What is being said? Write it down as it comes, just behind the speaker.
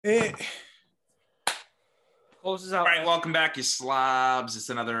It, Closes out. All right, welcome back, you slobs.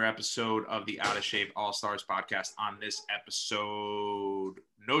 It's another episode of the Out of Shape All Stars podcast. On this episode,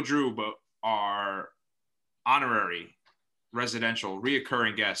 no Drew, but our honorary residential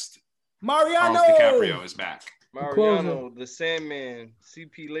reoccurring guest, Mariano Charles DiCaprio, is back. Mariano, the Sandman,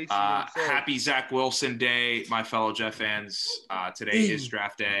 CP Lacey himself. Happy Zach Wilson Day, my fellow Jet fans. Today is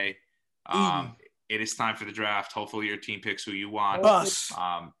draft day. It is time for the draft. Hopefully your team picks who you want. Bus.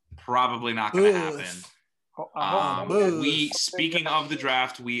 Probably not going to happen. Speaking of the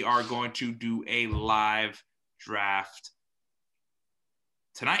draft, we are going to do a live draft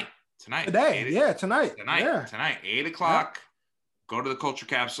tonight. Tonight. 8 o'clock. Go to the Culture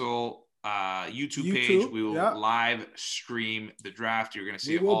Capsule YouTube page. We will live stream the draft. You're going to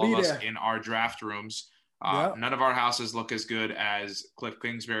see all of us in our draft rooms. None of our houses look as good as Cliff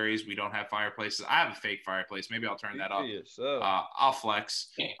Kingsbury's. We don't have fireplaces. I have a fake fireplace. Maybe I'll turn that up. I'll flex.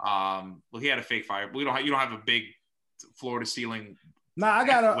 Well, he had a fake fire. You don't have a big floor to ceiling. I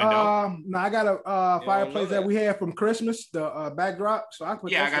got a fireplace that we had from Christmas, the backdrop. So I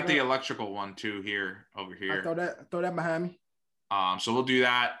got the electrical one too over here. I throw that behind me. So we'll do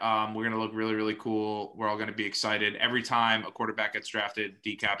that. We're going to look really, really cool. We're all going to be excited. Every time a quarterback gets drafted,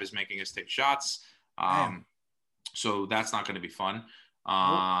 DCAP is making us take shots. So that's not going to be fun.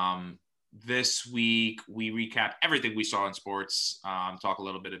 This week we recap everything we saw in sports, talk a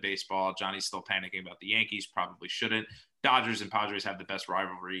little bit of baseball. Johnny's still panicking about the Yankees, probably shouldn't. Dodgers and Padres have the best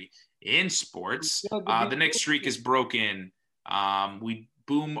rivalry in sports. The Knicks streak is broken. We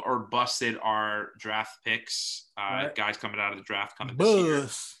boom or busted our draft picks. Guys coming out of the draft coming this year.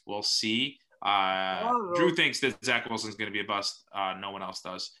 We'll see. Drew thinks that Zach Wilson's going to be a bust. No one else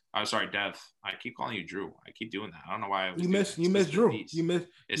does. Sorry, Dev. I keep calling you Drew. I keep doing that. I don't know why. You miss Drew. It's the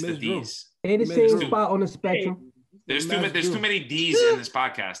D's. Ain't the same spot on the spectrum. There's too many D's in this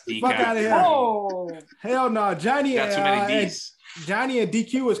podcast. Fuck out of here. Oh. Hell no. Johnny got too many D's. Johnny and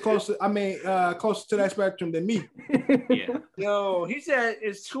DQ is closer to that spectrum than me. Yeah. Yo, he said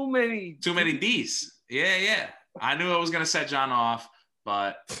it's too many D's. Yeah. I knew I was going to set John off.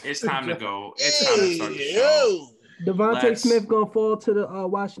 But it's time to go. It's time to start the show. Devontae Smith gonna fall to the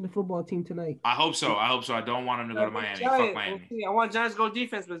Washington football team tonight. I hope so. I don't want him to go to Miami. Fuck Miami. I want Giants to go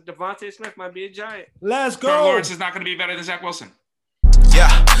defense, but Devontae Smith might be a Giant. Let's go. Trevor Lawrence is not going to be better than Zach Wilson. Yeah,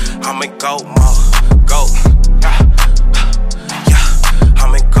 I'm in go mode. Go. Yeah,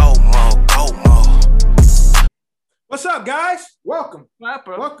 I'm in go mode. What's up, guys? Welcome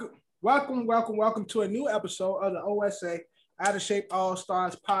to a new episode of the OSA Out of Shape All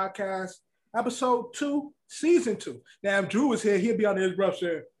Stars podcast, episode 2, season 2. Now, if Drew was here, he'd be on his rough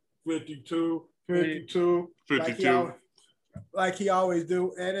saying 52, like he always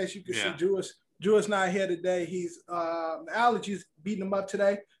do. And as you can see, Drew is not here today. He's allergies beating him up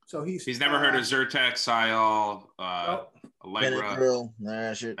today, so he's never heard of Zyrtec, Cial, Allegra, Benadryl,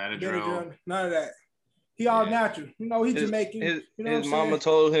 none of that. He all natural. You know, he's Jamaican. His mama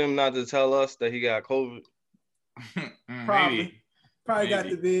told him not to tell us that he got COVID. Probably got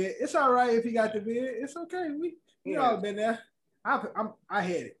the vid. It's all right if he got the vid. It's okay. We all been there. I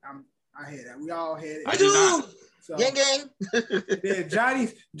had it. I had it. We all had it. I did not. So, gang. Yeah,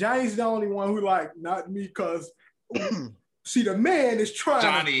 Johnny's the only one who not me, because see, the man is trying.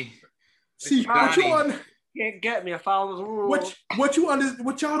 Johnny. See, Johnny. Can't get me. I follow the rules. What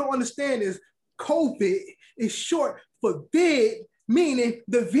y'all don't understand is COVID is short for vid. Meaning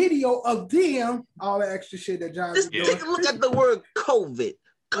the video of them, all the extra shit that John's doing. Just take a look at the word COVID.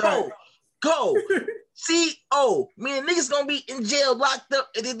 Go. C-O. Meaning niggas gonna be in jail, locked up,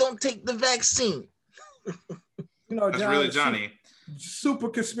 if they don't take the vaccine. You know, that's really Johnny. Super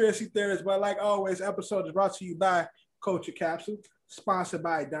conspiracy theorist, but like always, episode is brought to you by Culture Capsule, sponsored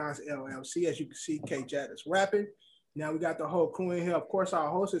by Don's LLC. As you can see, K-Jet is rapping. Now we got the whole crew in here. Of course, our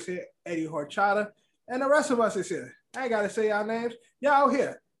host is here, Eddie Horchata, and the rest of us is here. I ain't got to say our names. Y'all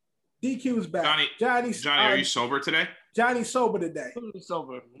here. DQ's back. Johnny, are you sober today? Johnny's sober today.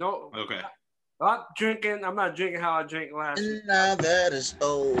 Sober. No. Okay. I'm not drinking how I drank last week. Now that is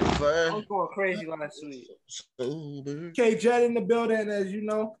over. I was going crazy last week. Sober. K-Jet in the building. As you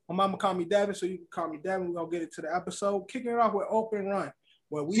know, my mama called me Devin, so you can call me Devin. We're going to get into the episode. Kicking it off with Open Run,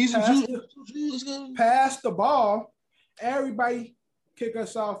 where we pass the ball. Everybody kick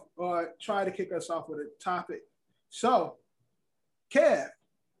us off or try to kick us off with a topic. So, Kev,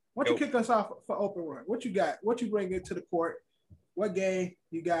 why don't you kick us off for Open Run? What you got? What you bring into the court? What game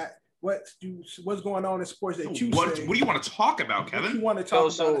you got? What's going on in sports that you What do you want to talk about, Kevin? What you want to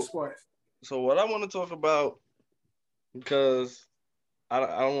talk about in sports? So what I want to talk about, because I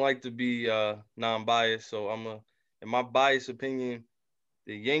don't like to be non-biased, so in my biased opinion,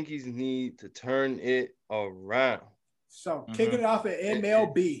 The Yankees need to turn it around. So kicking it off at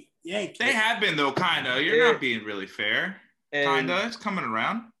MLB. Yankees. They have been though, kinda. You're not being really fair. Kinda. It's coming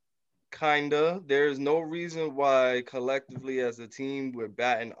around. Kinda. There's no reason why collectively as a team we're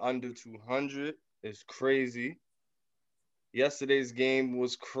batting under 200. It's crazy. Yesterday's game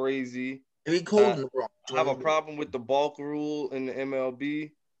was crazy. It cold in the Bronx. I have a problem with the balk rule in the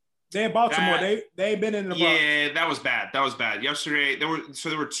MLB. They in Baltimore. They ain't been in the Bronx. Yeah, that was bad. Yesterday there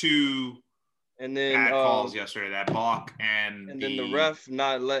were two bad calls yesterday. That balk and then the ref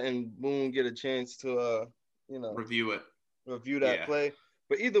not letting Boone get a chance to review that play.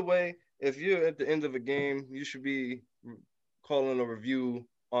 But either way, if you're at the end of a game, you should be calling a review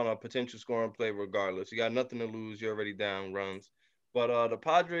on a potential scoring play regardless. You got nothing to lose. You're already down runs. But the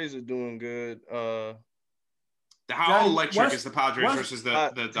Padres are doing good. How electric is the Padres versus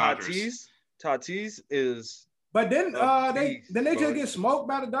the Dodgers? Tatis is. But then they just get smoked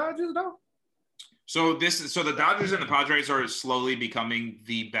by the Dodgers though. So the Dodgers and the Padres are slowly becoming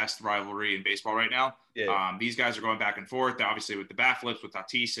the best rivalry in baseball right now. Yeah. These guys are going back and forth, obviously with the bat flips with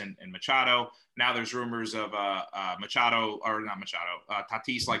Tatis and Machado. Now there's rumors of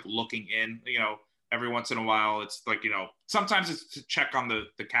Tatis like looking in. Every once in a while, it's like sometimes it's to check on the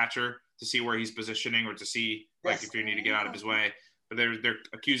catcher to see where he's positioning or to see if you need to get out of his way. But they're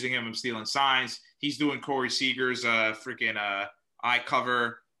accusing him of stealing signs. He's doing Corey Seager's freaking eye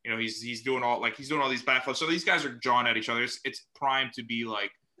cover. He's doing all these bat flips. So these guys are jawing at each other. It's primed to be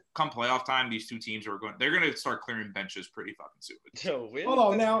like, come playoff time, these two teams they're going to start clearing benches pretty fucking soon. Yo, where hold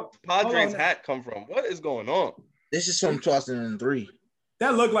on now. Padres hat come from? What is going on? This is from 2003.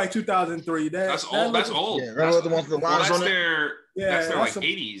 That looked like 2003. That's old. That's old. Yeah, remember the one with the lines on it? That's their like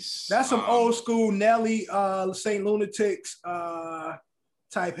 80s. That's some old school Nelly, St. Lunatics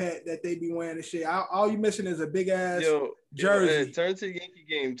type hat that they be wearing and shit. All you missing is a big ass jersey. Turn to the Yankee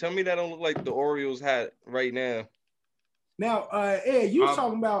game. Tell me that don't look like the Orioles hat right now. Now, Ed, you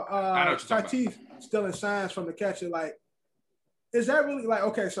talking about Tatis stealing signs from the catcher? Like, is that really like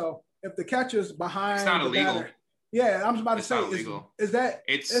okay? So if the catcher's behind, it's not illegal. Batter, yeah, I'm about to say, is that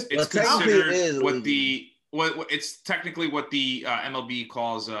it's considered it's technically what the MLB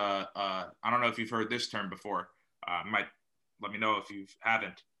calls I don't know if you've heard this term before. Might let me know if you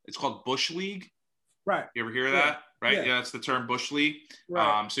haven't. It's called Bush League. Right. You ever hear of that? Right. Yeah, that's the term Bush League.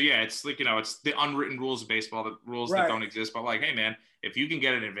 Right. So yeah, it's like it's the unwritten rules of baseball, the rules that don't exist. But like, hey man, if you can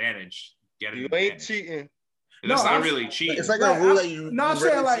get an advantage, get an advantage. You ain't cheating. That's not really cheating. It's like a rule that you. No, I'm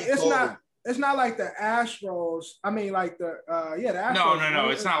saying like it's not like the Astros. I mean, like the Astros. No.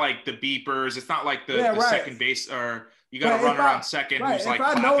 It's not like the beepers. It's not like the second base or you got to run around second. Who's like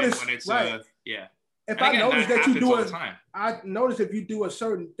I notice when it's If I notice that you do it, I notice if you do a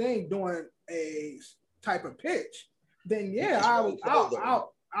certain thing during a type of pitch, then I'll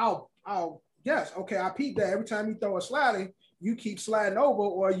guess. Okay, I peep that every time you throw a slider, you keep sliding over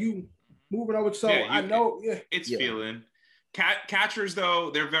or you moving over. So I know it's feeling. Catchers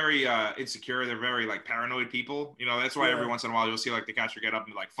though, they're very insecure. They're very like paranoid people. That's why every once in a while you'll see like the catcher get up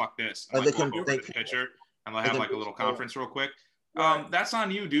and be like, "Fuck this," and like, walk over to the pitcher and they'll have like a little conference real quick. That's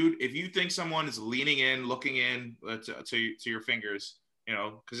on you, dude. If you think someone is leaning in, looking in to your fingers,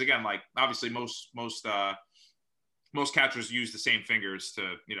 because again, like obviously most catchers use the same fingers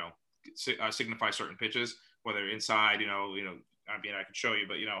to signify certain pitches, whether inside, I mean, I can show you,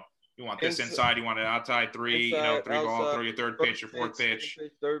 but you want this inside, you want it outside, three ball, throw your third pitch, your fourth pitch,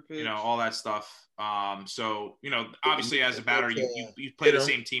 third pitch, all that stuff. So, obviously as a batter, you play the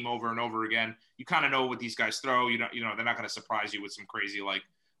same team over and over again. You kind of know what these guys throw. They're not going to surprise you with some crazy, like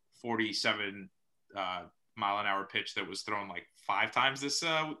 47 mile an hour pitch that was thrown like 5 times this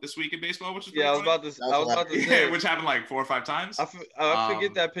week in baseball, which is I was about to say, which happened like 4 or 5 times. I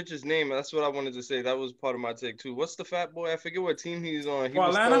forget that pitcher's name. That's what I wanted to say. That was part of my take too. What's the fat boy? I forget what team he's on. He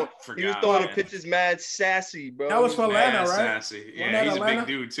was throwing the pitches mad sassy, bro. That was for Atlanta, right? Sassy. Yeah, he's Atlanta? A big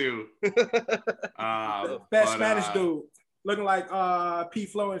dude too. Fat Spanish dude, looking like P.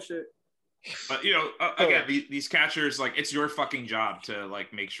 Flo and shit. But again, these catchers, like, it's your fucking job to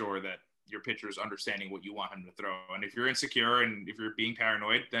like make sure that your pitcher is understanding what you want him to throw. And if you're insecure and if you're being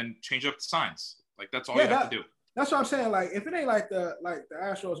paranoid, then change up the signs. Like, that's all you have to do. That's what I'm saying. Like, if it ain't like the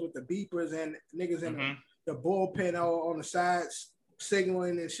Astros with the beepers and niggas in the bullpen on the sides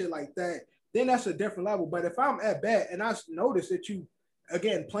signaling and shit like that, then that's a different level. But if I'm at bat and I notice that you,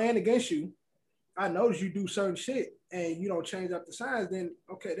 again, playing against you, I notice you do certain shit and you don't change up the signs, then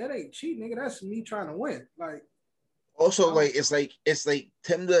okay, that ain't cheating, nigga. That's me trying to win. Like, also, like it's like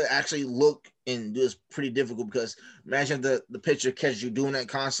Tim to actually look and do is pretty difficult because imagine the pitcher catches you doing that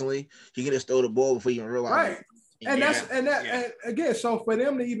constantly. You can just throw the ball before you even realize. Right. And again, so for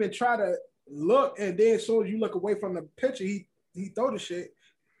them to even try to look, and then as soon as you look away from the picture, he throw the shit.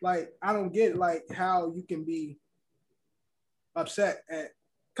 Like, I don't get like how you can be upset at,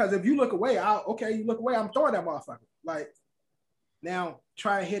 because if you look away, you look away, I'm throwing that motherfucker. Like, now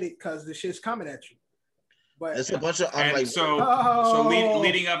try and hit it because the shit's coming at you. But it's a bunch of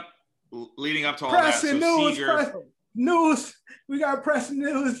leading up to all that. So news. We got pressing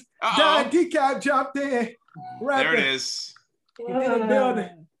news. Don Decap jumped in. There it is. In the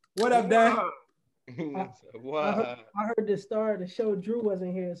building. What up, Dan? I heard the star of the show, Drew,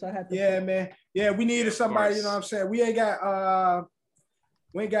 wasn't here, so I had to. Yeah, man. Yeah, we needed somebody. You know what I'm saying? We ain't got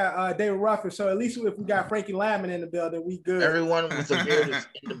David Ruffin, so at least if we got Frankie Lyman in the building, we good. Everyone with a beard is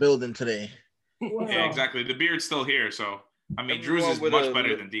in the building today. Wow. Yeah, exactly. The beard's still here, so I mean, Drew's is much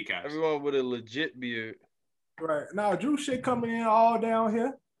better than Decap's. Everyone with a legit beard. Right. Now, Drew shit coming in all down here.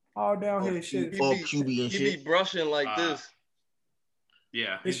 Shit. All QB and shit. He be brushing like this.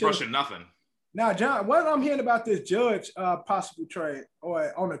 Yeah, he's brushing nothing. Now, John, what I'm hearing about this Judge possible trade,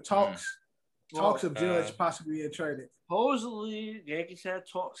 or on the talks of Judge possibly being traded. Supposedly, Yankees had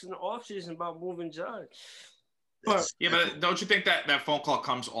talks in the offseason about moving Judge. But don't you think that phone call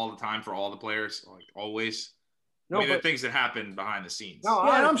comes all the time for all the players, like always? No, there are things that happen behind the scenes. No,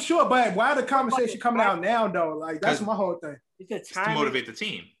 yeah, I'm sure, but why the conversation coming out now, though? Like, that's my whole thing. It's to motivate the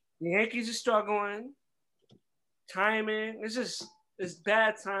team. The Yankees are struggling. Timing, it's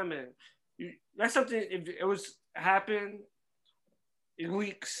bad timing. That's something, if it was happen in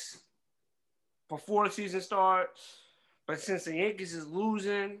weeks before the season starts, but since the Yankees is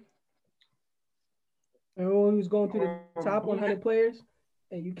losing. Remember when he was going through the top 100 players?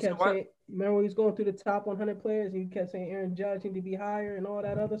 And you kept saying, remember when he was going through the top 100 players and you kept saying Aaron Judge need to be higher and all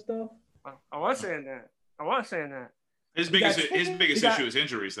that other stuff? I was saying that. His biggest issue is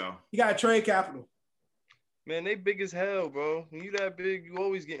injuries, though. You got trade capital. Man, they big as hell, bro. When you that big, you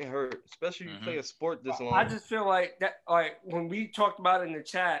always getting hurt, especially if you play a sport this long. I just feel like that, like when we talked about it in the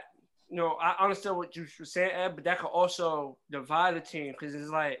chat, you know, I understand what you were saying, Ed, but that could also divide the team because it's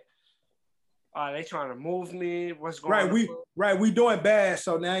like, they trying to move me. What's going on? We doing bad.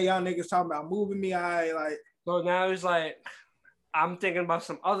 So now y'all niggas talking about moving me. So now it's like I'm thinking about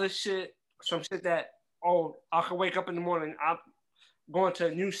some other shit, some shit that I could wake up in the morning. I'm going to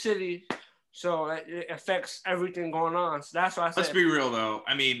a new city, so it affects everything going on. So that's why I said. Let's be real though.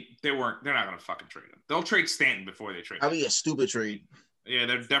 I mean, they're not gonna fucking trade him. They'll trade Stanton before they trade him. That'd be a stupid trade. Yeah,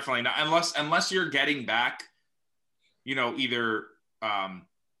 they're definitely not. Unless you're getting back, you know, either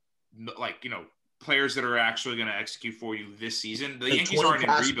players that are actually going to execute for you this season. The Yankees aren't in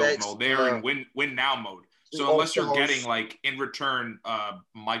rebuild mode; they are in win now mode. So unless you're getting like in return,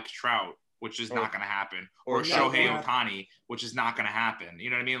 Mike Trout, which is not going to happen, or Shohei Ohtani, which is not going to happen. You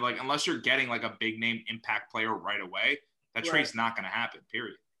know what I mean? Like unless you're getting like a big name impact player right away, that trade's not going to happen.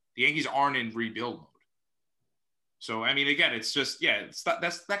 Period. The Yankees aren't in rebuild mode. So I mean, again, it's just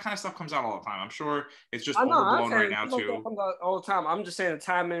that kind of stuff comes out all the time. I'm sure it's just overblown right now too. Comes out all the time. I'm just saying the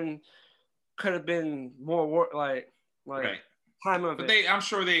timing could have been more work, like time of it. I'm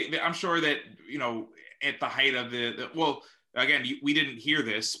sure that you know at the height of again, we didn't hear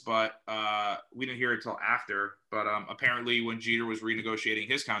this, but we didn't hear it till after. But apparently, when Jeter was renegotiating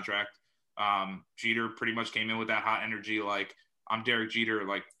his contract, Jeter pretty much came in with that hot energy, like, I'm Derek Jeter.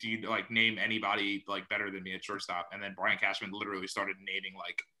 Like, do you like name anybody like better than me at shortstop? And then Brian Cashman literally started naming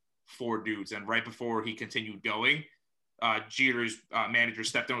like 4 dudes. And right before he continued going, Jeter's manager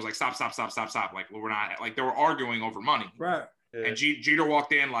stepped in and was like, stop. Like, well, we're not like they were arguing over money. Right. Yeah. And Jeter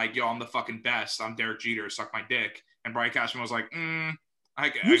walked in like, yo, I'm the fucking best. I'm Derek Jeter. Suck my dick. And Brian Cashman was like,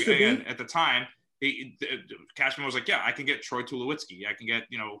 at the time, Cashman was like, yeah, I can get Troy Tulowitzki. I can get,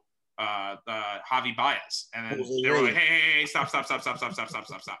 you know, Javi Baez. And then they were like, hey, stop.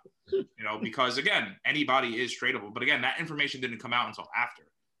 You know, because again, anybody is tradable. But again, that information didn't come out until after.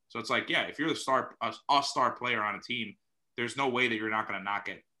 So it's like, yeah, if you're a star player on a team, there's no way that you're not going to not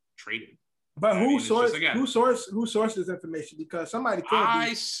get traded. But who sourced this information? Because somebody could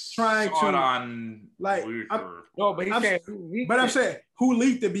be trying to on like. I'm saying who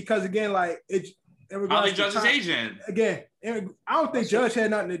leaked it? Because again, like it's. Probably Judge's agent. Again, I don't think Judge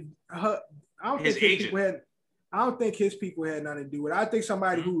had nothing to. I don't think his people had nothing to do with it. I think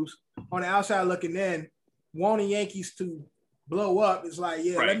somebody who's on the outside looking in, wanting Yankees to blow up, is like,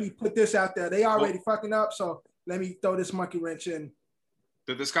 let me put this out there. They already fucking up, so let me throw this monkey wrench in.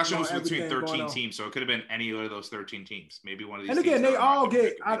 The discussion was between 13 teams, so it could have been any of those 13 teams. Maybe one of these. And again, they all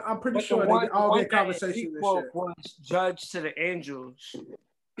get. I'm pretty sure they all get conversations. Was Judge to the Angels.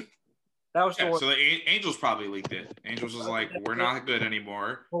 That was the one. So the Angels probably leaked it. Angels was like, we're not good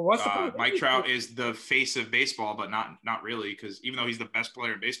anymore. Well, what's Mike Trout is the face of baseball, but not really, because even though he's the best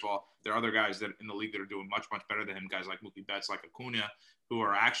player in baseball, there are other guys that in the league that are doing much better than him. Guys like Mookie Betts, like Acuna, who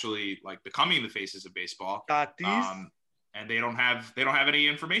are actually like becoming the faces of baseball. Tatis. And they don't have any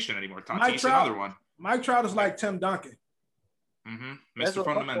information anymore. Tatis, another one. Mike Trout is like Tim Duncan. Mm-hmm. Mr.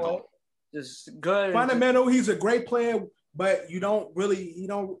 Fundamental. Just good. Fundamental. He's a great player. But you don't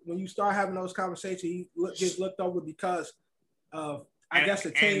when you start having those conversations, he gets looked over because of, I guess,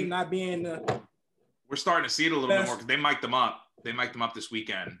 the team not being we're starting to see it a little bit more because they mic'd him up. They mic'd him up this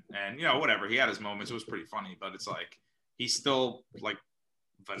weekend. And, whatever. He had his moments. It was pretty funny. But it's like, he's still, like,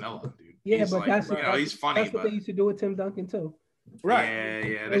 vanilla, dude. Yeah, he's but like, he's funny. That's what they used to do with Tim Duncan, too. Right.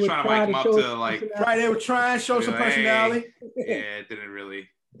 Yeah. They're trying to mic him up to, like. Right. They were trying to show some personality. Yeah, it didn't really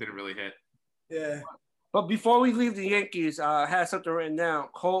hit. Yeah. But before we leave the Yankees, I had something written down.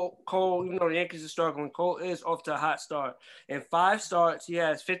 Cole, the Yankees are struggling. Cole is off to a hot start. In 5 starts, he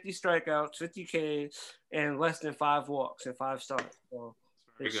has 50 strikeouts, 50 Ks, and less than 5 walks in 5 starts. So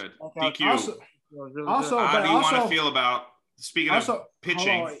very good. DQ. Also, how do you want to feel about, speaking of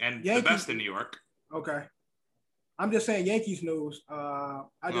pitching and Yankees, the best in New York? Okay. I'm just saying Yankees news. I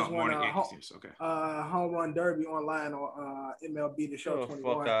just won a home run derby online on MLB The Show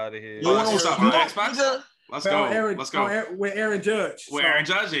 21. Fuck out of here. What's up, Xbox? Let's go. With Aaron Judge. Aaron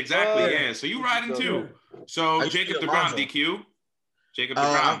Judge, exactly. Yeah. So you riding too. So Jacob DeGrom, DQ. Jacob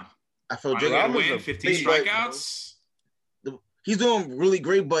DeGrom. I feel Jacob win 15 strikeouts. He's doing really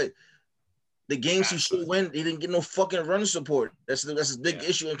great, but the games he should win, he didn't get no fucking run support. That's his big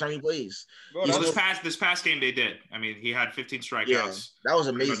issue in time he plays. Well, this past game they did. I mean, he had 15 strikeouts. Yeah, that was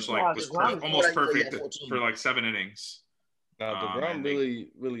amazing. Was almost perfect for like 7 innings. No, DeGrom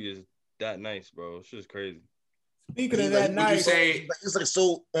really is that nice, bro. It's just crazy. Speaking of that nice, he's like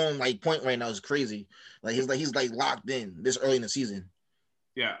so on like point right now. It's crazy. Like he's locked in this early in the season.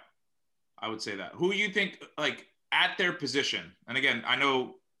 Yeah, I would say that. Who you think like at their position? And again, I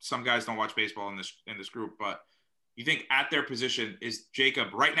know some guys don't watch baseball in this group, but you think at their position is Jacob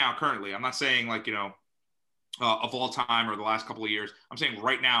right now, currently? I'm not saying like, of all time or the last couple of years. I'm saying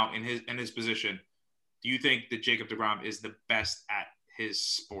right now in his position, do you think that Jacob DeGrom is the best at his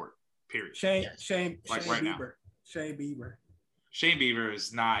sport? Period. Shane right Bieber. Now. Shane Bieber. Shane Bieber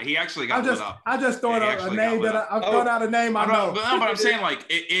is not. He actually got lit up. I just thought out a name I'm throwing out a name I know. But I'm saying like,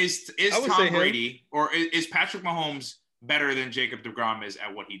 is Tom Brady or is Patrick Mahomes better than Jacob DeGrom is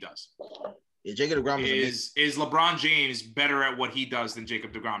at what he does? Yeah, Jacob DeGrom is LeBron James better at what he does than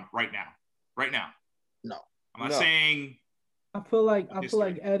Jacob DeGrom right now? Right now. No. I'm not saying. I feel like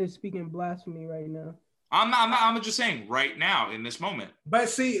Ed is speaking blasphemy right now. I'm just saying right now in this moment. But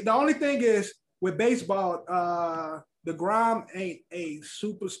see, the only thing is with baseball, DeGrom ain't a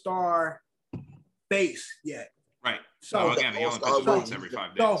superstar base yet. Right. So again, he only pitches once every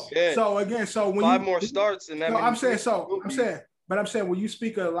 5 days. So when 5 more starts and that. I'm saying when you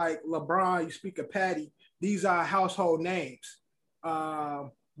speak of like LeBron, you speak of Patty. These are household names.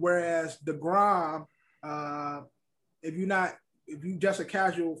 Whereas DeGrom, if you just a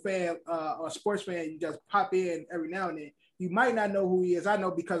casual fan or a sports fan, you just pop in every now and then. You might not know who he is. I know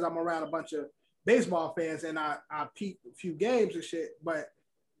because I'm around a bunch of baseball fans and I peep a few games and shit. But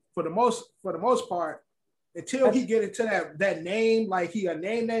for the most part, until he get into that name, like he a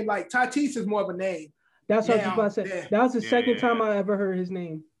name like Tatis is more of a name. That's what I was about to say. Yeah. That was the second time I ever heard his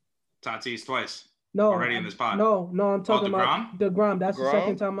name. Tatis twice. No, already in this pod. No, I'm talking about DeGrom. That's the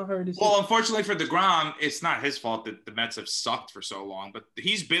second time I heard his name. Well, unfortunately for DeGrom, it's not his fault that the Mets have sucked for so long. But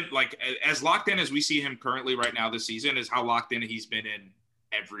he's been like as locked in as we see him currently right now this season is how locked in he's been in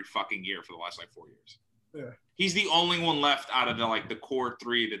every fucking year for the last like 4 years. Yeah. He's the only one left out of the core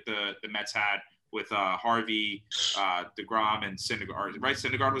 3 that the Mets had with Harvey, DeGrom, and Syndergaard. Right?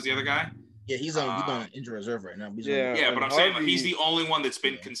 Syndergaard was the other guy? Yeah, he's on injury reserve right now. But I'm saying like, he's the only one that's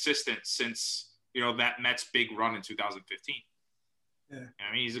been consistent since that Mets big run in 2015. Yeah.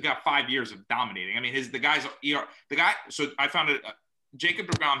 I mean, he's got 5 years of dominating. I mean, the guy. So I found it. Jacob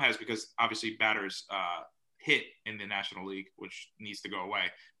DeGrom has, because obviously batters hit in the National League, which needs to go away.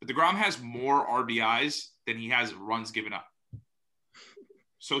 But DeGrom has more RBIs than he has runs given up.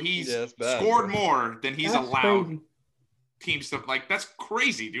 So he's scored more than he's allowed teams to like. That's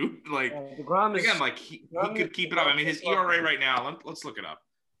crazy, dude. Like DeGrom is, again, like he could keep it up. I mean, his ERA right now. Let's look it up.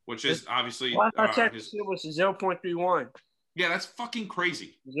 Which is obviously I checked it was 0.31. Yeah, that's fucking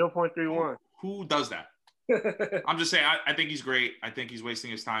crazy. 0.31. Who does that? I'm just saying. I think he's great. I think he's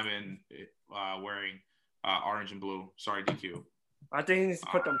wasting his time in wearing orange and blue. Sorry, DQ. I think he needs to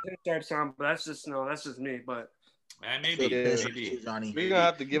put them pinstripes on, but that's just me. But Maybe. Johnny. We're gonna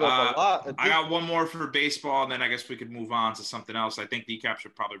have to give up a lot. I got one more for baseball, and then I guess we could move on to something else. I think Decap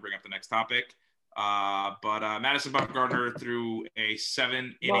should probably bring up the next topic. But Madison Bumgarner threw a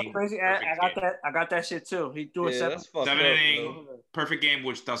 7-inning. I got that shit too. He threw a 7-inning perfect game,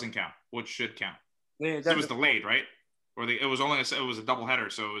 which doesn't count, which should count. Yeah, it was delayed, right? Or it was a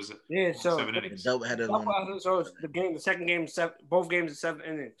doubleheader, so it was 7 innings. Doubleheader. So it's the second game, both games are 7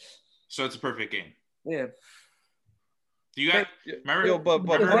 innings. So it's a perfect game. Yeah. Do you guys remember? But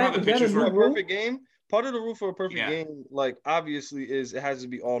part of the pictures for a perfect game. Part of the rule for a perfect game, like obviously, is it has to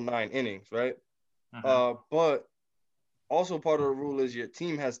be all 9 innings, right? But also part of the rule is your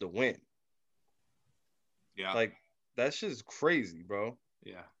team has to win. Yeah. Like that shit is crazy, bro.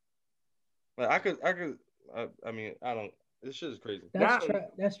 Yeah. Like I mean, I don't. This shit is crazy. That's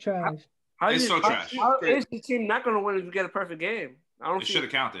trash. It's so trash. How is the team not going to win if you get a perfect game? It should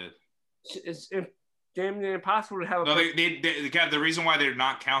have counted. It's damn near impossible to have. The reason why they're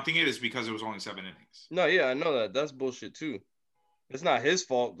not counting it is because it was only 7 innings. No, yeah, I know that. That's bullshit too. It's not his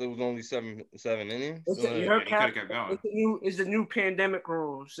fault. There was only seven innings. It's the new pandemic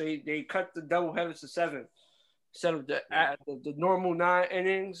rules. They cut the doubleheaders to 7 instead of the normal 9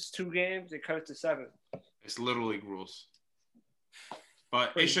 innings, 2 games. They cut it to 7. It's Little League rules,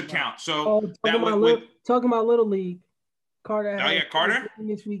 but it should count. So talking about Little League, Carter. Carter.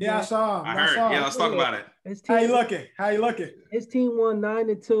 Yeah, I saw him. I heard. Yeah, let's talk about it. How you looking? His team won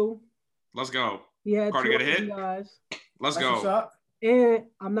 9-2. Let's go. He had Carter get a hit. Let's go. What's up? And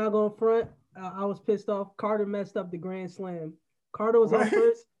I'm not going to front. I was pissed off. Carter messed up the grand slam. Carter was on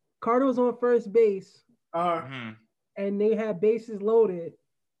first. Carter was on first base. And they had bases loaded.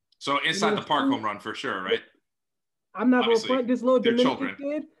 So inside the park home run for sure, right? I'm not going to front this little Dominican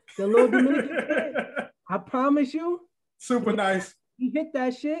kid. The little Dominican kid. I promise you. Super nice. He hit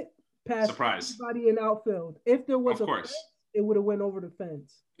that shit past everybody in outfield. If there was fence, it would have went over the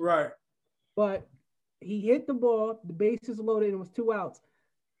fence. Right. But he hit the ball. The bases loaded, and it was 2 outs.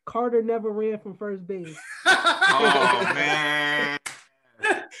 Carter never ran from first base. Oh, man.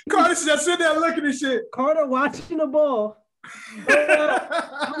 Carter's just sitting there looking at shit. Carter watching the ball.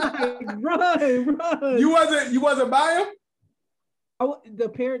 I'm like, run. You wasn't by him? The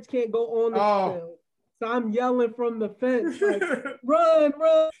parents can't go on the field. So I'm yelling from the fence, like, run.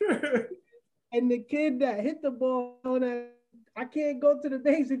 And the kid that hit the ball, I can't go to the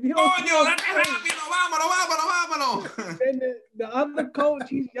base if you don't. And the other coach,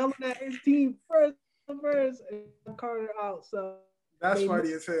 he's yelling at his team first, and Carter out. So that's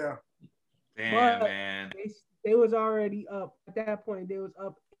funny as hell. Damn, man. They was already up at that point. They was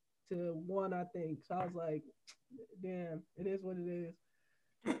up to 1, I think. So I was like, damn, it is what it is.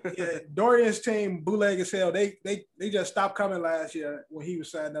 Yeah, Dorian's team, bootleg as hell. They just stopped coming last year when he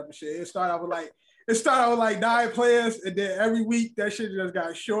was signing up and shit. It started out with like 9 players, and then every week that shit just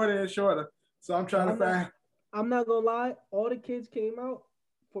got shorter and shorter. So I'm trying to find. I'm not gonna lie, all the kids came out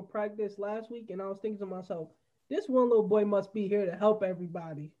for practice last week, and I was thinking to myself, this one little boy must be here to help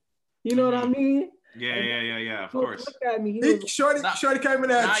everybody. You know what I mean? Yeah. Of course. Look at me. Shorty came in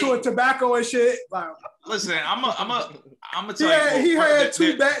there chewing tobacco and shit. Like, listen, I'm gonna tell you. He had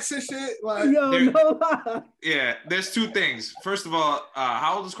 2 bats and shit. Like, yeah, there's 2 things. First of all,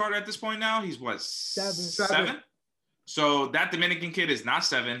 how old is Carter at this point now? He's what? 7? So that Dominican kid is not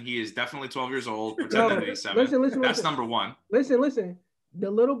 7. He is definitely 12 years old, pretending that he's 7. That's number 1. Listen.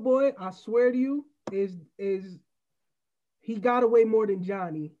 The little boy, I swear to you, is he got away more than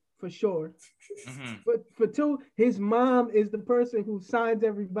Johnny. For sure. But for 2, his mom is the person who signs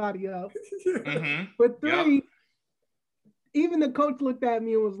everybody up. For 3, even the coach looked at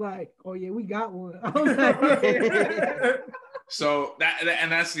me and was like, "Oh yeah, we got one." I was like, so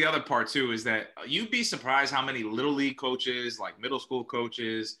that's the other part too, is that you'd be surprised how many little league coaches, like middle school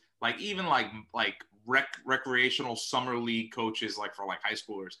coaches, like even like recreational summer league coaches, like for like high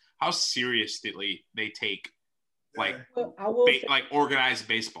schoolers, how seriously they take like organized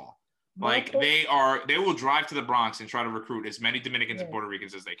baseball. Like they will drive to the Bronx and try to recruit as many Dominicans and Puerto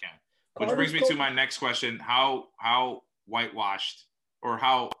Ricans as they can. Which brings me to my next question: how whitewashed or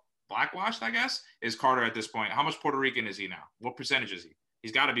how blackwashed, I guess, is Carter at this point? How much Puerto Rican is he now? What percentage is he?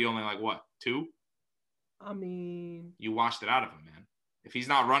 He's got to be only like what, 2? I mean, you washed it out of him, man. If he's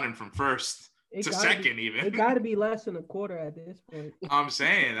not running from first to second, even it got to be less than a quarter at this point. I'm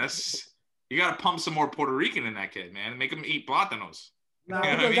saying you got to pump some more Puerto Rican in that kid, man. Make him eat plátanos. Nah,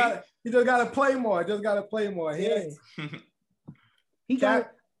 he just got to play more. Yeah.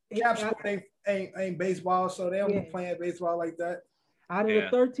 Cap ain't baseball, so they don't be playing baseball like that. Out of the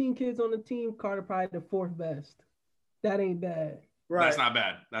 13 kids on the team, Carter probably the 4th best. That ain't bad. Right. That's not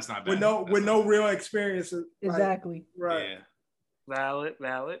bad. That's not bad. With no real experience. Exactly. Right. Yeah.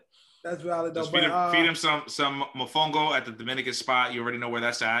 Valid. That's valid though. Just feed him some mofongo at the Dominican spot. You already know where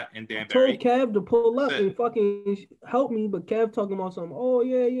that's at in Danbury. I told Kev to pull up and fucking help me, but Kev talking about something. Oh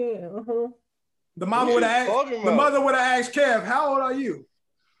yeah. The mother would have asked Kev, "How old are you?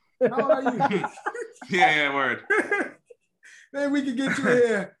 How old are you?" yeah, word. Then we can get you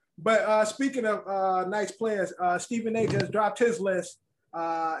here. But speaking of nice players, Stephen A just dropped his list.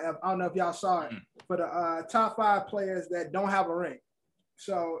 I don't know if y'all saw it, for the top 5 players that don't have a ring.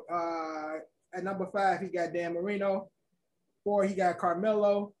 So at number 5, he got Dan Marino. 4, he got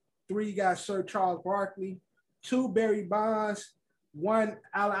Carmelo. 3, he got Sir Charles Barkley. 2, Barry Bonds. 1,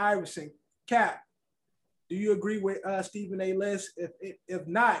 Allen Iverson. Cap, do you agree with Stephen A list? If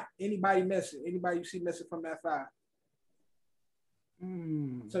not, anybody missing? Anybody you see missing from that 5?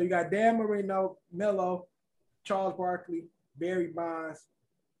 So you got Dan Marino, Melo, Charles Barkley, Barry Bonds,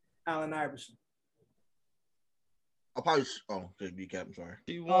 Allen Iverson. I'll probably. Oh, just be Cap. I'm sorry.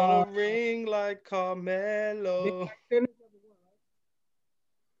 You want a ring like Carmelo?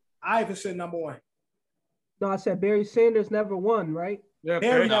 Iverson number 1. No, I said Barry Sanders never won, right? Yeah,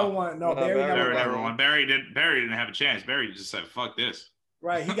 Barry never won. No, Barry never won. Barry didn't have a chance. Barry just said, "Fuck this."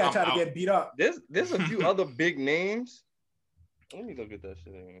 Right, he got tried to get beat up. There's a few other big names. Let me look at that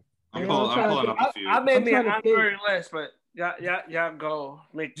shit again. I'm pulling up a few. I made me an honorary list, but y'all go.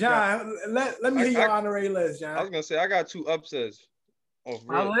 John, let me hear your honorary list, John. I was gonna say I got 2 upsets.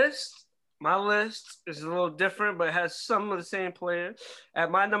 My list is a little different, but it has some of the same players. At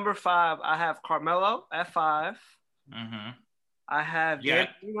my number 5, I have Carmelo at 5. Mm-hmm. I have Dan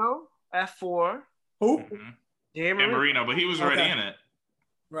Marino at 4. Who? Mm-hmm. Dan Marino, but he was already in it.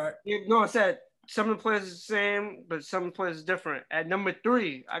 Right. No, I said some of the players are the same, but some of the players are different. At number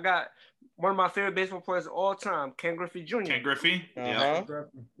 3, I got one of my favorite baseball players of all time, Ken Griffey Jr. Ken Griffey? Yeah.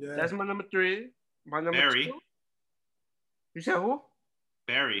 That's my number 3. My number Barry. 2. You said who?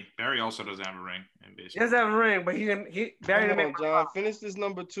 Barry. Barry also doesn't have a ring in baseball. He doesn't have a ring, but Barry didn't make John, finish this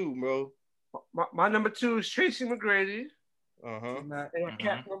number 2, bro. My number 2 is Tracy McGrady. And I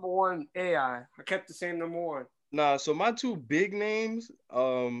kept number 1 AI. I kept the same number 1. Nah, so my 2 big names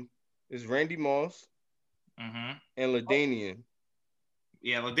is Randy Moss and LaDainian.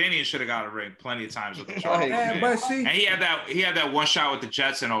 Yeah, LaDainian should have got a ring plenty of times with the Chargers. And he had that one shot with the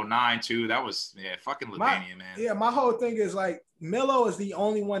Jets in 2009 too. That was fucking LaDainian, man. Yeah, my whole thing is like Melo is the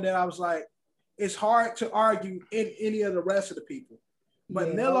only one that I was like, it's hard to argue in any of the rest of the people.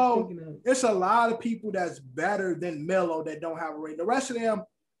 But Melo, it's a lot of people that's better than Melo that don't have a ring. The rest of them,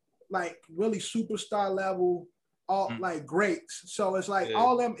 like really superstar level, all like greats. So it's like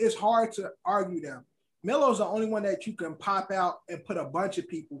all them, it's hard to argue them. Melo's the only one that you can pop out and put a bunch of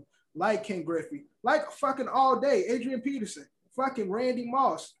people like Ken Griffey, like fucking all day, Adrian Peterson, fucking Randy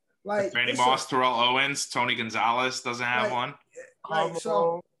Moss. Like Randy Moss, Terrell Owens, Tony Gonzalez doesn't have one. Like,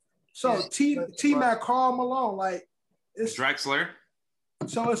 so T-Mac, Karl Malone, like it's Drexler.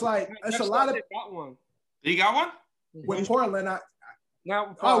 So it's like it's a lot of. Got one. He got one with Portland. Right.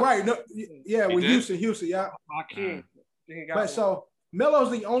 No, yeah, with Houston, yeah. But so Melo's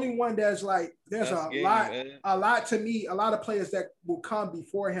the only one that's like there's a lot to me, a lot of players that will come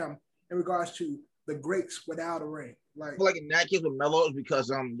before him in regards to the greats without a ring. Like in that case with Melo is because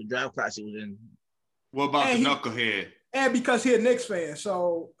the draft class he was in. What about the knucklehead? And because he's a Knicks fan,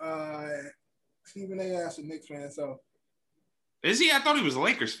 so Stephen A. is a Knicks fan, so. Is he? I thought he was a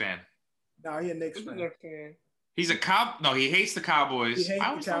Lakers fan. No, he's a Knicks fan. He's a No, he hates the Cowboys. I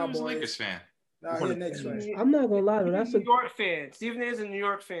always thought he was a Lakers fan. No, he's a Knicks fan. I'm not gonna lie, though. That's a New York fan. Stephen A. is a New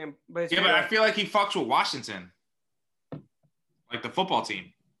York fan, but I feel like he fucks with Washington, like the football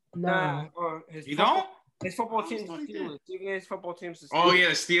team. Nah, you don't. His football team's the Steelers. Stephen A.'s football team's the Steelers. Oh yeah,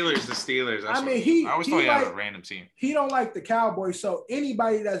 the Steelers. I mean, I always thought he had a random team. He don't like the Cowboys, so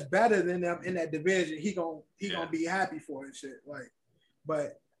anybody that's better than them in that division, he gonna be happy for and shit. Like,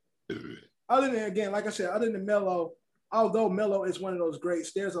 but other than Melo, although Melo is one of those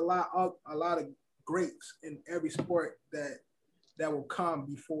greats, there's a lot of greats in every sport that will come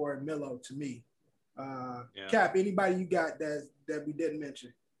before Melo to me. Cap, anybody you got that we didn't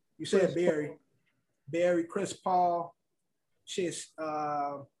mention? You said Barry, Chris Paul,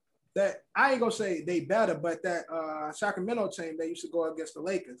 that I ain't gonna say they better, but that Sacramento team that used to go against the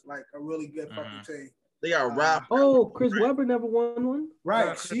Lakers, like a really good fucking team. They got Rob. Chris Webber never won one.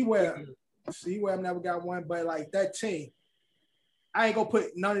 Right, C-Web never got one, but like that team, I ain't gonna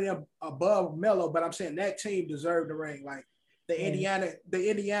put none of them above Melo, but I'm saying that team deserved the ring. Like the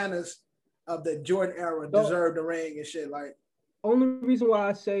Indianas of the Jordan era deserved the ring and shit. Like only reason why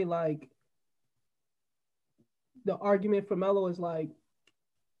I say like the argument for Melo is like,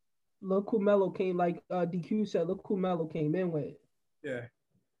 look who Melo came. Like DQ said, look who Melo came in with. Yeah.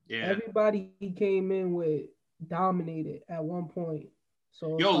 Everybody he came in with dominated at one point. So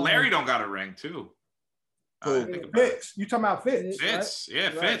Larry don't got a ring too. Fitz, you talking about Fitz? Fitz, right? Yeah,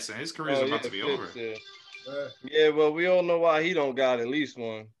 Fitz, and his career's about to be over. Yeah, well, we all know why he don't got at least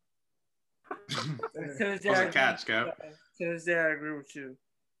one. That was a catch, Cap. To this day, I agree with you.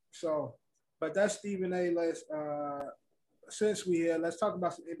 So, but that's Stephen A. Let's since we here, let's talk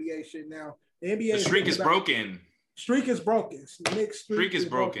about some NBA shit now. The NBA streak is broken. Streak is broken. Nick's streak is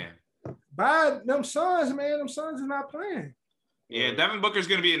broken. By them Suns, man. Them Suns is not playing. Yeah, Devin Booker's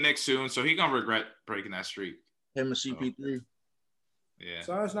gonna be a Knicks soon, so he's gonna regret breaking that streak. Him and CP3. Yeah.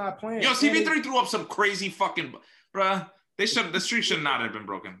 Suns not playing. Yo, CP3 threw up some crazy fucking bruh. The streak should not have been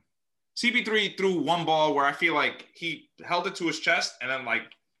broken. CP3 threw one ball where I feel like he held it to his chest and then like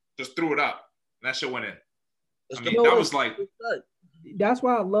just threw it up. And that shit went in. I mean, that was like. That's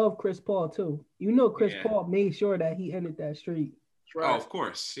why I love Chris Paul too. You know, Chris Paul made sure that he ended that streak. Right. Oh, of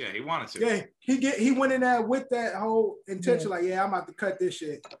course. Yeah, he wanted to. Yeah, he went in there with that whole intention, like, I'm about to cut this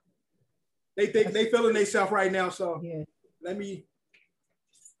shit. They think they feeling themselves right now, so let me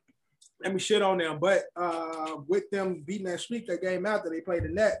shit on them. But with them beating that streak, that game after they played the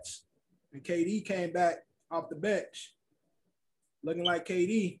Nets, and KD came back off the bench, looking like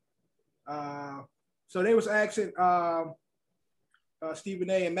KD. So they was asking Stephen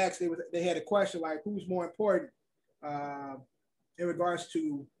A. and Max. They had a question like, who's more important in regards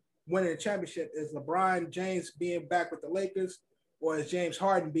to winning a championship? Is LeBron James being back with the Lakers, or is James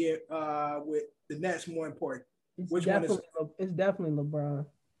Harden being with the Nets more important? Which one is it? It's definitely LeBron.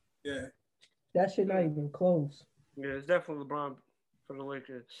 Yeah. That shit not even close. Yeah, it's definitely LeBron for the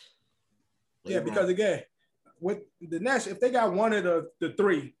Lakers. Yeah, because again, with the Nets, if they got one of the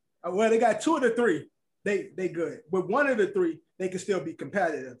three, well, they got two of the three, they good. With one of the three, they can still be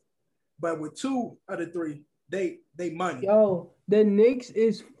competitive. But with two of the three, they money. Yo, the Knicks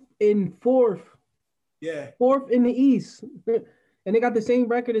is in fourth. Yeah. Fourth in the East. And they got the same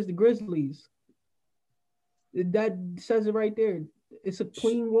record as the Grizzlies. That says it right there. It's a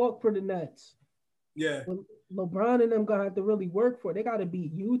clean walk for the Nets. Yeah. LeBron and them gonna have to really work for it. They gotta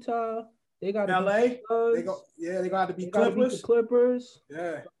beat Utah. They gotta LA. Beat they gotta beat Clippers. The Clippers.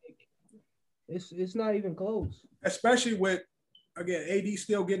 Yeah. It's not even close. Especially with, again, AD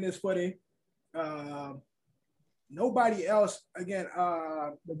still getting his footing. Nobody else, again,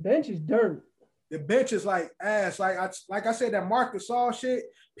 the bench is dirt. The bench is like ass. Like I said, that Marc Gasol shit,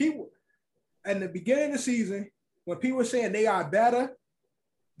 people in the beginning of the season, when people were saying they are better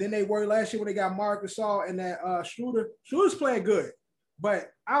than they were last year when they got Marc Gasol and that Schroeder's playing good.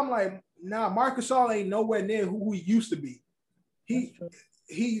 But I'm like, nah, Marc Gasol ain't nowhere near who he used to be.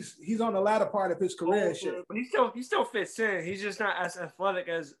 He's on the latter part of his career and shit. But he still fits in. He's just not as athletic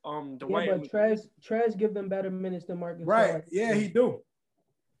as Dwight. Yeah, but Trez give them better minutes than Marc Gasol. Right. Yeah, he do.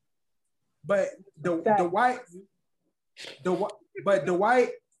 But Dwight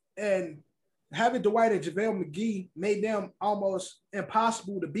and having Dwight and JaVale McGee made them almost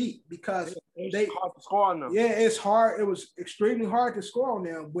impossible to beat because it's hard to score on them. Yeah, it's hard. It was extremely hard to score on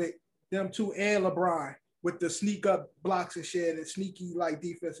them with them two and LeBron with the sneak up blocks and shit and sneaky like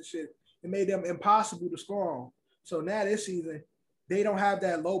defense and shit. It made them impossible to score on. So now this season, they don't have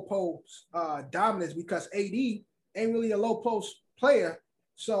that low post dominance because AD ain't really a low post player.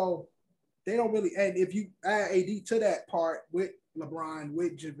 So they don't really, and if you add AD to that part with LeBron,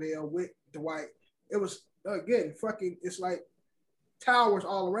 with JaVale, with Dwight, it was, again, it's like towers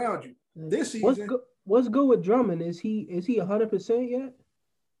all around you. This season. What's good with Drummond? Is he 100% yet?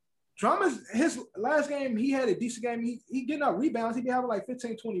 Drummond, his last game, he had a decent game. He getting up rebounds. He be having like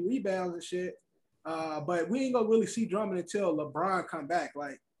 15, 20 rebounds and shit. But we ain't gonna really see Drummond until LeBron come back.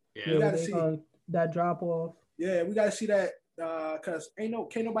 Like, we gotta see that drop off. Yeah, we gotta see that because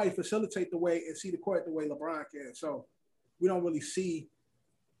can't nobody facilitate the way and see the court the way LeBron can. So we don't really see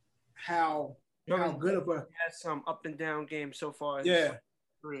how good of a had some up and down games so far. Yeah,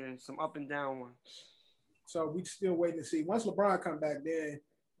 some up and down ones. So we still waiting to see. Once LeBron come back, then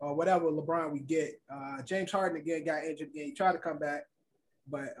whatever LeBron we get. James Harden again got injured again. He tried to come back,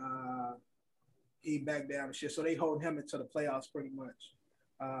 but he backed down and shit. So they holding him into the playoffs pretty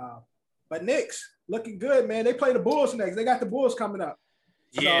much. But Knicks looking good, man. They play the Bulls next. They got the Bulls coming up.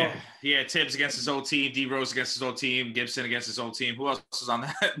 Yeah. Tibbs against his old team, D Rose against his old team, Gibson against his old team. Who else is on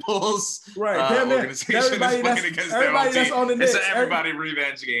that Bulls organization? Everybody that's on the Knicks. It's an everybody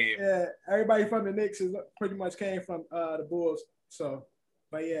revenge game. Yeah, everybody from the Knicks is pretty much came from the Bulls. So,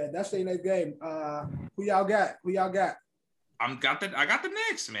 but yeah, that's their next game. Who y'all got? I got the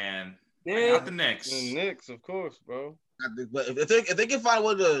Knicks, man. Yeah, not the Knicks. The Knicks, of course, bro. But if they can find a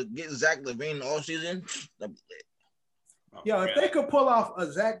way to get Zach LaVine all season, that'd be lit. Yo, if they could pull off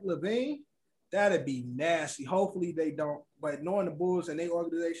a Zach LaVine, that'd be nasty. Hopefully they don't. But knowing the Bulls and their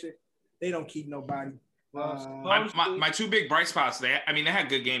organization, they don't keep nobody. My two big bright spots. They had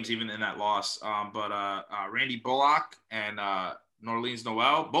good games even in that loss. But Randy Bullock and Nerlens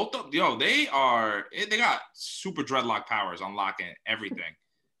Noel, both of they got super dreadlock powers unlocking everything.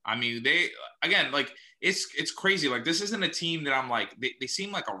 I mean, it's crazy. Like, this isn't a team that I'm like, they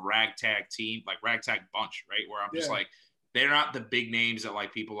seem like a ragtag team, like ragtag bunch, right? Where I'm just like, they're not the big names that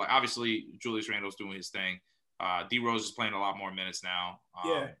like people like. Obviously, Julius Randle's doing his thing. D Rose is playing a lot more minutes now.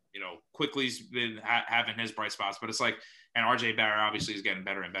 Quickly's been having his bright spots, but it's like, and RJ Barrett obviously is getting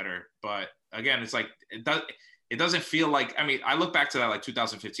better and better. But again, it's like it doesn't feel like. I mean, I look back to that like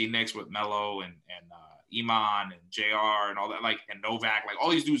 2015 Knicks with Melo and Iman and JR and all that, like, and Novak, like all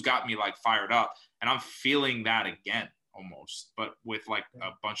these dudes got me like fired up, and I'm feeling that again almost, but with like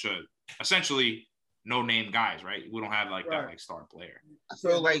a bunch of essentially no name guys, right? We don't have like that like star player. I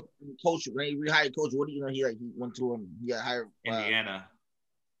feel like coach, when he rehired Coach Woody, he went to he got hired Indiana,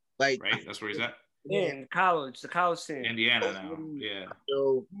 right? That's where he's at. Yeah, in college, the college team. Indiana now, yeah.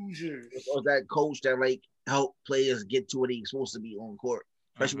 So it was that coach that like helped players get to where they're supposed to be on court,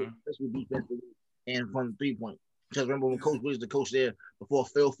 especially defensively and from 3-point. Because remember when Coach was the coach there before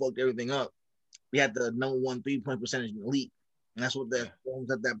Phil fucked everything up, we had the number 1 3-point percentage in the league, and that's what they're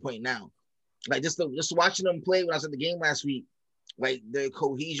at that point now. Like just watching them play when I was at the game last week, like their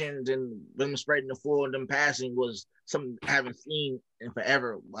cohesion and them spreading the floor and them passing was something I haven't seen in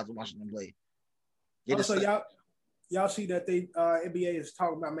forever after watching them play. Also, y'all see that they NBA is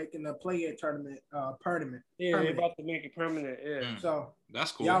talking about making the play-in tournament permanent. Yeah, they're about to make it permanent. Yeah, so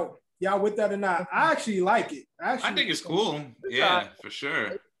that's cool. Y'all with that or not? I actually like it. I think it's cool. Yeah, for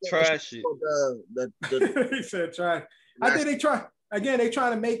sure. Trashy. He said trash. I think they try again. They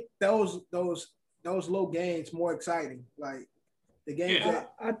trying to make those low games more exciting. Like the game. Yeah.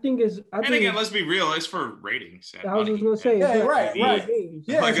 I think it's. Again, let's be real. It's for ratings. I was just gonna say. Yeah, right.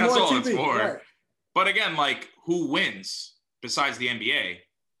 Yeah, like that's all it's for. Right. But again, like who wins besides the NBA?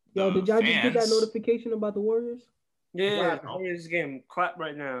 Yo, did y'all just get that notification about the Warriors? Yeah, the Warriors game clap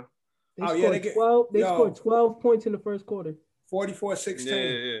right now. They scored 12 points in the first quarter. 44-16.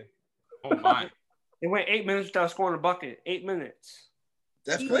 Yeah. Oh my! They went 8 minutes without scoring a bucket. 8 minutes.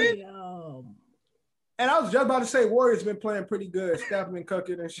 That's great. And I was just about to say, Warriors been playing pretty good. Steph been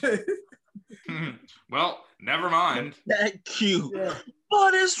cooking and shit. Well, never mind. That cute. Yeah.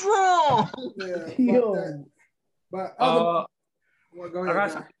 What is wrong? Yeah, but go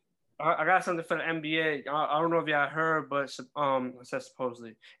ahead. I got something for the NBA. I don't know if y'all heard, but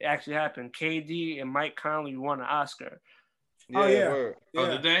supposedly it actually happened. KD and Mike Conley won an Oscar. Yeah. Oh,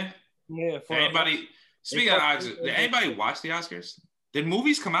 did they? Yeah. Speaking of Oscars, did anybody watch the Oscars? Did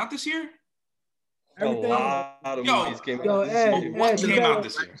movies come out this year? A lot of movies came out this year. What came out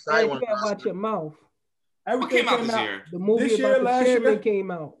this year? You gotta watch your mouth. What came out this year? The movie about the chairman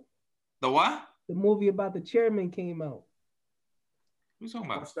came out. The what? The movie about the chairman came out. Who's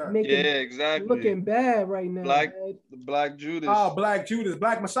talking about? Exactly. Looking bad right now. Black Judas. Oh, Black Judas,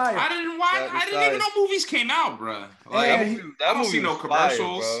 Black Messiah. I didn't even know movies came out, bro. Like, I don't see no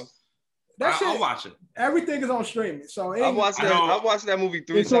commercials. I'll watch it. Everything is on streaming. So I watched that movie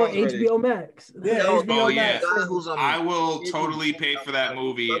 3 times. It's on HBO Max. Yeah, HBO Max. I will totally pay for that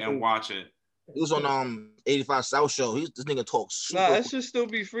movie and watch it. He was on 85 South Show. This nigga talks. That should still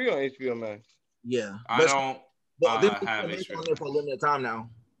be free on HBO Max. Yeah, I don't. But have HBO on there for a limited time now.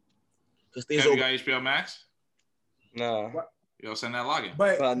 Have you got HBO Max? Nah. You'll send that login.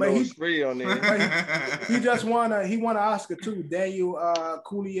 But he's free on there. He just won an Oscar too. Daniel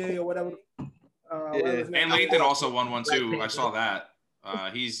Coulier or whatever. Van Lathan also won one too. I saw that.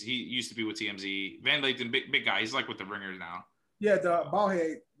 He used to be with TMZ. Van Lathan, big guy. He's like with the Ringers now. Yeah, the bald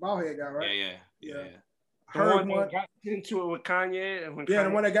head guy, right? Yeah. The one that got into it with Kanye. And the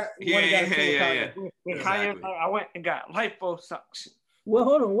one that got With Kanye, I went and got liposuction. Well,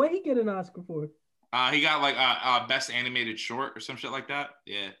 hold on. What he get an Oscar for? He got like best animated short or some shit like that.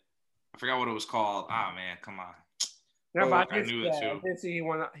 Yeah, I forgot what it was called. Ah, man, come on. No, but I knew it too. I did see he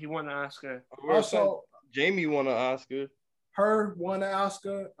won an Oscar. Also, Jamie won an Oscar. Her won an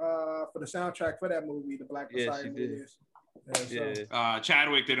Oscar for the soundtrack for that movie, the Black Messiah movie.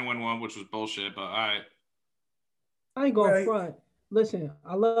 Chadwick didn't win one, which was bullshit. But I ain't going front. Listen,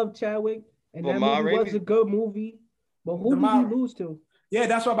 I love Chadwick, and that movie was a good movie. But who did he lose to? Yeah,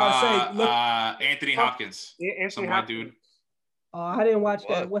 that's what I'm about to say. Anthony Hopkins. Some white dude. I didn't watch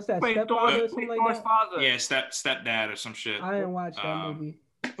that. What's that? Stepfather or something like that? Yeah, stepdad or some shit. I didn't watch that movie.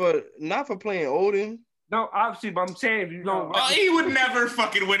 not for playing Odin. No, obviously, but I'm saying you don't. He would never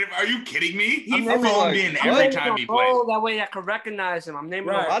fucking win it. Are you kidding me? He phoned in every time he played. That way I can recognize him. I'm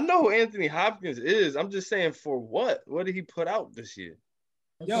naming him. I know who Anthony Hopkins is. I'm just saying for what? What did he put out this year?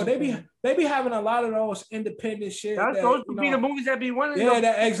 Yo, they be having a lot of those independent shit. Those would be the movies that be winning.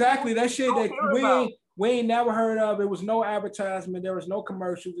 Yeah, exactly. That shit that we ain't never heard of. It was no advertisement. There was no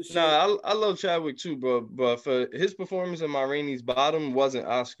commercials. And shit. Nah, I love Chadwick too, but for his performance in Ma Rainey's Bottom wasn't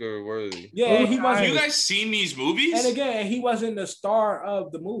Oscar worthy. Yeah, he wasn't. You guys seen these movies? And again, he wasn't the star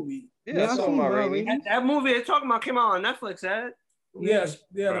of the movie. Yeah, I saw Ma Rainey. That movie they're talking about came out on Netflix, Ed. Yes,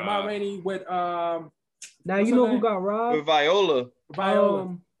 the Ma Rainey with Now you know who got robbed? With Viola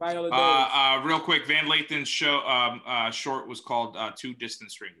Davis. Real quick, Van Lathan's short was called Two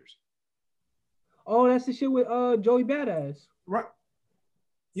Distant Strangers. Oh, that's the shit with Joey Badass. Right.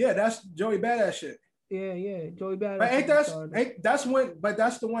 Yeah, that's Joey Badass shit. Yeah, Joey Badass. But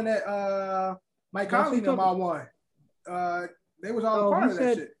that's the one that Mike Conley them all won. They was all part of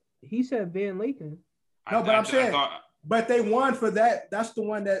that shit. He said Van Lathan. No, but I'm saying, but they won for that. That's the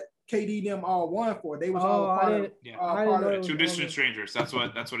one that KD them all won for. They was all part of. Yeah, Two Distant Strangers. That's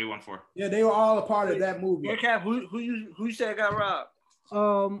what he won for. Yeah, they were all a part of that movie. Okay, who you said got robbed?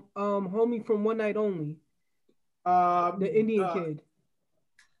 Homie from One Night Only. The Indian kid.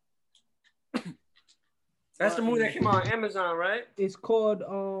 That's the movie that came out on Amazon, right? It's called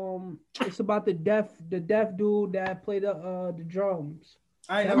it's about the deaf dude that played the drums.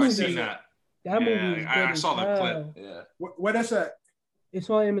 I never seen that. That movie is good. I saw the clip. Yeah. What is that? It's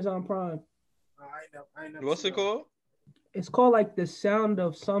on Amazon Prime. I know. What's it called? It's called like The Sound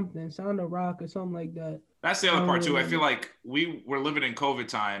of Something, Sound of Rock or something like that. That's the other part too. I feel like we were living in COVID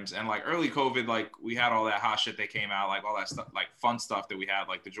times, and like early COVID, like we had all that hot shit that came out, like all that stuff, like fun stuff that we had,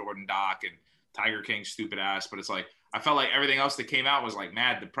 like the Jordan doc and Tiger King's stupid ass. But it's like I felt like everything else that came out was like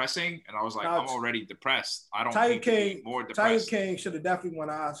mad depressing, and I was like, I'm already depressed. I don't need to be more depressed. Tiger King should have definitely won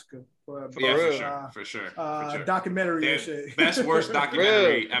an Oscar for sure. Documentary and shit. Best worst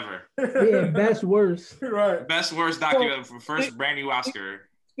documentary ever. Yeah, best worst. Right. Best worst documentary for first brand new Oscar.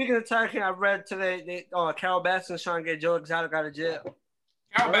 Speaking of Tiger King, I read today Carol Baskin's trying to get Joe Exotic out of jail.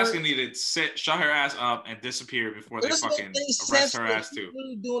 Carol Baskin needed to shut her ass up and disappear before they fucking arrest her ass too.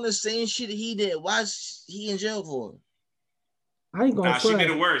 Really doing the same shit he did. Why is he in jail for? I ain't gonna. She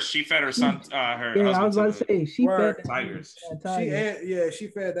did it worse. She fed her son, her husband. I was about to say she fed tigers. She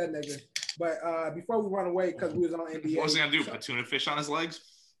fed that nigga. But before we run away, because we was on NBA. What was he gonna do? Put tuna fish on his legs?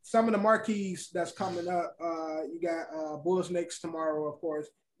 Some of the marquees that's coming up. You got Bulls Knicks tomorrow, of course.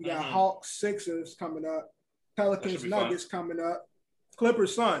 You got Hawks Sixers coming up. Pelicans Nuggets coming up.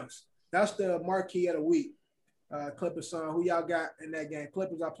 Clippers Suns. That's the marquee of the week. Clippers Suns. Who y'all got in that game?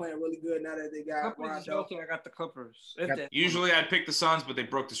 Clippers are playing really good now that they got Rondo. I got the Clippers. Usually I'd pick the Suns, but they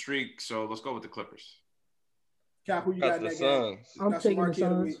broke the streak, so let's go with the Clippers. Cap, who you got in that game? I'm taking the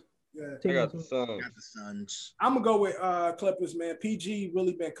Suns. Yeah. I got the Suns. I'm gonna go with Clippers, man. PG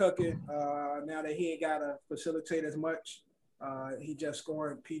really been cooking. Now that he ain't gotta facilitate as much, he just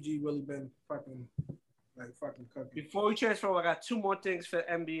scoring. PG really been fucking cooking. Before we transfer, I got two more things for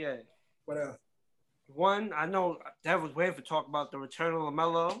NBA. What else? One, I know Dev was waiting for talk about the return of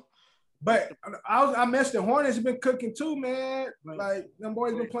LaMelo. But I missed the Hornets have been cooking too, man. Like them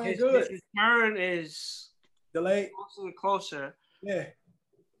boys been playing good. His turn is delayed, closer. Yeah.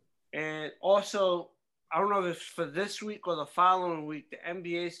 And also, I don't know if it's for this week or the following week, the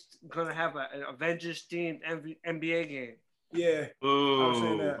NBA's gonna have an Avengers themed NBA game. Yeah.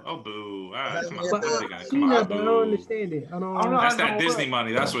 Boo. Oh, boo. All right, come on. I don't understand it. I don't know. That's that Disney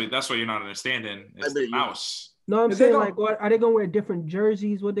money. That's what you're not understanding. It's the mouse. No, I'm saying like, what are they gonna wear different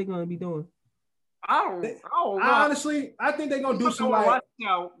jerseys? What they gonna be doing? I don't know. Honestly, I think they're gonna do some like.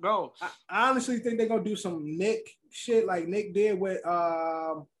 Go. I honestly think they're gonna do some Nick shit like Nick did with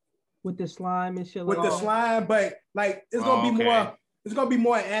the slime and shit. With the slime, but like it's gonna be more. It's gonna be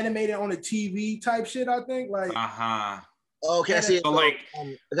more animated on the TV type shit. I think like. Okay, I see it. So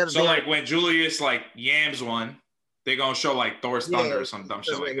like when Julius like yams one, they're gonna show like Thor's Thunder or some dumb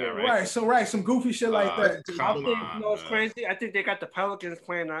shit like that, right? Right, some goofy shit like that. It's crazy. I think they got the Pelicans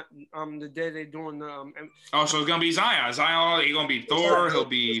playing the day they doing the so it's gonna be Zion. Zion, he's gonna be Thor. He'll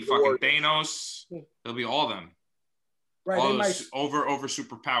be fucking Thanos. He'll be all of them. Right, all those over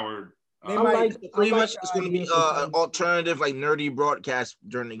super powered. Pretty much it's gonna be an alternative like nerdy broadcast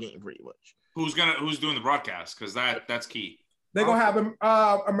during the game, pretty much. Who's doing the broadcast? Because that's key. They're gonna have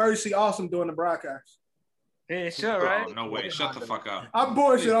Emergency Awesome doing the broadcast. Yeah, sure, right? Oh, no way. Shut the fuck up. I'm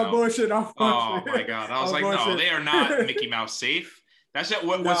bullshit. Oh my god. I was like, no, they are not Mickey Mouse safe. That's it.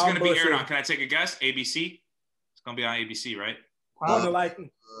 What's gonna be aired on? Can I take a guess? ABC? It's gonna be on ABC, right? More than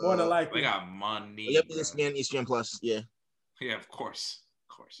likely. They got money. Yep, ESPN Plus. Yeah. Yeah, of course.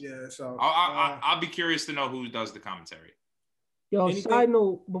 Yeah, so I'll be curious to know who does the commentary. Yo, side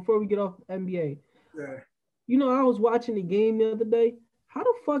note, before we get off NBA. Yeah. You know, I was watching the game the other day. How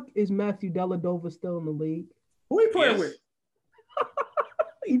the fuck is Matthew Dellavedova still in the league? Who he playing with?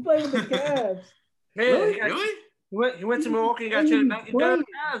 He played with the Cavs. Really? He went to Milwaukee and got traded back. He done the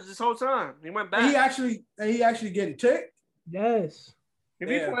Cavs this whole time. He went back. And he actually getting ticked? Yes. He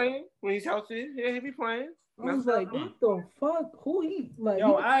be playing when he's healthy. Yeah, he be playing. I was like, what the fuck? Who he like?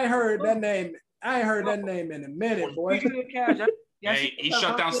 Yo, I ain't heard that name. I ain't heard that name in a minute, boy. Yeah, he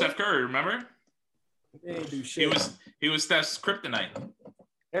shut down Steph Curry, remember? He ain't do shit. He was Steph's kryptonite.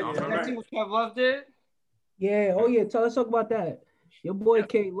 That team Kev Love did? Yeah, let's talk about that. Your boy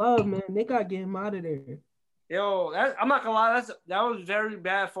K Love, man, they gotta get him out of there. Yo, I'm not gonna lie, that was very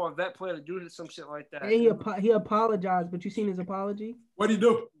bad for a vet player to do some shit like that. And he apologized, but you seen his apology? What'd he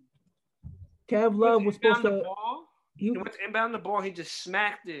do? Kev Love was supposed to. He went to inbound the ball. He just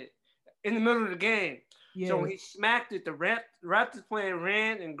smacked it in the middle of the game. Yeah. So when he smacked it, the Raptors player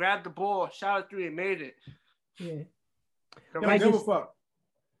ran and grabbed the ball, shot it through, and made it. Yeah. He don't give a fuck.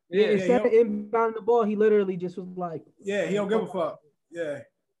 Yeah, instead of inbounding the ball, he literally just was like. Yeah, he don't give a fuck. Yeah.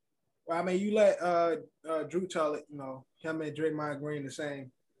 Well, I mean, you let Drew tell it, you know, him and Draymond Green the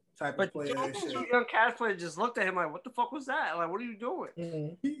same type of player. But two young Cavs players just looked at him like, what the fuck was that? Like, what are you doing?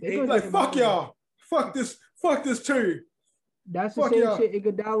 Yeah. He's like, fuck y'all. Fuck this team. That's the same shit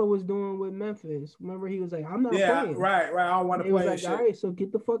Iguodala was doing with Memphis. Remember, he was like, I'm not playing. Right. I don't want to play this shit. All right, so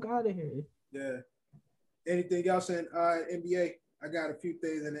get the fuck out of here. Yeah. Anything else in NBA? I got a few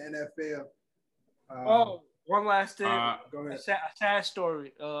things in the NFL. One last thing. Go ahead. A sad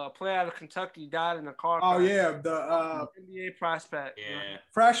story. A player out of Kentucky died in a car crash. Oh, yeah. The NBA prospect. Yeah.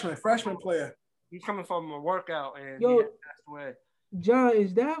 Freshman player. He's coming from a workout and he passed away. John,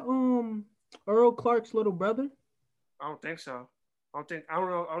 is that Earl Clark's little brother? I don't think so. I don't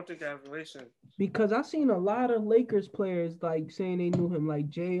think they have a relation. Because I seen a lot of Lakers players like saying they knew him, like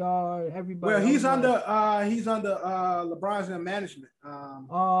JR, everybody. Well, he's under LeBron's management.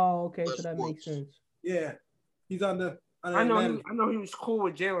 Okay, so that makes sense. Yeah, he's under. I know he was cool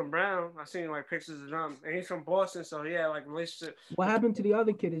with Jaylen Brown. I seen like pictures of him, and he's from Boston, so yeah, like relationship. What happened to the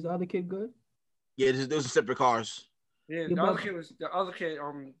other kid? Is the other kid good? Yeah, those are separate cars. Yeah, the other kid.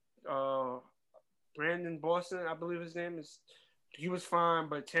 Brandon Boston, I believe his name is. He was fine,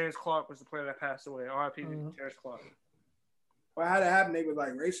 but Terrence Clark was the player that passed away. R.I.P. Terrence Clark. Well, how that happened? They was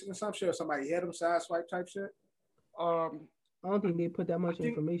like racing or some shit, or somebody hit him, side swipe type shit. I don't think they put that much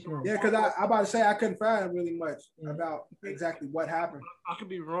information on. Yeah, because I about to say I couldn't find really much about exactly what happened. I could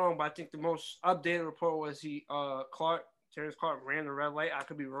be wrong, but I think the most updated report was Terrence Clark ran the red light. I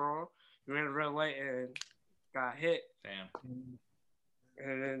could be wrong. He ran the red light and got hit. Damn.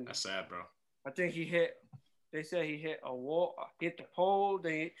 And then that's sad, bro. I think he hit. They said he hit a wall, hit the pole,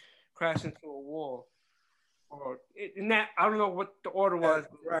 then he crashed into a wall. I don't know what the order was.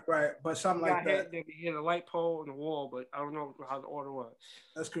 Right. But something like that. Then he hit a light pole and a wall, but I don't know how the order was.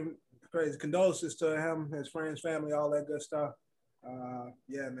 That's crazy. Condolences to him, his friends, family, all that good stuff.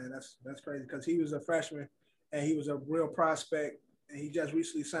 Yeah, man, that's crazy because he was a freshman and he was a real prospect, and he just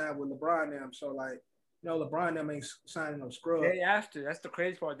recently signed with LeBron now. So like. LeBron them ain't signing no scrub. Day after, that's the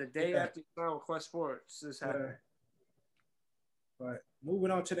crazy part. The day after he signed with Clutch Sports, this happened. But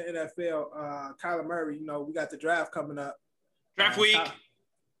moving on to the NFL, Kyler Murray. We got the draft coming up. Draft week.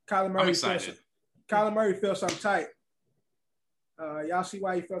 Kyler Murray. I'm excited. Kyler Murray feels something tight. Y'all see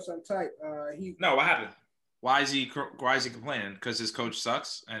why he feels something tight? No, what happened? Why is he complaining? Because his coach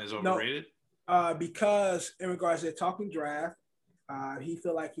sucks and is overrated. No, because in regards to talking draft. He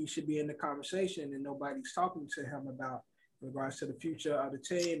feel like he should be in the conversation and nobody's talking to him about in regards to the future of the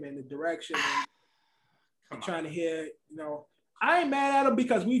team and the direction. And trying to hear, I ain't mad at him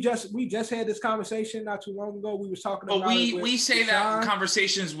because we just had this conversation not too long ago. We was talking about. But we say that in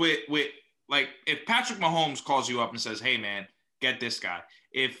conversations with like if Patrick Mahomes calls you up and says, "Hey man, get this guy."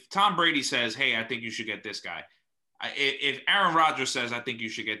 If Tom Brady says, "Hey, I think you should get this guy." If Aaron Rodgers says, "I think you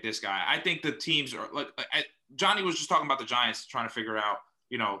should get this guy," I think the teams are like. Johnny was just talking about the Giants trying to figure out,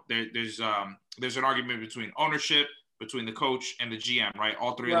 there's an argument between ownership, between the coach and the GM, right?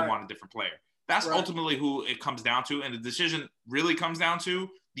 All three of them want a different player. That's ultimately who it comes down to. And the decision really comes down to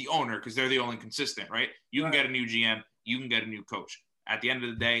the owner because they're the only consistent, right? You can get a new GM, you can get a new coach. At the end of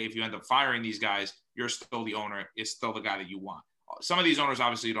the day, if you end up firing these guys, you're still the owner. It's still the guy that you want. Some of these owners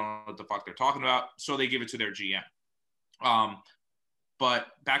obviously don't know what the fuck they're talking about, so they give it to their GM. But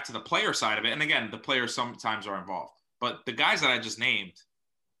back to the player side of it, and again, the players sometimes are involved. But the guys that I just named,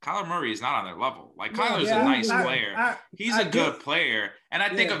 Kyler Murray is not on their level. Like Kyler's a nice player. He's a good player, and I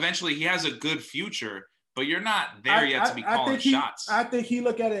think eventually he has a good future. But you're not there yet to be calling shots. I think he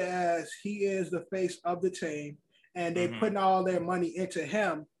look at it as he is the face of the team, and they're putting all their money into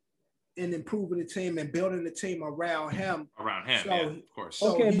him and improving the team and building the team around him. So, of course.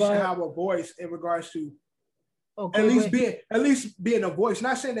 So he should have a voice in regards to at least being a voice.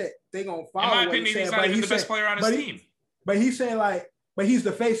 Not saying that they're gonna follow. In my opinion, he's not even the best player on his team. But he's saying but he's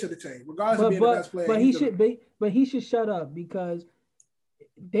the face of the team, regardless of being the best player. But he should shut up because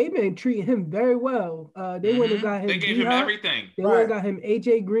they've been treating him very well. They went and got him. They gave him everything. They went and got him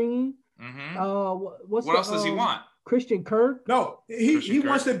AJ Green. What else does he want? Christian Kirk. No, he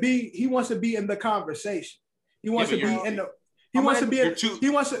wants to be in the conversation. He wants to be in the. He wants to be in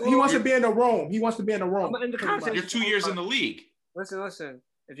the room. He wants to be in the room. In the conversation. You're 2 years in the league. Listen.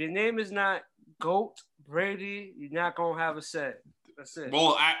 If your name is not GOAT Brady, you're not gonna have a say. That's it.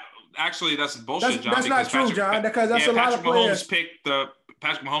 Well, actually, that's bullshit, John. That's not true, John. Because that's a lot of players.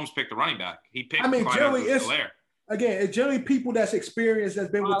 Patrick Mahomes picked the running back. He picked. Generally, it's generally people that's experienced,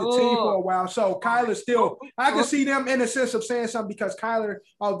 that's been with the team for a while. So Kyler still, I can see them in the sense of saying something because Kyler,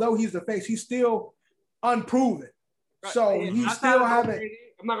 although he's the face, he's still unproven. Right. So he still haven't.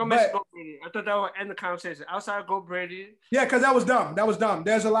 I'm not gonna mention Go Brady. I thought that would end the conversation. Outside of Go Brady. Yeah, because that was dumb.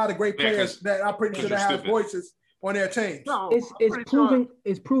 There's a lot of great players that I'm pretty sure that have voices on their team. No,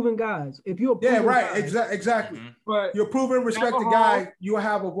 it's proven guys. If you're exactly. Mm-hmm. But you're proven respected guy, you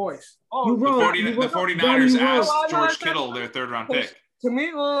have a voice. The 49ers asked George Kittle their third-round pick. To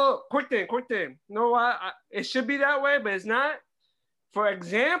me, quick thing. You know why? It should be that way, but it's not. For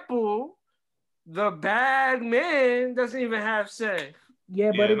example, the bad man doesn't even have say.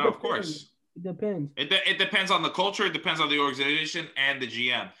 Yeah, but of course. It depends. It depends on the culture. It depends on the organization and the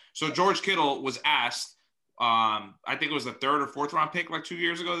GM. So George Kittle was asked, I think it was the third or fourth round pick like 2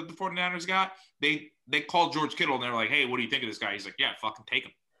 years ago that the 49ers got. They called George Kittle and they were like, hey, what do you think of this guy? He's like, yeah, fucking take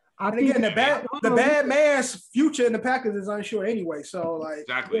him. And again, the bad man's future in the Packers is unsure anyway. So like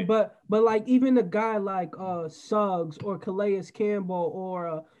exactly. Yeah, but like even a guy like Suggs or Calais Campbell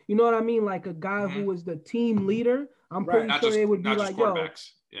or you know what I mean, like a guy who was the team leader. I'm pretty sure they would be like, yo,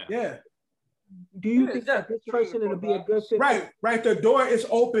 yeah. Do you think that this person would be a good fit? Right. The door is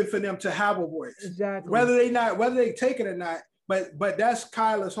open for them to have a voice. Exactly. Whether they take it or not, but that's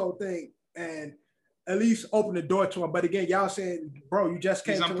Kyler's whole thing, and at least open the door to him. But again, y'all saying, bro, you just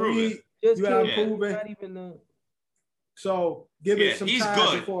came to the league. You have proven. Not even so give it some he's time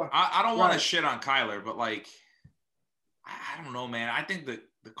good. Before. I don't want to shit on Kyler, but like, I don't know, man. I think that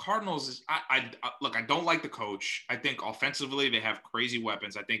the Cardinals look, I don't like the coach. I think offensively they have crazy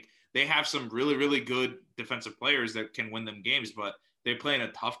weapons. I think they have some really, really good defensive players that can win them games, but they play in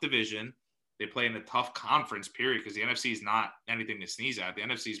a tough division. They play in a tough conference, period, because the NFC is not anything to sneeze at. The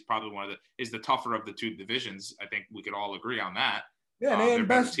NFC is probably is the tougher of the two divisions. I think we could all agree on that. Yeah, they're in the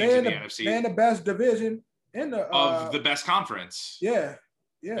best division in of the best conference. Yeah.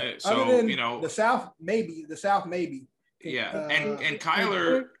 So other than the South, maybe. Yeah, and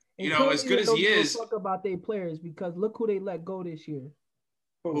Kyler, as good as he is, talk about their players because look who they let go this year.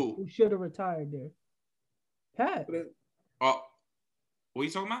 Who should have retired there? Pat. Oh, what are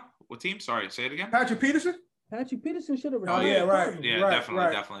you talking about? What team? Sorry, say it again. Patrick Peterson. Patrick Peterson should have retired. Oh yeah, right. Yeah,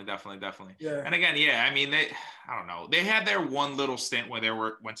 definitely. Yeah. And again, I mean, I don't know. They had their one little stint where they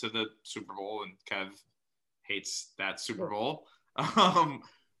went to the Super Bowl, and Kev hates that Super Bowl.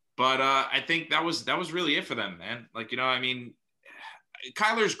 But I think that was really it for them, man. Like, I mean,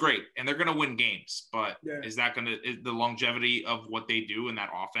 Kyler's great and they're going to win games, but is the longevity of what they do in that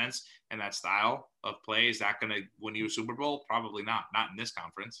offense and that style of play, is that going to win you a Super Bowl? Probably not in this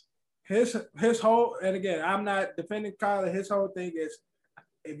conference. His whole, and again, I'm not defending Kyler. His whole thing is,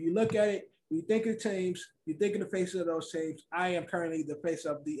 if you look at it, you think of teams, you think of the face of those teams. I am currently the face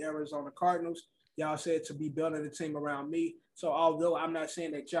of the Arizona Cardinals. Y'all said to be building a team around me. So although I'm not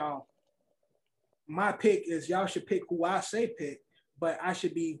saying that my pick is y'all should pick who I say pick, but I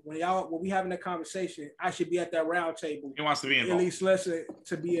should be when we having a conversation, I should be at that round table. He wants to be involved. At least listen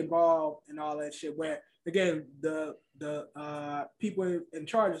to be involved and all that shit. Where again, the people in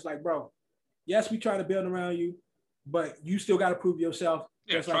charge is like, bro, yes, we trying to build around you, but you still got to prove yourself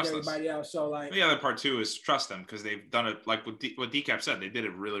just like everybody else. So like the other part too is trust them because they've done it like what Decap said. They did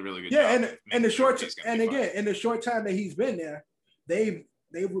a really, really good job. Yeah, and in the short time that he's been there, they've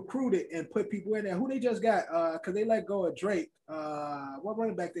recruited and put people in there. Who they just got? Because they let go of Drake. What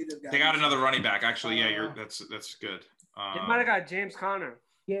running back they just got? They got another running back. Actually, that's good. They might have got James Conner.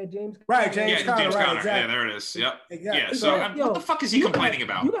 Yeah, James. Right, James Conner. Exactly. Yeah, there it is. Yep. Exactly. Yeah. So what the fuck is he complaining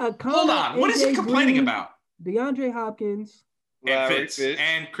about? Hold on. What is he complaining about? DeAndre Hopkins, Fitz.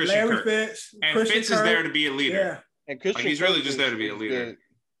 And Christian Larry Kirk. Fitz. And Christian Fitz Kirk. is there to be a leader. Yeah. And Christian he's really just there to be a leader. Good.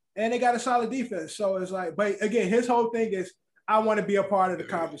 And they got a solid defense. So it's like, but again, his whole thing is, I want to be a part of the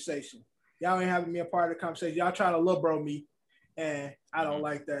conversation. Y'all ain't having me a part of the conversation. Y'all trying to little bro me, and I don't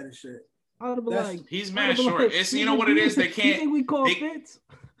like that and shit. He's mad short. It's, you know what it is? They can't. We call Fitz.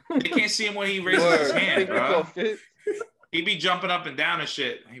 They can't see him when he raises his hand, bro. He'd be jumping up and down and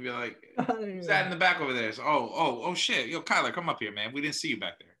shit. He'd be like, "Who's that in the back over there?" So, oh, shit. Yo, Kyler, come up here, man. We didn't see you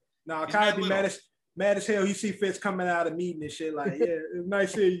back there. No, Kyler be mad as hell. He see Fitz coming out of meeting and shit. Like, yeah, it's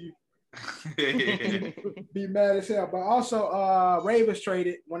nice seeing you. Be mad as hell. But also, Ravens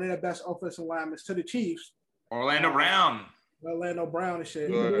traded one of their best offensive linemen to the Chiefs. Orlando Brown and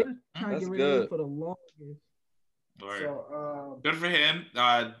shit. That's good. For the longest. So, good for him.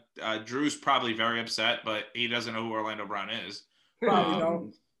 Drew's probably very upset, but he doesn't know who Orlando Brown is. Probably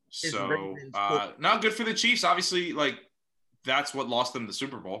don't. So, no, good for the Chiefs. Obviously, like, that's what lost them the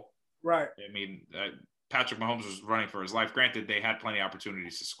Super Bowl. Right. I mean, Patrick Mahomes was running for his life. Granted, they had plenty of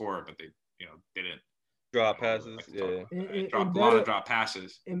opportunities to score, but they, didn't. Drop passes. A lot of drop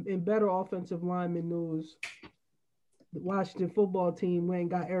passes. In better offensive lineman news, the Washington football team went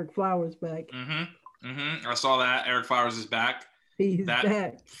and got Eric Flowers back. I saw that. Eric Flowers is back. He's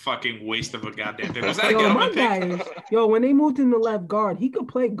back. Fucking waste of a goddamn pick. Was that a Gettleman pick? When they moved him to left guard, he could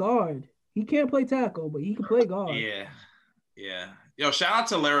play guard. He can't play tackle, but he could play guard. Yeah. Yo, shout out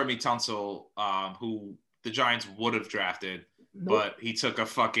to Laramie Tunsil, who the Giants would have drafted, but he took a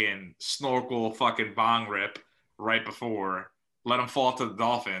fucking snorkel fucking bong rip right before, let him fall to the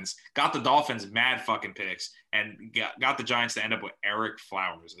Dolphins, got the Dolphins mad fucking picks, and got the Giants to end up with Eric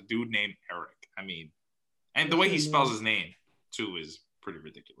Flowers, a dude named Eric. I mean, and the way he spells his name too is pretty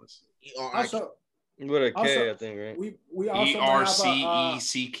ridiculous. Also, with a K, I think, right? We also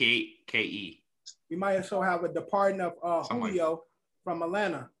ERCECKE. We might also have a departing of Julio from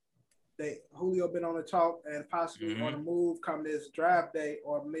Atlanta. Julio been on the talk and possibly on the move come this draft day,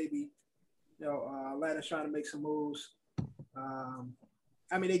 or maybe Atlanta's trying to make some moves.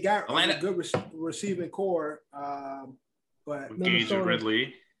 I mean, they got a good receiving core, but Gage and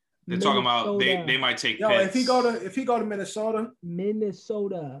Ridley. They're talking about they might take. Pitts. if he go to Minnesota,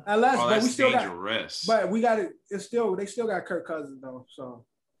 unless but we still dangerous. But we got it. It's still they still got Kirk Cousins though, so.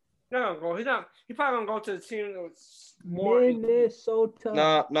 No, go. He's probably gonna go to the team that's more Minnesota.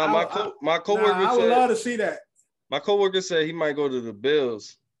 Nah. My coworker I would love to see that. My coworker said he might go to the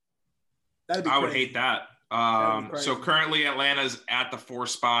Bills. I would hate that. So currently Atlanta's at the 4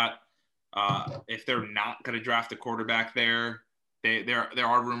 spot. If they're not going to draft a quarterback there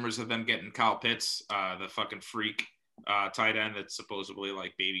are rumors of them getting Kyle Pitts, the fucking freak tight end that's supposedly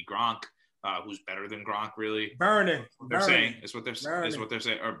like baby Gronk. Who's better than Gronk, really? Vernon. They're saying is what they're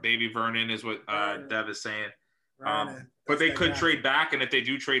saying, or baby Vernon is what Dev is saying. But they could trade back, and if they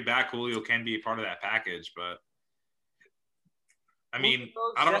do trade back, Julio can be a part of that package. But I mean,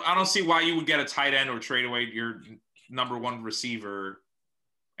 I don't see why you would get a tight end or trade away your number 1 receiver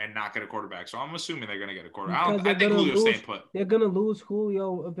and not get a quarterback. So I'm assuming they're going to get a quarterback. I think Julio's staying put. They're going to lose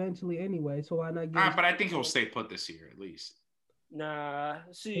Julio eventually anyway, so why not get but I think he'll stay put this year at least. Nah,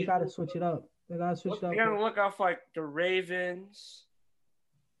 see, they gotta switch it up. They gotta switch it up. You gotta look out for like the Ravens.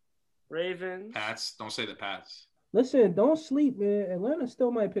 Pats. Don't say the Pats. Listen, don't sleep, man. Atlanta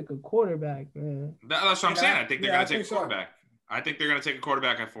still might pick a quarterback, man. That's what I'm saying. I think they're gonna take a quarterback. I think they're gonna take a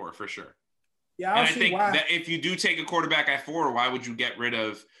quarterback at 4 for sure. Yeah, I think that if you do take a quarterback at 4, why would you get rid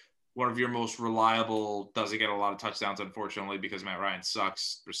of one of your most reliable? Doesn't get a lot of touchdowns, unfortunately, because Matt Ryan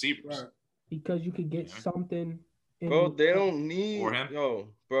sucks receivers. Right. Because you could get something. Bro, they don't need him. Yo,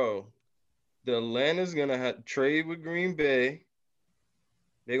 bro. The Atlanta's gonna trade with Green Bay.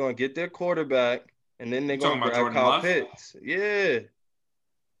 They're gonna get their quarterback, and then they're gonna grab Kyle Pitts. Yeah.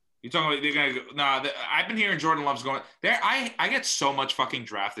 You talking about they're gonna go? Nah, I've been hearing Jordan Love's going there. I get so much fucking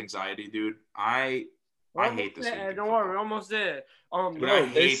draft anxiety, dude. I hate this. Don't worry, we're almost there.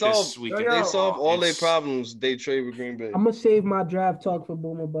 They solve all their problems. They trade with Green Bay. I'm gonna save my draft talk for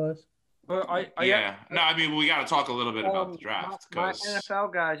Boomer Bust. No, I mean, we got to talk a little bit about the draft. My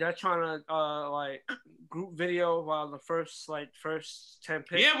NFL guys, y'all trying to group video while the first 10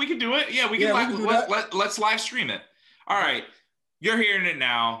 picks. Yeah, we can do it. Yeah, we can. Let's live stream it. All right, you're hearing it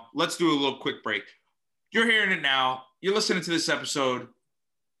now. Let's do a little quick break. You're hearing it now. You're listening to this episode.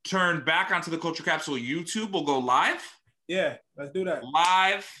 Turn back onto the Culture Capsule YouTube. We'll go live. Yeah, let's do that.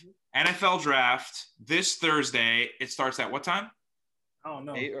 Live NFL draft this Thursday. It starts at what time? I don't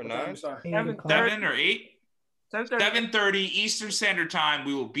know. 8 or 9? 7 or 8? 7:30 Eastern Standard Time.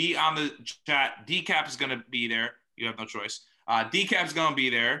 We will be on the chat. Decap is going to be there. You have no choice. Decap's going to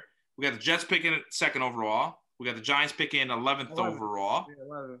be there. We got the Jets picking it 2nd overall. We got the Giants picking 11th overall. Yeah,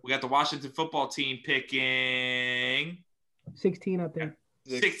 11. We got the Washington football team picking 16, I think.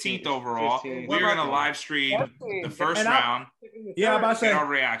 16th overall. 15. We're going to live stream the first round. Yeah, I'm about to say our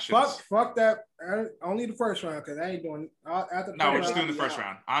reactions. Fuck that. Only the first round because I ain't doing. No, we're just doing the first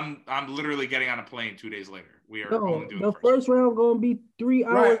round. I'm literally getting on a plane 2 days later. We are only doing the first round. Going to be 3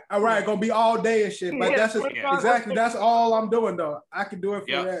 hours. Right, all right, gonna be all day and shit. But exactly that's all I'm doing though. I can do it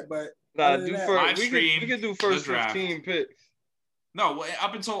for that, but live stream. We can do first 15 picks. No,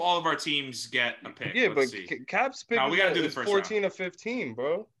 up until all of our teams get a pick. Yeah, but Cap's pick we gotta do the first 14 round. or 15,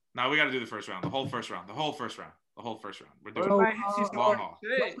 bro. No, we got to do the first round. The whole first round. We're doing long haul.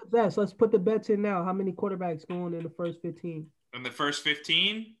 Let's put the bets in now. How many quarterbacks going in the first 15? In the first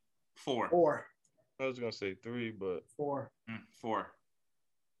 15, 4. 4. I was gonna say 3, but 4. 4.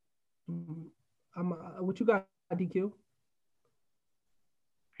 What you got, DQ?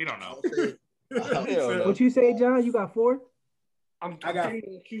 He don't know. What you say, John? You got 4? I got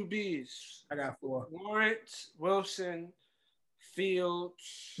QBs. I got 4. Lawrence, Wilson,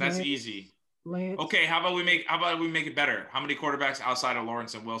 Fields. That's easy. Lance. Okay, how about we make it better? How many quarterbacks outside of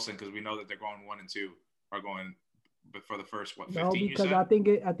Lawrence and Wilson? Because we know that they're going 1 and 2 are going for the first 15. No, because I think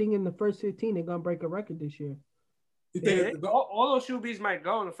in the first 15 they're gonna break a record this year. You think all those QBs might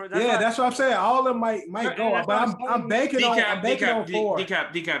go in the first? That's what I'm saying. All of them might go, but I'm banking on 4.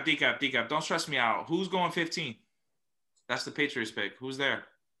 Decap. Don't stress me out. Who's going 15? That's the Patriots pick. Who's there?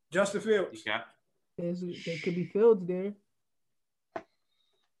 Justin Fields. Decap. There could be Fields there.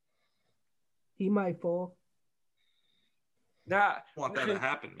 He might fall. I want that to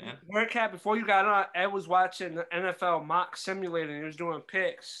happen, man. Cap, before you got on, Ed was watching the NFL mock simulator and he was doing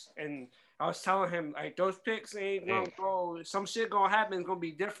picks. And I was telling him, like, those picks ain't going to go. Some shit going to happen. It's going to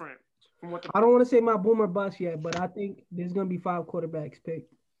be different from what I don't want to say my boomer bust yet, but I think there's going to be 5 quarterbacks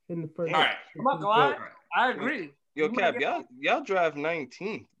picked in the first. All right. I'm not gonna lie. I agree. Yo, Cap, y'all draft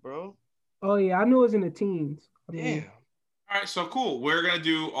 19th, bro. Oh, yeah. I knew it was in the teens. Yeah. All right, so cool. We're going to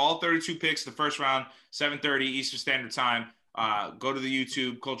do all 32 picks the first round, 7:30 Eastern Standard Time. Go to the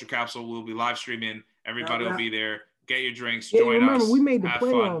YouTube Culture Capsule. We'll be live streaming. Everybody will be there. Get your drinks. Join us. Remember, we made the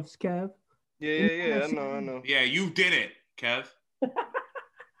playoffs, Kev. Yeah. I know. Yeah, you did it, Kev.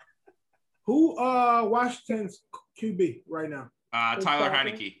 Who Washington's QB right now? Tyler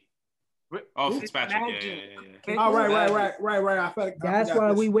Heineke. Oh, Fitzpatrick. Yeah. Oh, right. I felt that's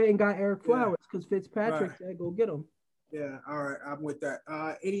why we went and got Eric Flowers because Fitzpatrick said go get him. Yeah, all right. I'm with that.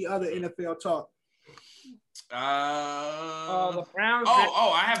 Any other NFL talk? The Browns.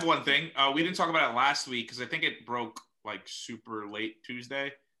 I have one thing. We didn't talk about it last week because I think it broke like super late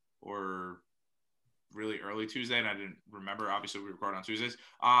Tuesday or really early Tuesday, and I didn't remember. Obviously, we record on Tuesdays.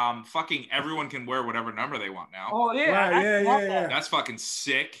 Fucking everyone can wear whatever number they want now. Oh yeah, yeah. That's fucking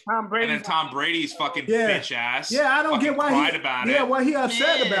sick. Tom Brady. And then Tom Brady's fucking bitch ass. Yeah, I don't get why he about it. what he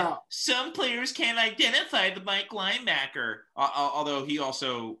upset about. Some players can't identify the Mike linebacker. Although he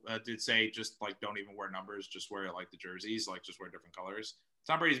also did say just like don't even wear numbers, just wear like the jerseys, like just wear different colors.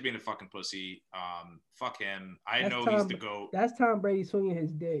 Tom Brady's being a fucking pussy. Fuck him. He's the GOAT. That's Tom Brady swinging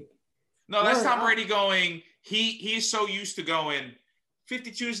his dick. No, that's Tom Brady going. He's so used to going.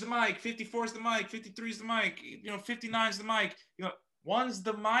 52 is the mic, 54 is the mic, 53 is the mic. 59 is the mic. 1's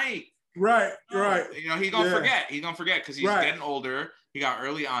the mic. Right. He's gonna forget. He's gonna forget because he's getting older. He got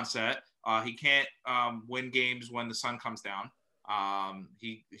early onset. He can't win games when the sun comes down.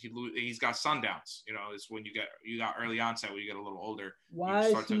 He's got sundowns. It's when you got early onset when you get a little older. Why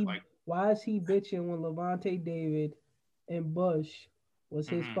is he bitching when Levante David and Bush was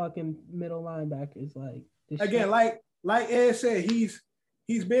his fucking middle linebackers? Again, like Ed said, he's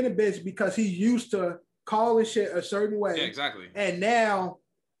been a bitch because he's used to calling shit a certain way. Yeah, exactly. And now,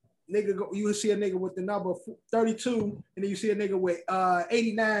 you see a nigga with the number 32, and then you see a nigga with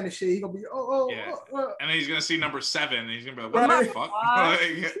 89 and shit. He gonna be and then he's gonna see number 7, and he's gonna be like, "What the fuck?"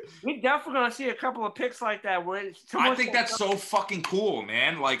 We definitely gonna see a couple of picks like that. I think that's so fucking cool,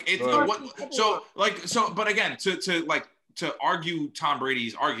 man. Like it's But again, to argue Tom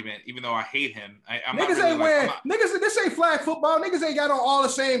Brady's argument, even though I hate him, niggas ain't wearing niggas. This ain't flag football. Niggas ain't got on all the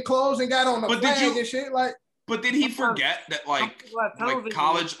same clothes and got on the flag and shit. But did he forget that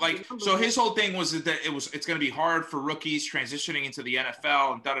college, so his whole thing was that it's going to be hard for rookies transitioning into the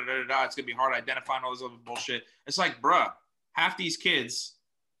NFL and It's going to be hard identifying all this other bullshit. It's like, bruh, half these kids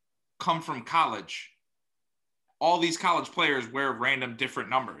come from college. All these college players wear random different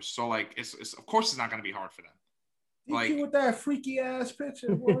numbers. So it's of course it's not going to be hard for them. You with that freaky ass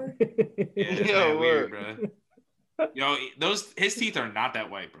picture, boy. Yeah, weird, bro. His teeth are not that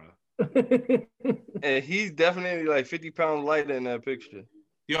white, bro. And he's definitely 50 pounds lighter in that picture.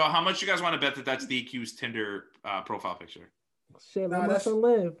 Yo, how much you guys want to bet that that's DQ's Tinder profile picture? Shit, let my son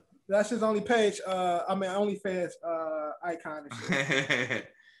live. That's his only page. OnlyFans icon and shit.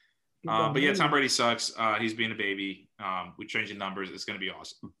 But yeah, Tom Brady sucks. He's being a baby. We're changing numbers. It's gonna be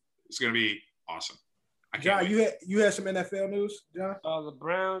awesome. It's gonna be awesome. John, you had some NFL news, John? The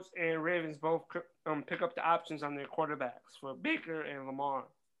Browns and Ravens both pick up the options on their quarterbacks for Baker and Lamar.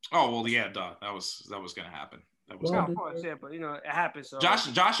 Oh well, yeah, duh. That was gonna happen. That was of course, yeah, but it happens. So.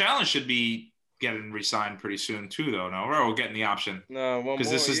 Josh Allen should be getting re-signed pretty soon too, though. No, we're getting the option. No,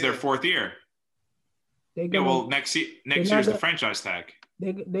 because this is their 4th year. Next year is the franchise tag.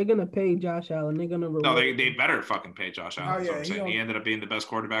 They're gonna pay Josh Allen. They're gonna no, they better fucking pay Josh Allen. That's what I'm saying. He ended up being the best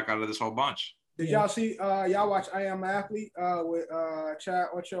quarterback out of this whole bunch. Did y'all see? Y'all watch I Am an Athlete with Chad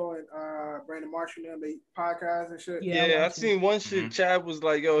Ocho and Brandon Marshall and they podcast and shit? Yeah, I seen one shit. Mm-hmm. Chad was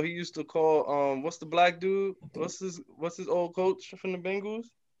like, "Yo, he used to call what's the black dude? What's his old coach from the Bengals?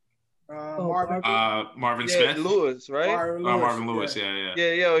 Marvin Smith, Lewis, right? Marvin Lewis. Yeah.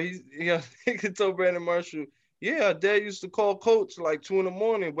 Yeah, he told Brandon Marshall, "Yeah, Dad used to call Coach like 2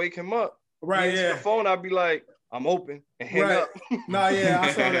 a.m, wake him up. Right, the phone, I'd be like, I'm open and hang up." No, yeah,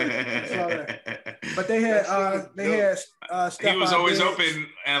 I saw that. But they had he was always open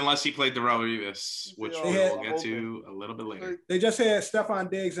unless he played Darrelle Revis, which we'll get to a little bit later. They just had Stephon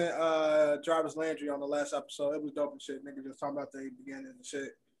Diggs and Jarvis Landry on the last episode. It was dope and shit. Niggas just talking about the beginning and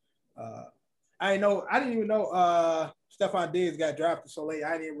shit. I didn't even know Stephon Diggs got drafted so late.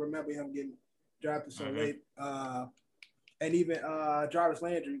 I didn't even remember him getting drafted so late. And even Jarvis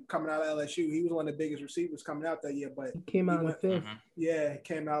Landry coming out of LSU, he was one of the biggest receivers coming out that year. But he came out in the 5th. Yeah, he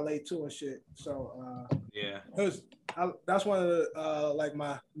came out late too and shit. So yeah, that's one of the like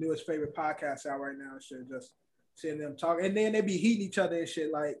my newest favorite podcasts out right now and shit. Just seeing them talk, and then they be heating each other and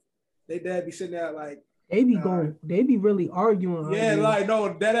shit. Like they dad be sitting there like. They be really arguing. Yeah, like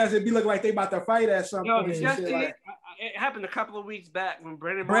no, that ass it be looking like they about to fight at some point. It happened a couple of weeks back when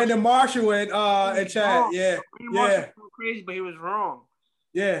Brandon Marshall and Chad. Yeah, Marshall was crazy, but he was wrong.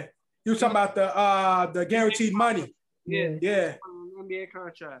 Yeah, he was talking about the guaranteed money. Yeah. NBA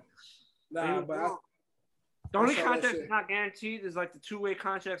contract. Nah, but the only contract that's not guaranteed is like the 2-way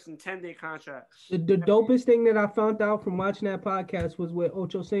contracts and 10-day contracts. The dopest thing that I found out from watching that podcast was with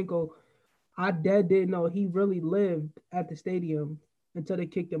Ocho Cinco. I didn't know he really lived at the stadium until they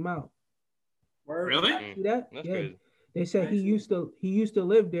kicked him out. Really? See that? That's crazy. They said he used to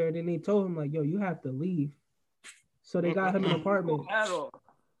live there, and then they told him like, "Yo, you have to leave." So they got him an apartment.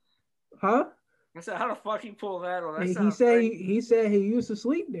 Huh? I said, "How the fuck he pull that on?" He said he used to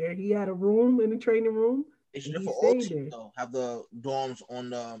sleep there. He had a room in the training room. They should for all teams though have the dorms on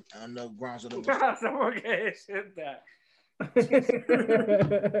the grounds of the. Someone can shit that.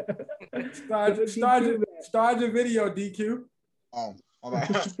 Start your video, DQ. All right.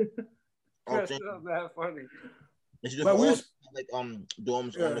 That's not funny. But we like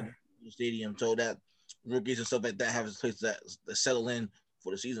dorms on the stadium so that rookies and stuff like that have a place that settle in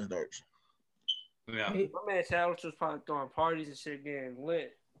for the season starts. Yeah. My man Chad was probably throwing parties and shit, getting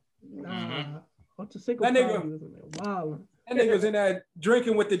lit. That nigga was in there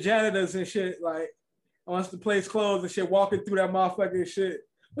drinking with the janitors and shit, like once the place closed and shit, walking through that motherfucking shit.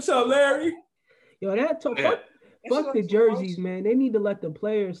 What's up, Larry? Yo, fuck the jerseys, man. They need to let the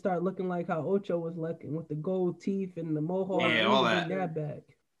players start looking like how Ocho was looking with the gold teeth and the mohawk. Yeah, all that. Back.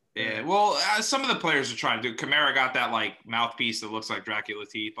 Yeah, well, some of the players are trying to do. Kamara got that like mouthpiece that looks like Dracula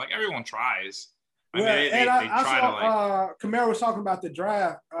teeth. Like everyone tries. I saw Kamara was talking about the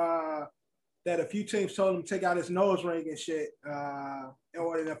draft. That a few teams told him to take out his nose ring and shit in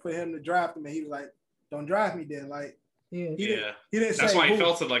order to put him to draft him, and he was like, "Don't draft me then." Like, he didn't. That's why he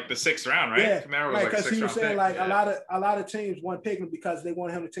fell to like the 6th round, right? Yeah, Kamara was because he was saying pick. like a lot of teams want to pick him because they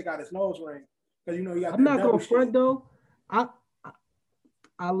want him to take out his nose ring. Because you got. I'm not going front though. I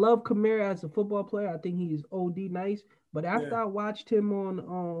love Kamara as a football player. I think he's OD nice. But after I watched him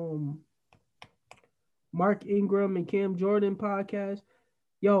on Mark Ingram and Cam Jordan podcast,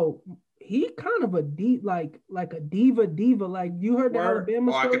 yo, he kind of a deep, like a diva. Like you heard the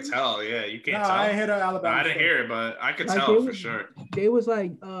Alabama story? I could tell. Yeah, you can't tell. I ain't heard the Alabama. I didn't hear it, but I could tell for sure. They was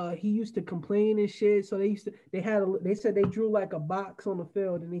like, he used to complain and shit. So they said they drew like a box on the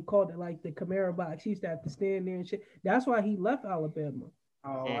field and they called it like the Kamara box. He used to have to stand there and shit. That's why he left Alabama.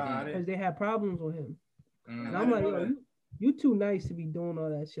 Oh, wow. Because they had problems with him. And I'm like, yo, you too nice to be doing all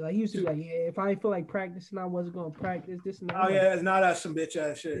that shit. Like, he used to be like, yeah, if I didn't feel like practicing, I wasn't going to practice this and that. Oh, yeah, it's not some bitch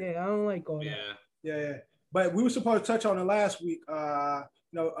ass shit. Yeah, I don't like all that. Yeah. But we were supposed to touch on it last week.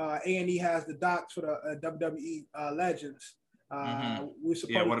 A&E has the docs for the WWE Legends.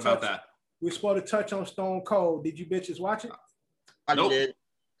 What about that? We were supposed to touch on Stone Cold. Did you bitches watch it? I did.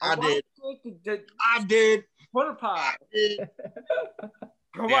 I did. Porta Pot.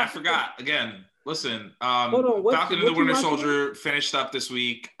 I forgot. Again, listen. Falcon and the Winter Soldier finished up this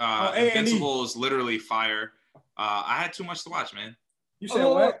week. Invincible is literally fire. I had too much to watch, man. You said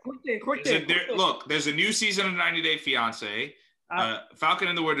what? Quick thing. Look, there's a new season of 90 Day Fiance. Falcon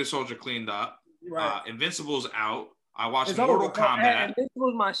and the Winter Soldier cleaned up. Right. Invincible's out. I watched Mortal Kombat.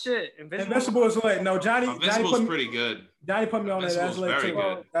 Invincible's my shit. Invincible is lit. No, Johnny. Invincible's pretty good. Johnny put me on that. That's lit too.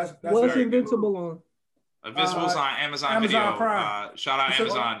 Good. That's what's Invincible on? Invincible's on Amazon Video. Prime. Shout out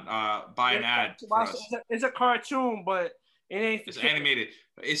Amazon. Buy an ad. It's a cartoon, but it ain't. It's animated.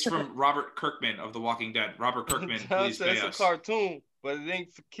 It's from Robert Kirkman of The Walking Dead. Robert Kirkman, please pay us. It's a cartoon, but it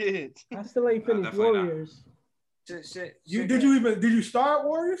ain't for kids. I still ain't finished Warriors. Did you start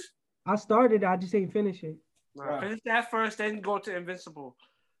Warriors? I started. I just ain't finished it. Finish that first, then go to Invincible.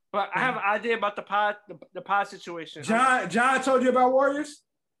 But I have an idea about the pod situation. John told you about Warriors?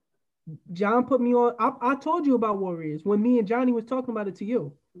 John put me on. I told you about Warriors when me and Johnny was talking about it to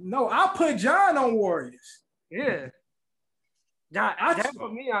you. No, I put John on Warriors. Yeah. John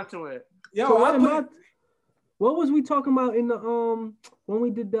put me onto it. Yo, so what was we talking about in the when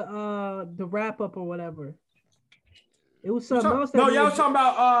we did the wrap up or whatever? It was something else. No, y'all was talking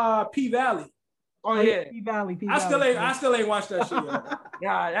about P Valley. Oh yeah, P Valley. I still ain't watched that shit yet.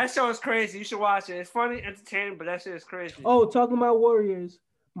 Yeah, that show is crazy. You should watch it. It's funny, entertaining, but that shit is crazy. Oh, talking about Warriors.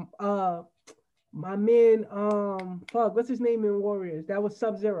 My man, what's his name in Warriors? That was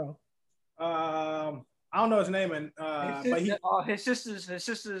Sub-Zero. I don't know his name, but his sister's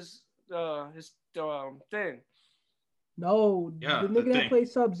thing. No, the nigga that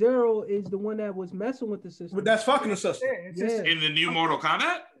plays Sub-Zero is the one that was messing with the sister. But that's fucking the sister. Yeah. In the new Mortal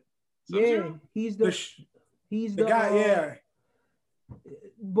Kombat? Sub-Zero? Yeah, he's the guy. Yeah.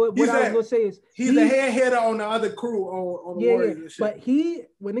 But what I was gonna say is he's the head hitter on the other crew on the Warriors. And shit. But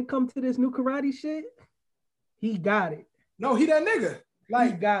when it comes to this new karate shit, he got it. No, he that nigga.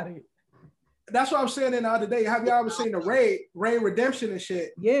 He got it. That's what I'm saying the other day. Have y'all ever seen the Ray Redemption and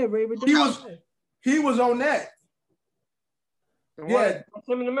shit? Yeah, Ray Redemption. He was on that. Yeah,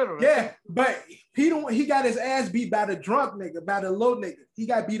 him in the middle. Right? Yeah, but he got his ass beat by the drunk nigga, by the low nigga. He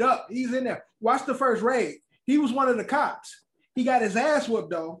got beat up. He's in there. Watch the first raid. He was one of the cops. He got his ass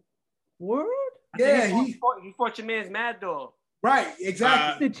whooped though. Word? Yeah, he fought your man's Mad Dog. Right,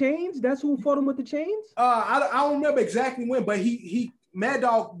 exactly. The chains? That's who fought him with the chains? I don't remember exactly when, but he Mad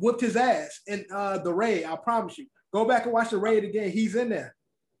Dog whooped his ass in the raid. I promise you. Go back and watch the raid again. He's in there.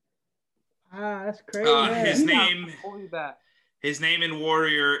 That's crazy. His name in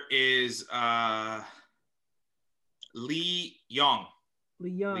Warrior is Lee Young.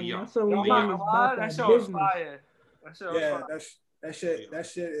 Lee Young. That's fire. That's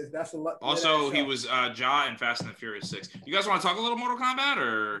a lot. Also, he was Ja in Fast and the Furious 6. You guys want to talk a little Mortal Kombat,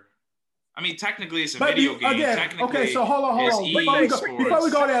 or? I mean, technically, it's a video game. Okay, so hold on. Before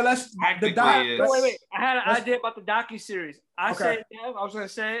we go there, let's. Wait. I had an idea about the docu-series. I was gonna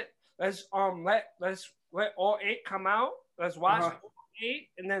say it. Let's let all 8 come out. Let's watch all 8,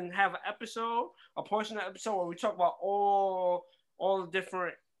 and then have a portion of the episode where we talk about all the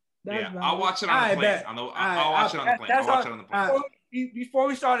different. I'll watch it on the plane. I'll watch it on the plane. Before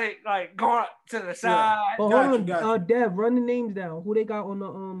we started going to the side. But hold on, Dev, run the names down. Who they got on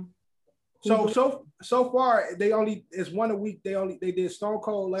the So far it's one a week. They did Stone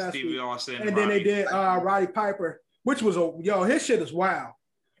Cold last Stevie week, Austin, and then they did Roddy Piper, which was his shit is wild.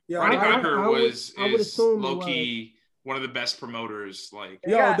 Yeah, Roddy Piper is low key one of the best promoters. We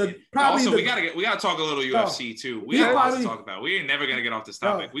gotta talk a little UFC too. We have a lot to talk about. We ain't never gonna get off this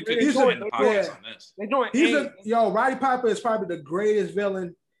topic. We could spend the podcast on this. Roddy Piper is probably the greatest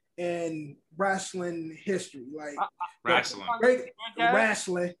villain in wrestling history. Wrestling,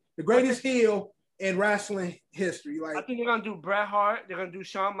 the greatest heel in wrestling history. I think they're gonna do Bret Hart. They're gonna do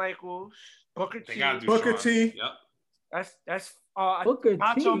Shawn Michaels, Booker T. Yep. That's Booker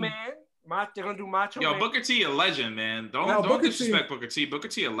Macho T. Man. They're gonna do Macho Man. Booker T a legend, man. Don't disrespect Booker T. Booker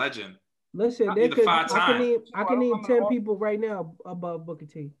T a legend. Listen, I can name 10 people right now above Booker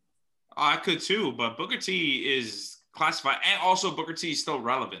T. I could too, but Booker T is classified, and also Booker T is still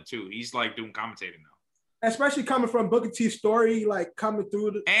relevant too. He's doing commentating now. Especially coming from Booker T's story, coming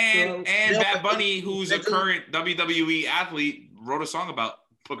through and Bad Bunny, who's a current WWE athlete, wrote a song about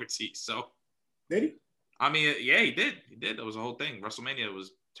Booker T. So did he? I mean, yeah, he did. That was a whole thing. WrestleMania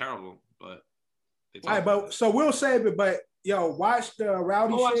was terrible, but all right, but so we'll save it. But watch the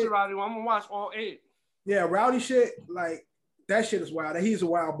Rowdy shit. Watch the Rowdy. I'm gonna watch all 8. Yeah, Rowdy shit. That shit is wild. He's a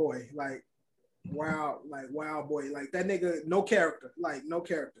wild boy. Wild boy. That nigga, no character. No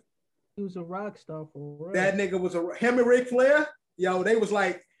character. He was a rock star for real. That nigga was him and Ric Flair. They was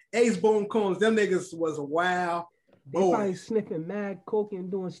Ace Boom Coons, them niggas was wild. They probably sniffing mad coke and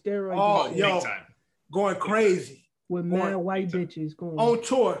doing steroids. Oh, yo, going crazy. With mad white bitches going. On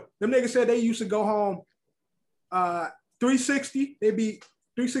tour. Them niggas said they used to go home 360. They be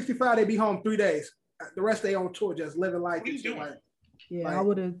 365, they be home 3 days. The rest they on tour, just living life. What are you doing? Like, yeah, like,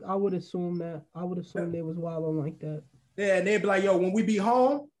 I would assume that. I would assume they was wilding like that. Yeah, and they'd be like, yo, when we be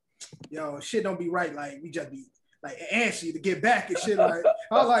home, yo, shit don't be right. Like, we just be like antsy to get back and shit. Like,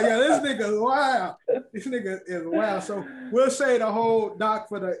 I was like, yo, this nigga is wild. This nigga is wild. So we'll say the whole doc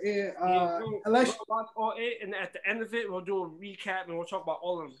for the end. Unless watch all 8, and at the end of it, we'll do a recap and we'll talk about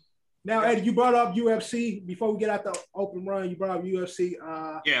all of them. Now, Eddie, you brought up UFC before we get out the open run. You brought up UFC.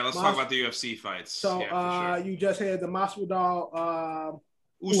 Yeah, let's talk about the UFC fights. So, sure. You just had the Masvidal,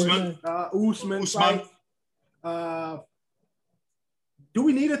 Usman fight. Do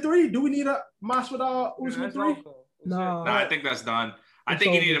we need a 3? Do we need a Masvidal Usman 3? No, I think that's done. I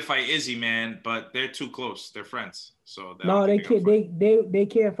think you need to fight Izzy, man, but they're too close. They're friends, so no, they can't. They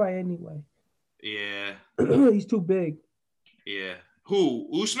can't fight anyway. Yeah, he's too big. Yeah, who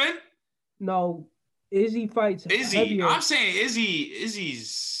Usman? No, Izzy fights. Izzy, heavier. I'm saying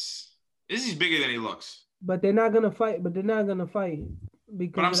Izzy's bigger than he looks. But they're not gonna fight.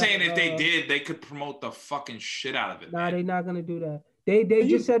 Because. But I'm saying if they did, they could promote the fucking shit out of it. Nah, they're not gonna do that. They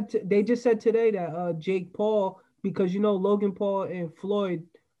just said today that Jake Paul, because Logan Paul and Floyd,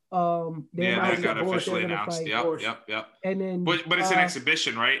 they got officially announced. Yep. And then, but it's an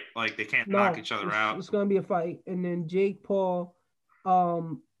exhibition, right? Like they can't knock each other out. It's gonna be a fight. And then Jake Paul,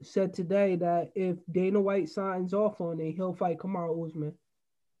 said today that if Dana White signs off on it, he'll fight Kamaru Usman.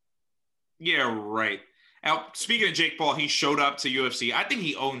 Yeah, right. Now, speaking of Jake Paul, he showed up to UFC. I think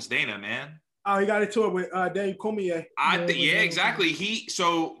he owns Dana, man. Oh, he got into it with Daniel Cormier. Yeah, exactly.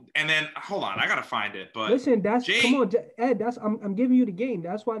 And then hold on, I gotta find it. But listen, come on, Ed. I'm giving you the game.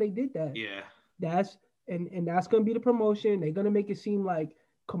 That's why they did that. Yeah. That's gonna be the promotion. They're gonna make it seem like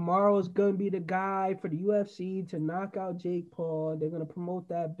Kamaru is gonna be the guy for the UFC to knock out Jake Paul. They're gonna promote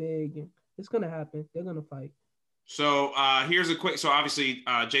that big, and it's gonna happen. They're gonna fight. So here's a quick. So obviously,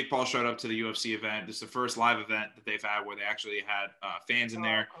 Jake Paul showed up to the UFC event. This is the first live event that they've had where they actually had fans in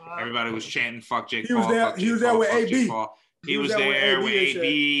there. Everybody was chanting "Fuck Jake Paul." He was there with AB. He was there with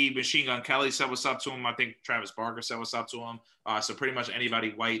AB. Machine Gun Kelly said what's up to him. I think Travis Barker said what's up to him. So pretty much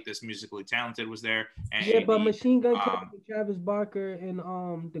anybody white that's musically talented was there. And yeah, but Machine Gun Kelly, Travis Barker, and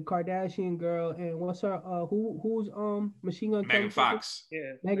the Kardashian girl, and what's her who's Machine Gun Kelly? Megan Fox.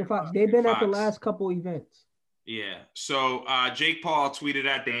 Yeah, Megan Fox. They've been at the last couple events. Yeah. So Jake Paul tweeted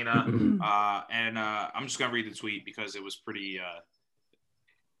at Dana, and I'm just gonna read the tweet because it was pretty.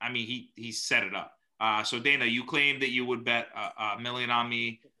 He set it up. So Dana, you claimed that you would bet $1 million on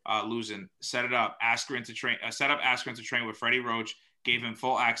me losing. Set it up. Askren to train. Set up Askren to train with Freddie Roach. Gave him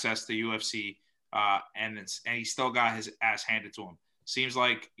full access to UFC, and he still got his ass handed to him. Seems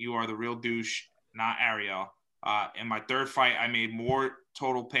like you are the real douche, not Ariel. In my third fight, I made more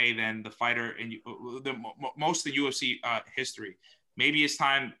total pay than the fighter in most of the UFC history. Maybe it's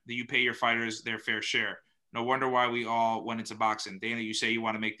time that you pay your fighters their fair share. No wonder why we all went into boxing. Dana, you say you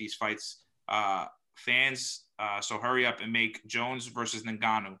want to make these fights fans, so hurry up and make Jones versus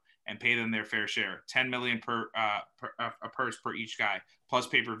Ngannou and pay them their fair share. $10 million per purse per each guy, plus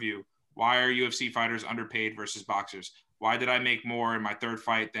pay-per-view. Why are UFC fighters underpaid versus boxers? Why did I make more in my third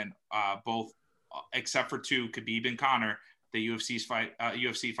fight than both? Except for 2, Khabib and Conor, the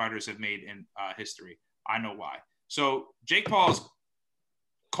UFC fighters have made in history. I know why. So Jake Paul's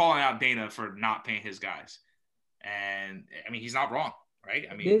calling out Dana for not paying his guys, and he's not wrong, right?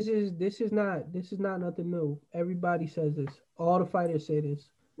 This is not nothing new. Everybody says this. All the fighters say this.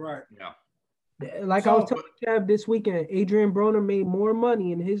 Right. Yeah. Like I was telling Chav this weekend, Adrian Broner made more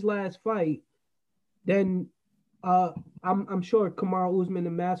money in his last fight than. I'm sure Kamaru Usman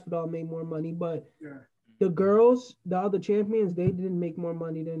and Masvidal made more money, but the girls, the other champions, they didn't make more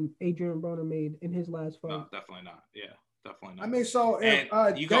money than Adrian Broner made in his last fight. No, definitely not. Yeah, definitely not. So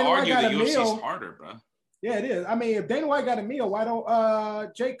if you can argue the UFC's harder, bro. Yeah, it is. If Dana White got a meal, why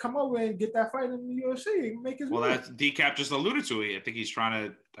don't Jake come over and get that fight in the UFC and make his meal? That's Decap just alluded to it. I think he's trying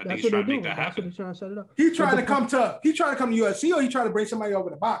to make that happen. That's what he's trying to set it up. He's trying to come to UFC, or he trying to bring somebody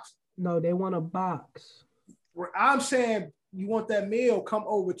over to box? No, they want to box. I'm saying you want that meal, come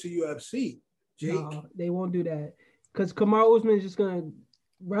over to UFC, Jake. No, they won't do that because Kamaru Usman is just gonna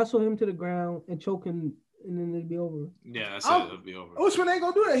wrestle him to the ground and choke him, and then it'll be over. Yeah, that's it. It'll be over. Usman ain't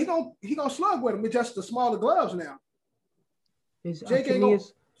gonna do that. He gonna slug with him with just the smaller gloves now. Jake ain't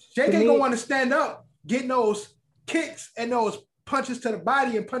gonna want to stand up, getting those kicks and those punches to the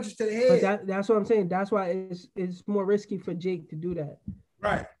body and punches to the head. But that's what I'm saying. That's why it's more risky for Jake to do that.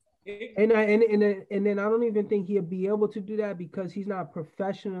 Right. And then I don't even think he'll be able to do that because he's not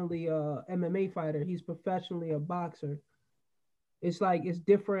professionally a MMA fighter. He's professionally a boxer. It's like it's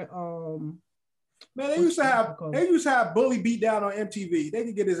different. Man, they used to have Bully beat down on MTV. They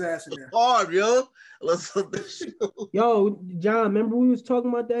could get his ass in there. Hard, yo. Yo, John, remember we was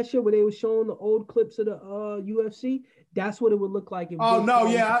talking about that shit where they were showing the old clips of the UFC? That's what it would look like. If no,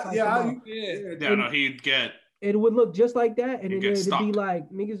 he'd get. It would look just like that, and then it'd be like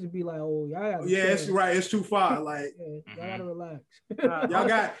niggas would be like, "Oh, y'all it's right. It's too far. Like, y'all gotta relax.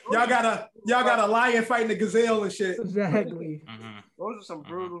 y'all got a lion fighting a gazelle and shit. Exactly. Those are some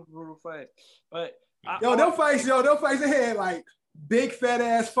brutal fights. But them fights, they had like big fat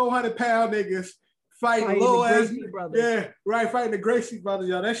ass 400-pound niggas fighting little ass. Yeah, right. Fighting the Gracie brothers,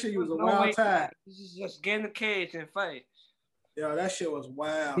 yo. That shit was a wild time. This is just get in the cage and fight. Yo, that shit was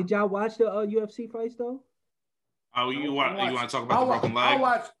wild. Did y'all watch the UFC fights though? Oh, you want to talk about the broken leg?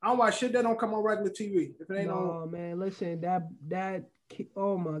 I watch shit that don't come on regular TV. If it ain't man, listen, that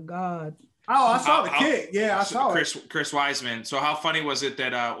oh my god. Oh, I saw the kick. Yeah, I saw Chris Weisman. So how funny was it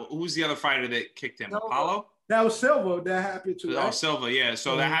that who's the other fighter that kicked him? Apollo? That was Silva that happened to. Oh, Silva, yeah.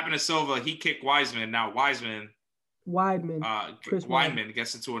 So that happened to Silva. He kicked Weidman. Now Weidman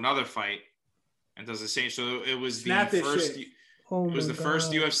gets into another fight and does the same. So it was the first. It was the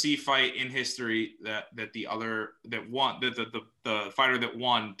first UFC fight in history that the fighter that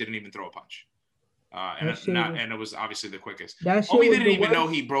won didn't even throw a punch, and it was obviously the quickest. We didn't even know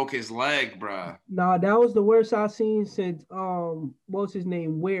he broke his leg, bruh. Nah, that was the worst I've seen since what's his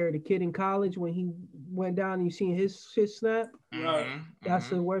name? Where the kid in college when he went down and you seen his shit snap. That's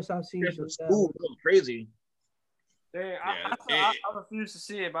the worst I've seen. Crazy. Dang, I refuse to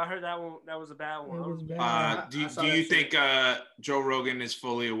see it, but I heard that was a bad one. It was bad. Do you think Joe Rogan is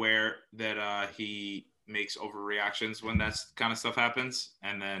fully aware that he makes overreactions when that kind of stuff happens?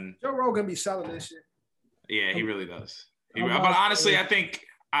 And then Joe Rogan be selling this shit. Yeah, he really does. But honestly, I think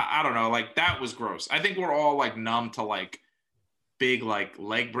I don't know. Like that was gross. I think we're all like numb to like big like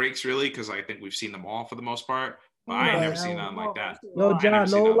leg breaks, really, because I think we've seen them all for the most part. But I ain't never seen nothing like that. Yo,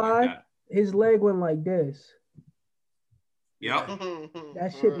 John, no lie, his leg went like this. Yep.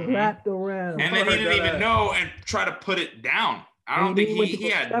 That shit wrapped around. And then he didn't even know and try to put it down. I don't think he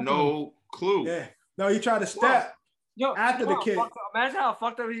had no clue. Yeah. No, he tried to step after the kick. Imagine how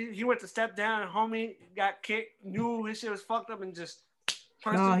fucked up he went to step down and homie got kicked, knew his shit was fucked up and just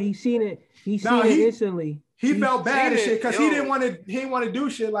he seen it. He seen it instantly. He felt bad and shit because he didn't want to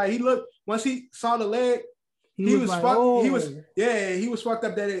do shit. Like he looked once he saw the leg. He was like, fucked. Oh. He was fucked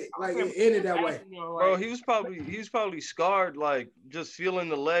up that it ended that way. Bro, he was probably scarred, like just feeling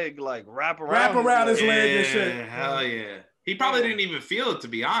the leg like wrap around his leg and shit. Hell yeah. He probably didn't even feel it, to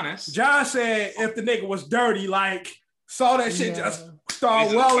be honest. John said if the nigga was dirty, like saw that shit just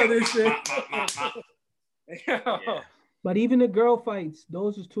start welling and shit. But even the girl fights,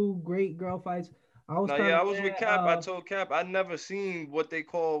 those are two great girl fights. I was with Cap. I told Cap I never seen what they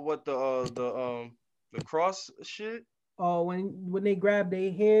call the cross shit. Oh, when they grab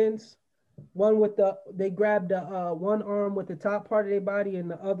their hands, they grab the one arm with the top part of their body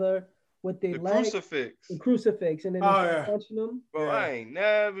and the other with their leg. The crucifix, and then they punching them. Bro, I ain't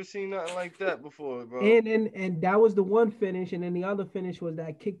never seen nothing like that before, bro. And that was the one finish, and then the other finish was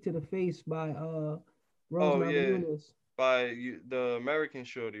that kick to the face by Rose Namajunas. By the American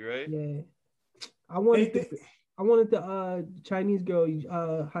shorty, right? Yeah. I wanted the Chinese girl,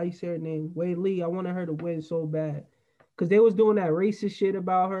 how you say her name, Wei Li. I wanted her to win so bad, cause they was doing that racist shit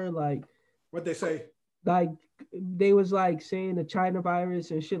about her, like what they say, like they was like saying the China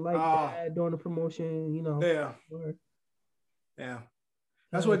virus and shit like that during the promotion, you know. Yeah.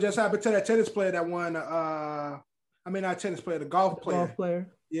 That's what just happened to that tennis player that won. Not tennis player, the golf player. Golf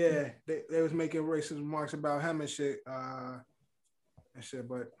player. Yeah, they was making racist remarks about him and shit.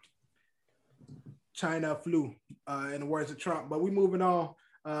 But China flew, in the words of Trump. But we moving on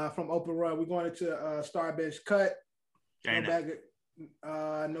from Open Run. We're going into Star Bench Cut.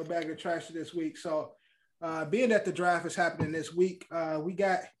 No bag of trash this week. So being that the draft is happening this week, we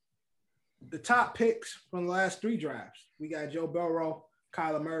got the top picks from the last 3 drafts. We got Joe Burrow,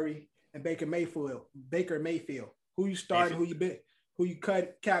 Kyler Murray, and Baker Mayfield. Who you starting? Who you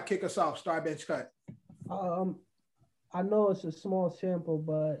cut? Cap, kick us off. Star Bench Cut. I know it's a small sample,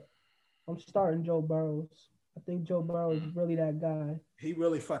 but I'm starting Joe Burrows. I think Joe Burrows is really that guy. He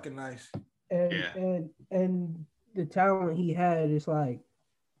really fucking nice. And the talent he had is like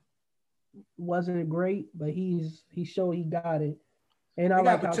wasn't great, but he showed he got it. And they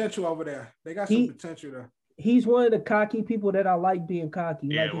got potential over there. They got some potential there. He's one of the cocky people that I like being cocky.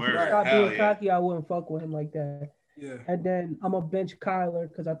 Like if he stopped being cocky, I wouldn't fuck with him like that. Yeah. And then I'm gonna bench Kyler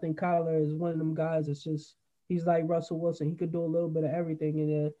because I think Kyler is one of them guys that's just he's like Russell Wilson. He could do a little bit of everything. And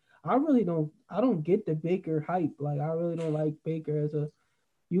then I don't get the Baker hype. Like I really don't like Baker as a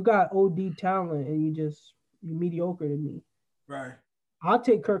you got OD talent and you mediocre to me. Right. I'll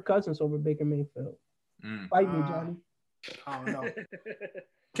take Kirk Cousins over Baker Mayfield. Fight me, Johnny. I don't know.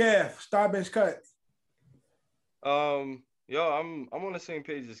 Kev, start bench cut. I'm on the same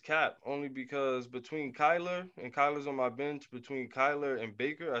page as Cap, only because between Kyler's on my bench, between Kyler and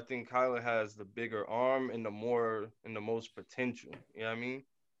Baker, I think Kyler has the bigger arm and the most potential. You know what I mean?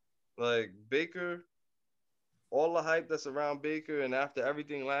 Like Baker, all the hype that's around Baker, and after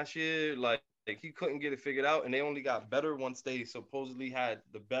everything last year, like he couldn't get it figured out, and they only got better once they supposedly had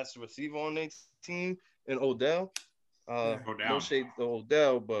the best receiver on their team in Odell. No shade to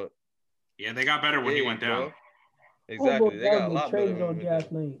Odell, but yeah, they got better when he went down. Bro. Exactly, they got a lot better on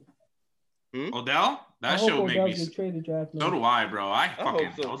draft night. Odell? That show made me. Traded draft night. So do I, bro. I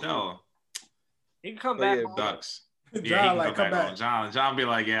fucking so Odell. He can come back. Ducks. John, like come back. John be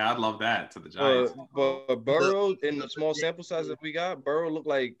like, yeah, I'd love that to the Giants. But Burrow, in the small sample size that we got, Burrow looked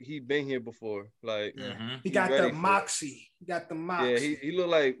like he'd been here before. Like he got the moxie. He got the moxie. Yeah, he looked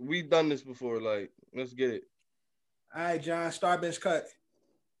like we've done this before. Like, let's get it. All right, John, start bench cut.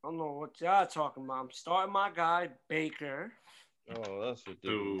 I don't know what y'all talking about. I'm starting my guy Baker. Oh, that's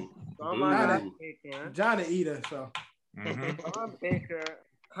ridiculous. John the eater, so. I'm Baker,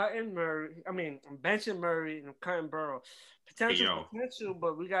 cutting Murray. I'm benching Murray and I'm cutting Burrow. Potential,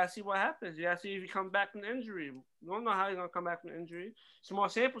 but we gotta see what happens. You gotta see if he comes back from injury. We don't know how he's gonna come back from injury. Small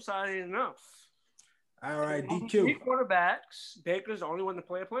sample size ain't enough. All right, DQ. 3 quarterbacks. Baker's the only one to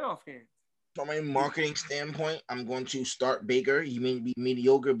play a playoff game. From a marketing standpoint, I'm going to start Baker. He may be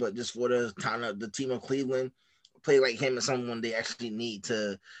mediocre, but just for the team of Cleveland, play like him is someone they actually need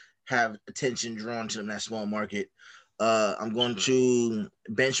to have attention drawn to them in that small market. I'm going to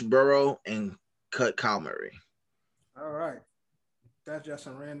bench Burrow and cut Kyle Murray. All right. That's just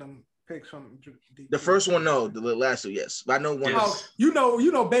some random picks from the first one, no. The last two, yes. But I know one. Oh, you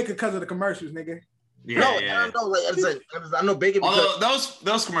know Baker because of the commercials, nigga. I know Baker because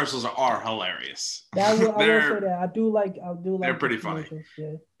those commercials are hilarious. I will say that. I do like. They're pretty funny.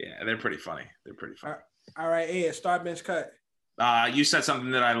 Yeah, they're pretty funny. All right, Ed, start bench cut. You said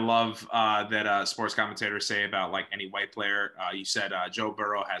something that I love that sports commentators say about like any white player. You said Joe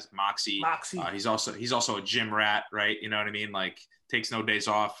Burrow has moxie. He's also a gym rat, right? You know what I mean? Like takes no days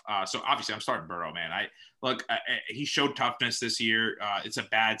off. So obviously I'm starting Burrow, man. He showed toughness this year. It's a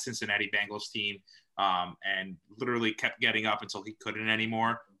bad Cincinnati Bengals team. And literally kept getting up until he couldn't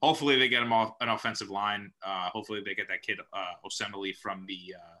anymore. Hopefully they get him off an offensive line. Hopefully they get that kid Osemele from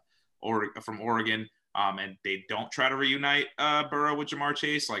Oregon. And they don't try to reunite Burrow with Jamar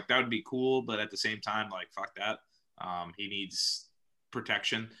Chase. Like that would be cool, but at the same time, like fuck that. He needs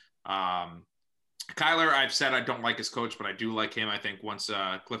protection. Kyler, I've said I don't like his coach, but I do like him. I think once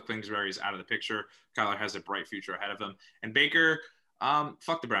Cliff Kingsbury is out of the picture, Kyler has a bright future ahead of him. And Baker.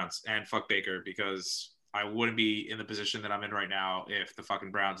 Fuck the Browns and fuck Baker because I wouldn't be in the position that I'm in right now if the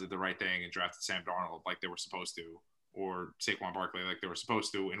fucking Browns did the right thing and drafted Sam Darnold like they were supposed to, or Saquon Barkley like they were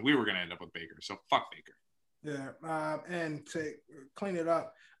supposed to, and we were going to end up with Baker. So fuck Baker. Yeah, and to clean it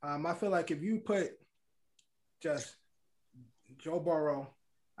up, I feel like if you put just Joe Burrow,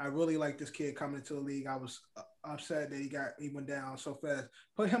 I really like this kid coming into the league. I was upset that he went down so fast.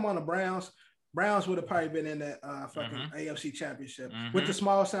 Put him on the Browns. Browns would have probably been in that fucking AFC Championship with the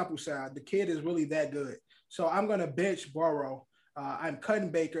small sample size. The kid is really that good. So I'm going to bench Burrow. I'm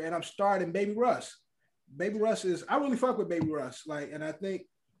cutting Baker, and I'm starting Baby Russ. Baby Russ I really fuck with Baby Russ. And I think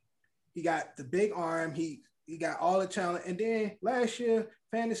he got the big arm. He got all the talent. And then last year,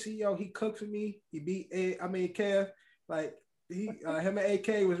 fantasy, he cooked for me. He beat Kev. Like, him and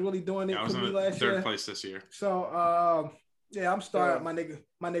AK was really doing it for me last year. Third place this year. So, I'm starting my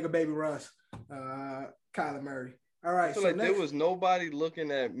nigga Baby Russ. Kyler Murray. All right. I feel there was nobody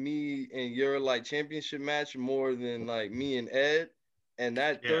looking at me and your like championship match more than like me and Ed. And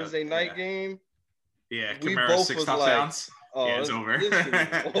that Thursday night game. Yeah, Kamara 6 touchdowns. It's over.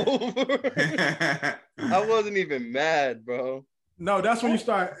 I wasn't even mad, bro. No, that's when you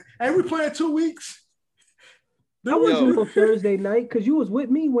start. Hey, we playing 2 weeks. That wasn't a Thursday night because you was with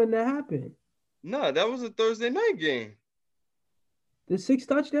me when that happened. No, that was a Thursday night game. The 6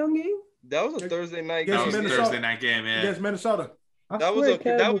 touchdown game? That was a Thursday night game. That was a Thursday night game, yeah. Against Minnesota. That was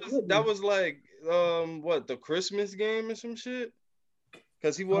like the Christmas game or some shit?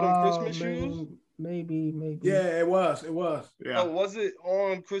 Because he wore them Christmas shoes? Maybe. Yeah, it was. Yeah. Oh, was it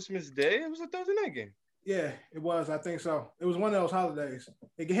on Christmas Day? It was a Thursday night game. Yeah, it was. I think so. It was one of those holidays.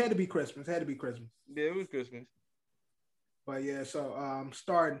 It had to be Christmas. Yeah, it was Christmas. But yeah, so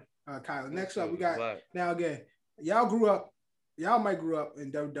starting Kyler. Next up, we got now again. Y'all might grew up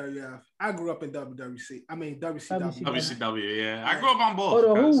in WWF. I grew up in WWC. I mean WCW. WCW, yeah. I grew up on both.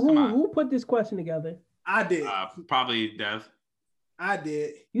 Hold on, who put this question together? I did. Probably Dev. I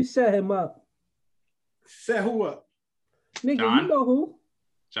did. You set him up. Set who up? Nigga, John? You know who?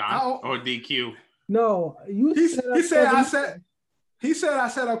 John or DQ? No, you. He said I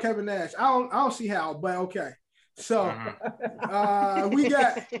set up Kevin Nash. I don't see how, but okay. So we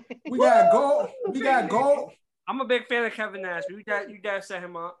got gold. I'm a big fan of Kevin Nash. You guys set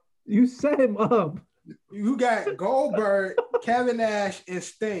him up. You set him up. You got Goldberg, Kevin Nash, and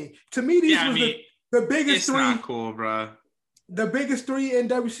Sting. To me, these was the biggest it's three. It's not cool, bro. The biggest three in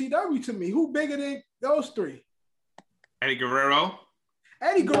WCW to me. Who bigger than those three? Eddie Guerrero.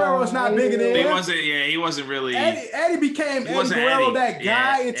 Eddie Guerrero is not bigger than him. He wasn't really. Eddie became Eddie Guerrero that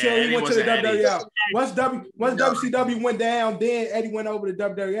guy until he went to the WWF. Once WCW went down, then Eddie went over to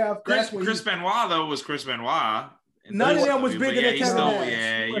WWF. Chris Benoit though was Chris Benoit. None of them was bigger than Kevin Nash.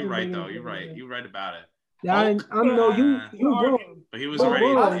 Yeah, you're right though. You're right about it. Yeah, I know you wrong. But he was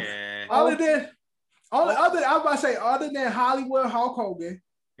already. Yeah. Other than Hollywood Hulk Hogan.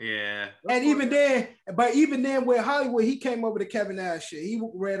 Yeah. And even then with Hollywood, he came over to Kevin Nash shit. He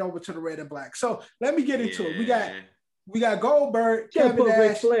ran over to the red and black. So let me get into it. We got Goldberg, Kevin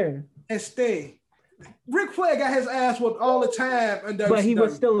Nash, and Sting. Ric Flair got his ass whooped all the time under but he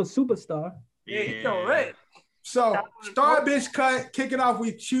was still a superstar. Yeah, he's still right. So start bench cut, kicking off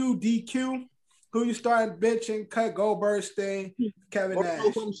with you, DQ. Who you starting bench and cut? Goldberg, Sting, Kevin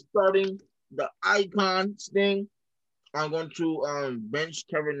Nash. I'm starting the icon Sting. I'm going to bench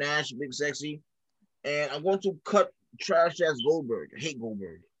Kevin Nash, Big Sexy, and I'm going to cut trash ass Goldberg. I hate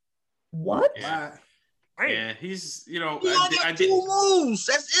Goldberg. What? Yeah, he's I did 2 moves.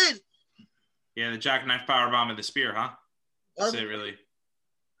 That's it. Yeah, the jackknife powerbomb and the spear, huh? That's it, really.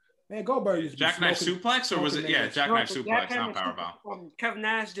 Man, Goldberg is jackknife suplex, or was it? Yeah, jackknife suplex, not powerbomb. Kevin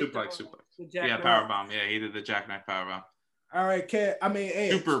Nash did suplex. Yeah, powerbomb. Yeah, he did the jackknife powerbomb. All right,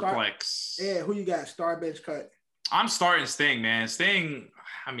 Superplex. Who you got? Star bench cut. I'm starting Sting, man. Sting,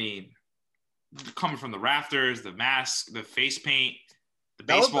 I mean, coming from the rafters, the mask, the face paint, the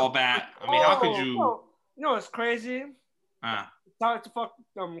baseball bat. I mean, how could you? You know, it's crazy. Sorry to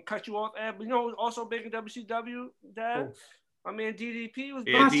cut you off, Ed, but you know, also big in WCW, Dad. I mean, DDP was.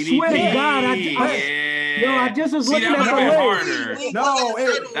 Yeah, I swear to God, I just was looking at the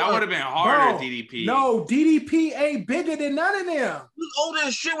list. That would have been harder, DDP. No, DDP ain't bigger than none of them. He was older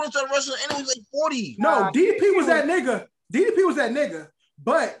as shit when he started wrestling, and he was like 40. No, DDP was that nigga. DDP was that nigga.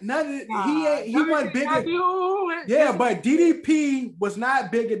 But none of he wasn't bigger. Yeah, but DDP was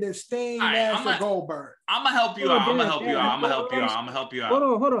not bigger than Sting, Nash, or Goldberg. I'm gonna help you out. I'm gonna help you out.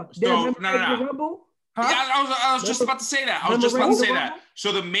 Hold on. So, no. Huh? Yeah, I was just about to say that.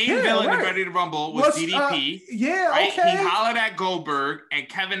 So the main villain in Ready to Rumble was DDP. Okay. He hollered at Goldberg, and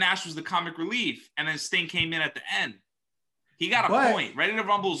Kevin Nash was the comic relief, and then Sting came in at the end. He got a point. Ready to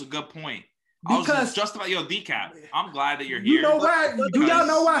Rumble is a good point. Because I was just about decap. I'm glad that you're here. You know why? Do y'all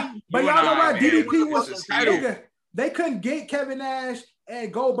know why? But y'all know why DDP was bigger. They couldn't get Kevin Nash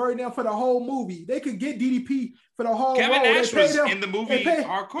and Goldberg down for the whole movie. They could get DDP for the whole Kevin Nash was in the movie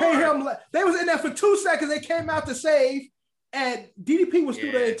hardcore. They was in there for 2 seconds. They came out to save, and DDP was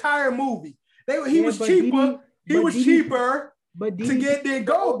through the entire movie. He was cheaper. He was cheaper to get their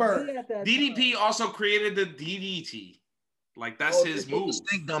Goldberg. DDP also created the DDT. Like, that's his move.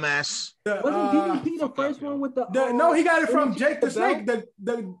 Snake, dumbass. Wasn't DDP the first one with the no, he got it from Jake the Snake. The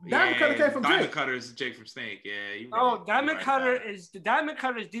Diamond Cutter came from Jake. Diamond Cutter is Jake from Snake. Yeah. Diamond Cutter is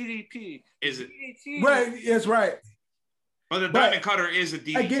DDP. Is it? Right, it's right. But the Diamond Cutter is a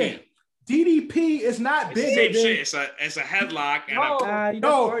DDT. Again, DDP is not big. Same shit. It's a headlock and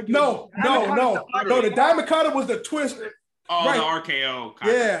no. The Diamond Cutter was the twist. Oh, right. The RKO.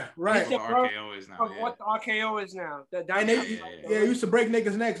 Yeah, right. The RKO is now. What the RKO is now. Used to break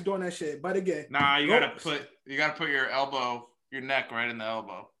niggas' necks doing that shit. But again, you gotta put your elbow, your neck right in the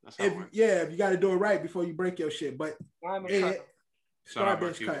elbow. That's how it works. If you gotta do it right before you break your shit. But start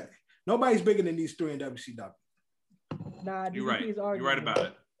bench cut. Nobody's bigger than these three in WCW. Nah, you're right. You're right about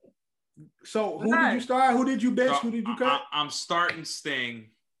it. So who did you start? Who did you bench? Who did you cut? I'm starting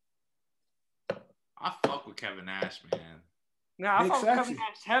Sting. I fuck with Kevin Nash, man. Nah, I thought Kevin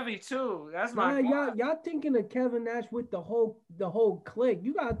Nash heavy too. That's my y'all thinking of Kevin Nash with the whole clique.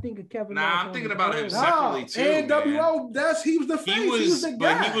 You gotta think of Kevin Nash. Nah, I'm thinking about him separately too. NWO, he was the face. He was the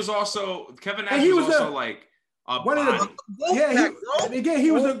guy. But he was also Kevin Nash was also like a one of the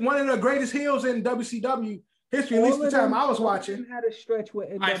he was one of the greatest heels in WCW history. At least the time I was watching. Had a stretch with.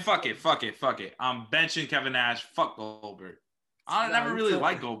 Fuck it. I'm benching Kevin Nash. Fuck Goldberg. I never really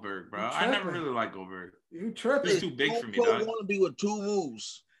liked Goldberg, bro. I never really liked Goldberg. You tripping? He's too big for me, dog. Want to be with 2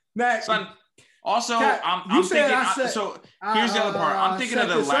 moves. Son, also, I'm thinking. So here's the other part. I'm thinking of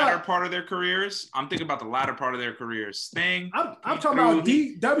the latter part of their careers. I'm thinking about the latter part of their careers. Sting. I'm talking about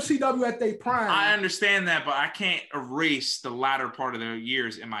WCW at their prime. I understand that, but I can't erase the latter part of their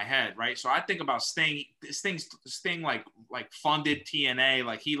years in my head, right? So I think about Sting. Sting like funded TNA,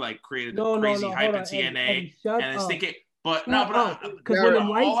 like he like created the crazy hype in TNA, and it's thinking. But because when the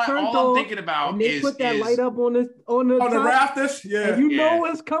lights turned on, all I'm thinking about and they put that light up on the rafters, yeah, and know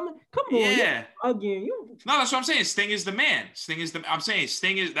what's coming. Come on, yeah. Again, No, that's what I'm saying. Sting is the man. I'm saying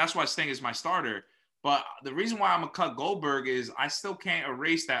Sting is. That's why Sting is my starter. But the reason why I'm gonna cut Goldberg is I still can't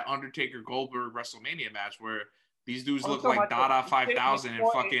erase that Undertaker Goldberg WrestleMania match where these dudes look like Dada 5000 and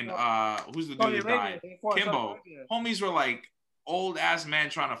fucking who's the dude that died? Kimbo. Homies were like old ass men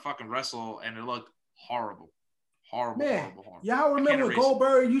trying to fucking wrestle, and it looked horrible. Horrible. Y'all remember when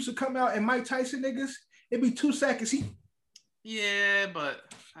Goldberg used to come out and Mike Tyson niggas? It'd be 2 seconds. Yeah,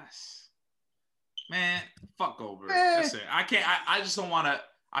 but man, fuck Goldberg. That's it. I can't. I just don't want to.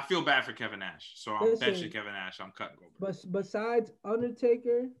 I feel bad for Kevin Nash, so I'm benching Kevin Nash. I'm cutting Goldberg. But besides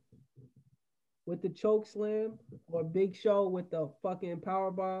Undertaker with the choke slam or Big Show with the fucking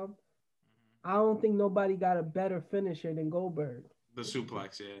power bomb, I don't think nobody got a better finisher than Goldberg. The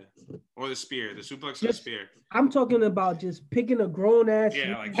suplex, yeah. Or the spear. The suplex or the spear. I'm talking about just picking a grown ass.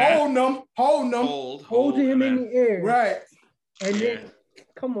 Yeah, like holding him. Holding him in the air. Right. And then,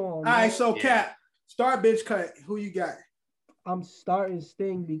 come on. All right, so Cap, start bench cut. Who you got? I'm starting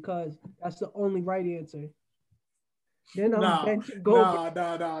Sting because that's the only right answer. Then I'm benching Goldberg.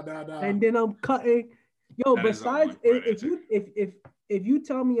 No. And then I'm cutting. Yo, that besides, if you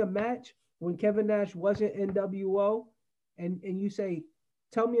tell me a match when Kevin Nash wasn't NWO, and you say,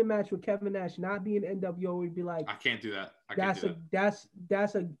 tell me a match with Kevin Nash not being NWO, we'd be like, I can't do that. That's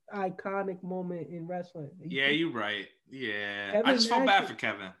an iconic moment in wrestling. You're right. Yeah, I just felt bad for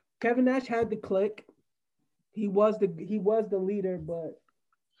Kevin. Kevin Nash had the click. He was the leader, but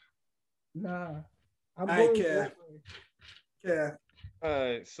nah. I'm going Yeah. All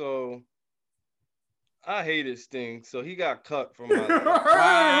right, so I hated Sting, so he got cut from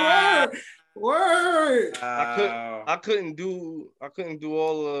my Word. I couldn't do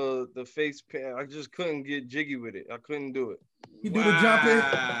all of the face paint. I just couldn't get jiggy with it. I couldn't do it. You do the jumping.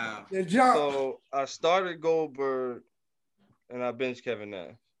 The jump. So I started Goldberg and I benched Kevin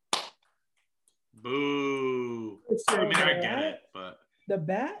Nash. Boo. I mean, I get it, but the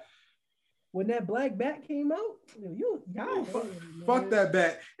bat, when that black bat came out, fuck that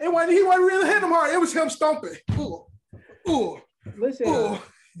bat. He wasn't really hitting him hard. It was him stomping. Ooh. Listen.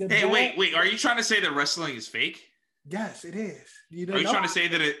 Hey, wait. Are you trying to say that wrestling is fake? Yes, it is. Are you trying to say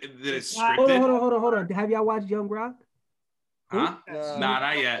that it's scripted? Hold on. Have y'all watched Young Rock? Huh? Nah,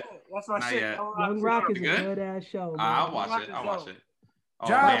 not yet. That's my shit. Young Rock is a good ass show. I'll watch it. Oh,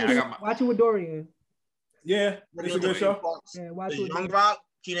 watch it with Dorian. Yeah, it's a good show. Yeah, watch it. Young Rock,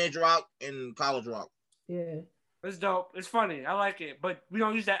 Teenage Rock, and College Rock. Yeah. It's dope. It's funny. I like it. But we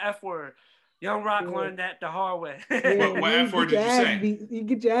don't use that F word. Young Rock learned that the hard way. What F word did you say? You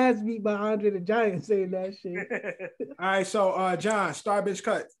get your ass beat by Andre the Giant saying that shit. All right, so John, star bench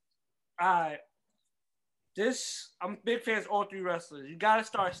cut. All right. I'm big fans of all 3 wrestlers. You got to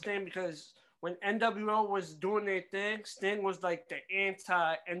start Sting because when NWO was doing their thing, Sting was like the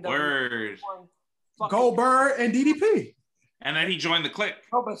anti-NWO. Word. Goldberg and DDP. And then he joined the clique.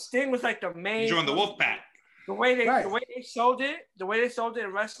 No, but Sting was like the main. He joined the Wolfpack. The way they sold it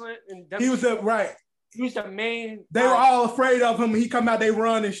in wrestling, he was the main. They were all afraid of him. He come out, they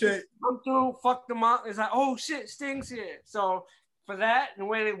run and shit. Come through, fuck them up. It's like, oh shit, Sting's here. So for that, the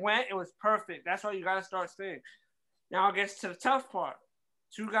way they went, it was perfect. That's why you gotta start Sting. Now I guess to the tough part.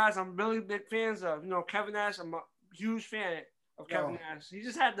 2 guys I'm really big fans of. Kevin Nash. I'm a huge fan of Kevin Nash.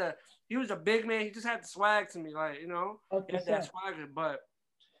 He was a big man. He just had the swag to me, like he had that swagger, but.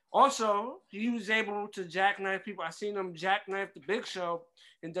 Also, he was able to jackknife people. I seen him jackknife the Big Show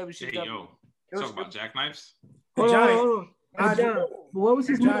in WCW. Hey, yo. Talk about jackknives? Hold on. What was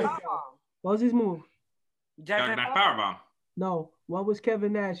his move? What was his move? Jackknife powerbomb. No. What was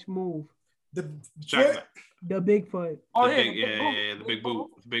Kevin Nash's move? The Bigfoot. Oh, the big boot.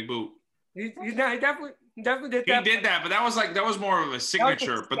 The big boot. He definitely did that. He did that, but that was more of a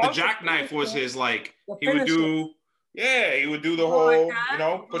signature. But the jackknife was his he would do. Yeah, he would do the whole,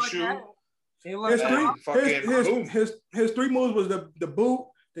 push you. His 3 moves was the boot,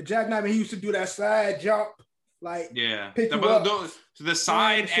 the jackknife, and he used to do that slide jump. Like the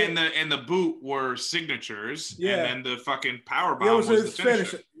side and the boot were signatures, and then the fucking power bomb was the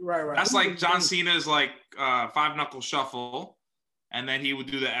finisher. Right. That's like John Cena's like 5-knuckle shuffle, and then he would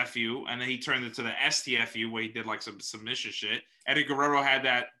do the FU, and then he turned it to the STFU where he did like some submission shit. Eddie Guerrero had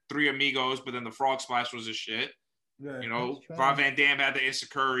that Three Amigos, but then the frog splash was his shit. Yeah, you know, Rob Van Dam had the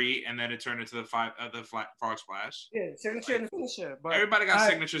Insecurity, and then it turned into the frog splash. Yeah, signature and finisher. But everybody got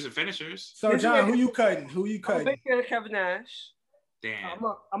signatures and finishers. So, John, who you cutting? I'm a big fan of Kevin Nash. Damn.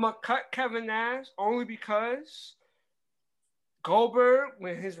 I'm gonna cut Kevin Nash only because Goldberg,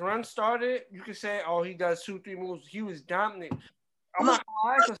 when his run started, you could say, "Oh, he does 2-3 moves." He was dominant. I'm not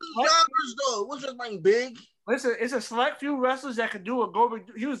gonna lie. What's his name? Big. Listen, it's a select few wrestlers that could do what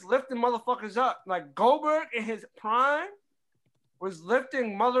Goldberg. He was lifting motherfuckers up. Like Goldberg in his prime was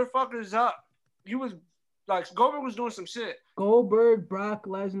lifting motherfuckers up. He was like Goldberg was doing some shit. Goldberg, Brock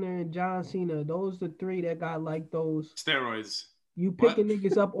Lesnar, and John Cena. Those the three that got like those steroids. You picking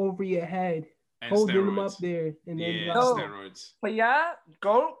niggas up over your head, and holding them up there, and then steroids. But yeah,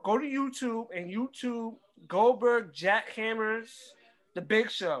 go to YouTube and YouTube Goldberg jackhammers The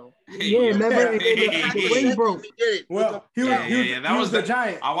Big Show. Yeah, remember the ring broke. Well, he was the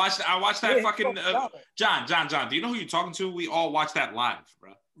giant. I watched that fucking John. Do you know who you're talking to? We all watched that live,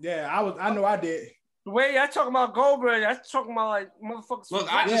 bro. Yeah, I know I did. The way y'all talking about Goldberg, y'all talking about like motherfuckers.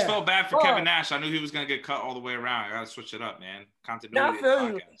 Look, I just felt bad for Kevin Nash. I knew he was gonna get cut all the way around. I gotta switch it up, man. Continuity. Yeah, I feel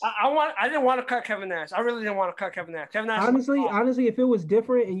you. I didn't want to cut Kevin Nash. I really didn't want to cut Kevin Nash. Honestly, if it was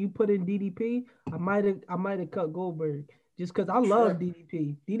different and you put in DDP, I might have cut Goldberg. Just because I love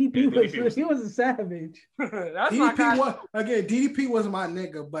DDP. DDP was a savage. That's DDP was my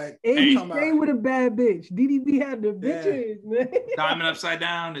nigga, but he stayed with a bad bitch. DDP had the bitches, man. Diamond upside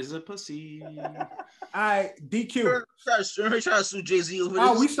down is a pussy. All right, DQ. Trying to sue Jay-Z over this.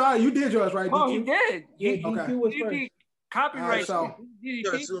 Oh, we saw you did yours, right? Oh, DQ? he did. Yeah, DQ was first. Copyright.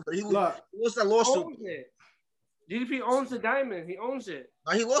 What's that lawsuit? DDP owns the diamond. He owns it.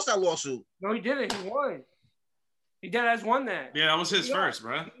 He lost that lawsuit. No, he didn't. He won. He dead ass won that. Yeah, that was his first,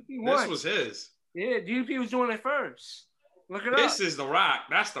 bro. This was his. Yeah, DDP was doing it first. Look it up. This is The Rock.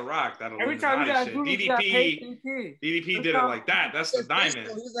 That's The Rock. Every time you guys do DDP did it like that. That's the diamond. He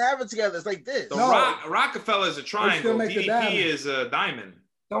doesn't have it together. It's like this. Rockefeller is a triangle. DDP is a diamond.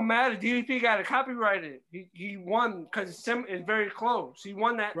 Don't matter. DDP got it copyrighted. He won because it's very close. He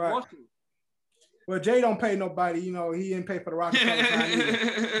won that lawsuit. Well, Jay don't pay nobody. You know, he didn't pay for the Rockefeller time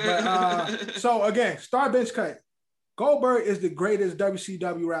either. But so again, star bench cut. Goldberg is the greatest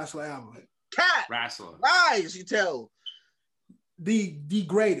WCW wrestler ever. Wrestler. Lies, you tell. The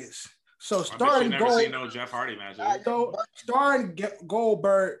greatest. So starting Jeff Hardy matches. So starting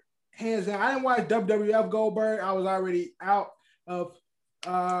Goldberg, hands down. I didn't watch WWF Goldberg. I was already out of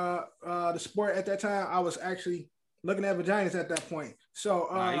the sport at that time. I was actually looking at vaginas at that point. So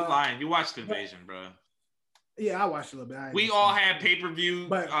you lying. You watched Invasion, bro. Yeah, I watched a little bit. We all had pay-per-view.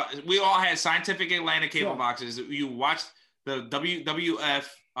 We all had Scientific Atlanta cable boxes. You watched the WWF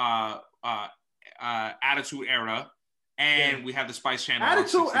Attitude Era, and we had the Spice Channel.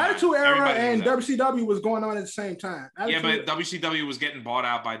 Attitude Era and WCW was going on at the same time. But WCW was getting bought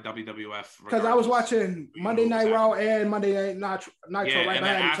out by WWF. Because I was watching Monday Night Raw and Monday Night Nitro right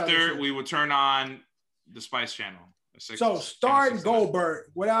behind each other. After we would turn on the Spice Channel. So starting Goldberg,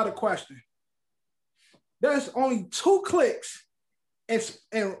 without a question. There's only 2 clicks in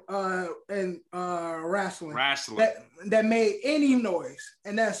wrestling that made any noise,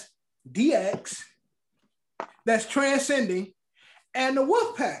 and that's DX, that's Transcending, and the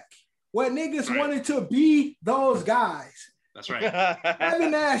Wolfpack, where niggas wanted to be those guys. That's right. Kevin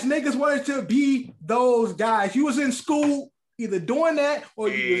Nash, niggas wanted to be those guys. You was in school either doing that or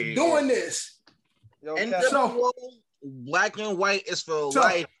you were doing this. And so black and white is for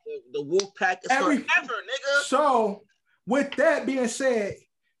life. The Wolfpack is forever, nigga. So, with that being said,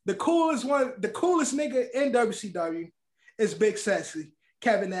 the coolest nigga in WCW is Big Sexy,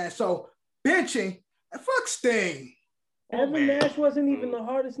 Kevin Nash. So, benching, fuck Sting. Kevin Nash wasn't even the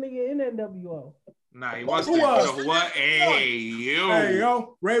hardest nigga in NWO. Nah, he wasn't. Who was? What? Hey, yo. Hey,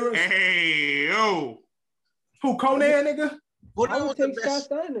 yo. Hey, yo. Who, Conan, nigga? I would take Scott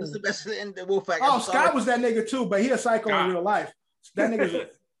Steiner. Who's the best in the Wolfpack? Oh, Scott was that nigga too, but he a psycho in real life. That nigga's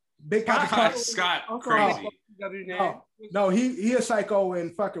big Scott. Scott crazy. No, he a psycho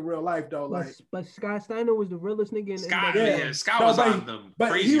in fucking real life though. But Scott Steiner was the realest nigga in Scott. Scott was on them.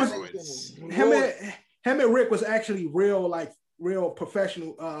 But crazy he was him and Rick was actually real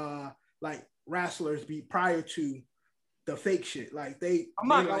professional like wrestlers prior to the fake shit. Like I'm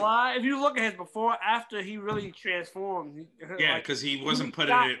not gonna lie. If you look at his before, after, he really transformed. Yeah, because he wasn't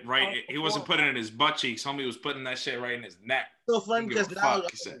putting it right. He wasn't putting it in his butt cheeks. Homie was putting that shit right in his neck. So funny because now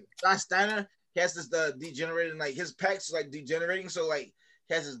Josh Steiner has this degenerating, like his pecs like degenerating. So like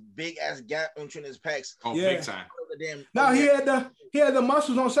he has this big ass gap between his pecs. Oh, yeah. Big time. No, he had the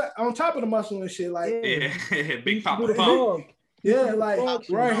muscles on top of the muscle and shit. Like big papa pump. Yeah, like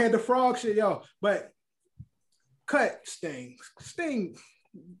right had the frog shit, yo. But cut Sting,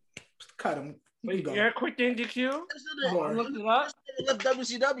 cut him. Wait, you're quick to DQ? Look it up. Left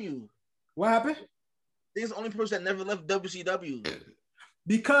WCW. What happened? He's the only person that never left WCW.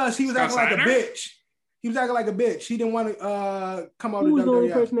 Because he was acting like a bitch. He was acting like a bitch. He didn't want to come over to WWE. Who's the only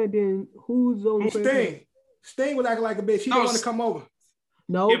person that didn't? Who's the only person? Sting. Sting was acting like a bitch. He didn't want to come over.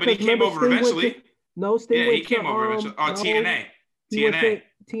 No, yeah, but he came over eventually. Sting he came over eventually. TNA. TNA.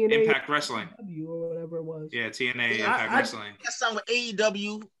 Impact Wrestling. Or whatever it was. Yeah, TNA Impact Wrestling. That sound with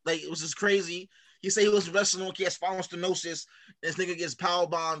AEW. Like, it was just crazy. He said he was wrestling. He has spinal stenosis. This nigga gets power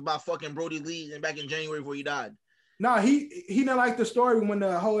bombed by fucking Brody Lee back in January before he died. No, he didn't like the story when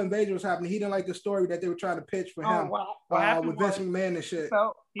the whole invasion was happening. He didn't like the story that they were trying to pitch for him with Vince McMahon and shit.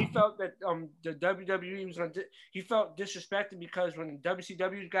 He felt that the WWE was gonna. He felt disrespected because when the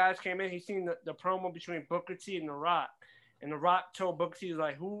WCW guys came in, he seen the promo between Booker T and The Rock, and The Rock told Booker T,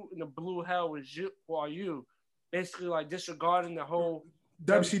 like, "Who in the blue hell was you? Or are you?" Basically, like disregarding the whole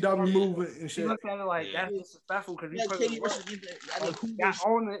WCW movement and shit. He looked at it like that's disrespectful because we put in work. I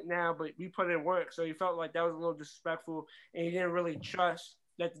own it now, but we put in work, so he felt like that was a little disrespectful, and he didn't really trust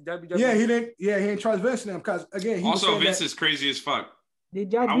that the WWE. Yeah, he didn't trust Vince and them because again, Vince is crazy as fuck.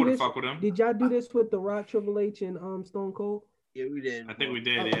 Did y'all I wouldn't fuck with him. Did y'all do this with The Rock, Triple H, and Stone Cold? Yeah, we did. I think we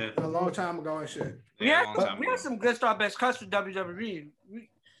did. Yeah, a long time ago and shit. We had some good start best cuts for WWE.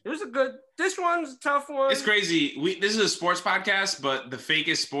 It was a good. This one's a tough one. It's crazy. This is a sports podcast, but the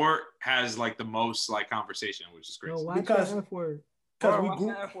fakest sport has like the most like conversation, which is crazy. Because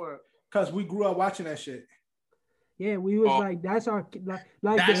we grew up watching that shit. Yeah, we was like, that's our like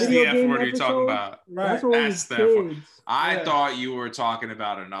that's the video the F game word episode. You're talking about. Right. That's the F word. I thought you were talking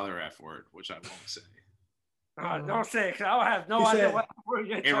about another F word, which I won't say. Don't say it, because I have no idea what word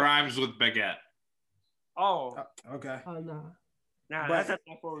you're talking about. It rhymes with baguette. Oh. Okay. Oh no. Nah, that's what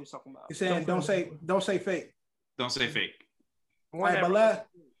we're talking about. He's saying don't say fake. Don't say fake. Right, I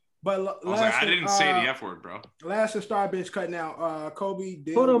didn't say the F word, bro. Last and star bitch cut now. Kobe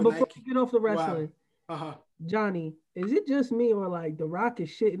did. Hold on, before you get off the wrestling. Wow. Johnny, is it just me or like The Rock is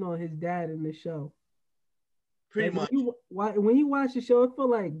shitting on his dad in the show? Pretty much. When you watch the show, I feel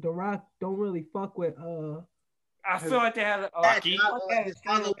like The Rock don't really fuck with I feel like they had the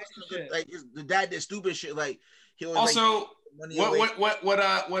dad did stupid shit. Like he was also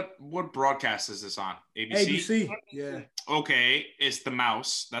what broadcast is this on? ABC. Yeah. Okay, it's the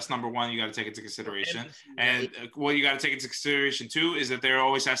mouse. That's number one. You got to take into consideration. And what you got to take into consideration too is that there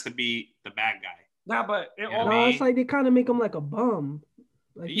always has to be the bad guy. Nah, but it's like they kind of make him like a bum.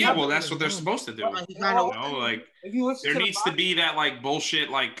 Like, yeah, well, that's what they're supposed to do. There needs to be that like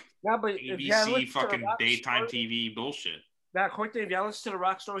bullshit, like ABC fucking daytime TV bullshit. That quick thing, if y'all listen to The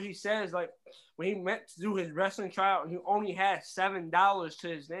Rock story, he says like when he went to do his wrestling tryout, he only had $7 to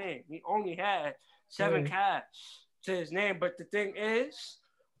his name. He only had $7 cash to his name. But the thing is,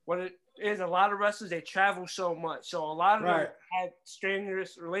 what it is, a lot of wrestlers, they travel so much. So a lot of them had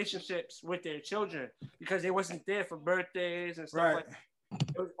strenuous relationships with their children because they wasn't there for birthdays and stuff like that.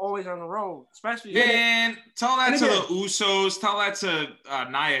 It was always on the road, especially. Man, tell that to the Usos. Tell that to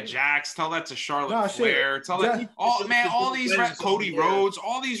Nia Jax. Tell that to Charlotte Flair. Tell that all these Cody Rhodes.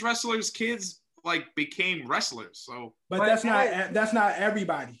 All these wrestlers' kids like became wrestlers. So, but that's not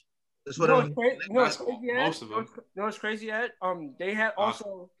everybody. That's what I mean. Most of them. You know what's crazy, Ed? They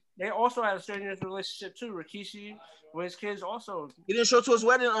also had a strenuous relationship too. Rikishi with his kids also. He didn't show to his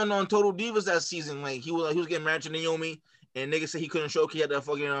wedding on Total Divas that season. Like he was getting married to Naomi. And nigga said he couldn't show. He had that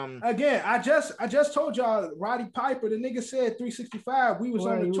fucking Again, I just told y'all Roddy Piper. The nigga said 365. We was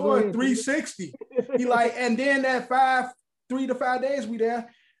on the tour 360. He like, and then that 3 to 5 days we there.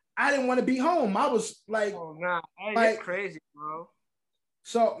 I didn't want to be home. I was like, oh nah, that's crazy, bro.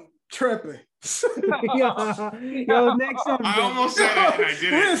 So tripping. Yo, next up. I almost said it and I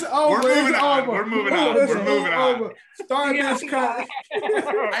didn't. We're moving on. Start this cut.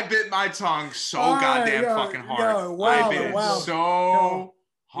 I bit my tongue so goddamn fucking hard. I bit so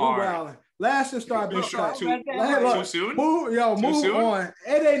hard. Last and start this cut. Too soon? Move on.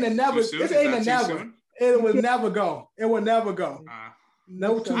 It ain't a never. It ain't a never. It will never go. It will never go.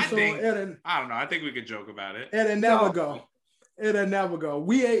 No too soon. I don't know. I think we could joke about it. It'll never go. It'll never go.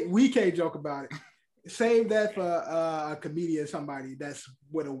 We can't joke about it. Save that for a comedian, somebody that's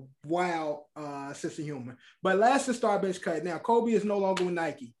with a wild sense of humor. But last to star bench cut. Now, Kobe is no longer with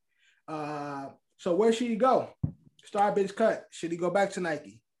Nike. So where should he go? Star bench cut. Should he go back to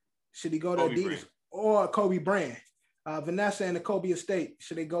Nike? Should he go to Adidas brand. Or Kobe brand? Vanessa and the Kobe estate.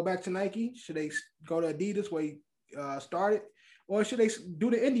 Should they go back to Nike? Should they go to Adidas where he started? Or should they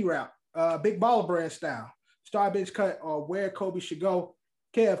do the indie route? Big baller brand style. Star bench cut or where Kobe should go.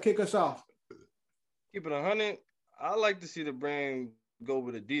 Kev, kick us off. Keep it 100. I like to see the brand go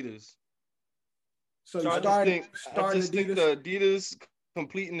with Adidas. So you started I just think the Adidas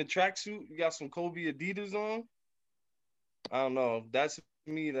completing the tracksuit. You got some Kobe Adidas on. I don't know. That's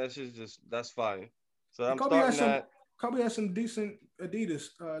me. That's fire. So I'm starting that. Kobe has some decent Adidas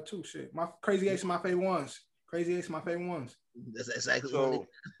too. Shit, my Crazy Eights are my favorite ones. Crazy Eights are my favorite ones. That's exactly so.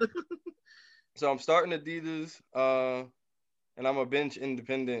 So I'm starting Adidas, and I'm a bench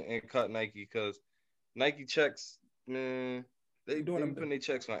independent and cut Nike because Nike checks, man, they putting their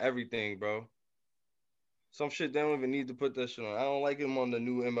checks on everything, bro. Some shit they don't even need to put that shit on. I don't like them on the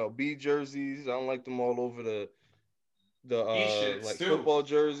new MLB jerseys. I don't like them all over the like football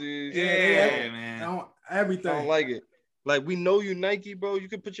jerseys. Yeah, man. Everything. I don't like it. Like we know you Nike, bro. You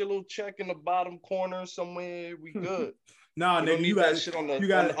can put your little check in the bottom corner somewhere. We good. No, nigga, you got shit on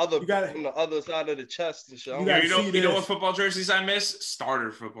the other side of the chest and shit. You know what football jerseys I miss?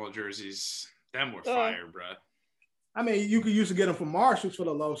 Starter football jerseys. Them were fire, bro. I mean, you could used to get them from Marshalls for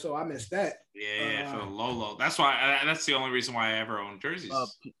the low, so I missed that. Yeah, for the low. That's why. That's the only reason why I ever owned jerseys.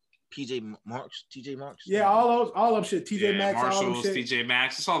 TJ Maxx. Yeah, all them shit. TJ Maxx, Marshalls, all them shit. TJ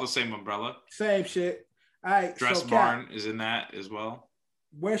Maxx. It's all the same umbrella. Same shit. All right. Dress Barn is in that as well.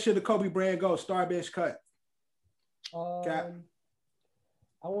 Where should the Kobe brand go? Star bench cut. I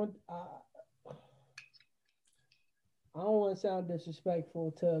don't want to sound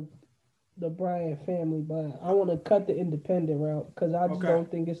disrespectful to the Bryant family, but I want to cut the independent route because I just don't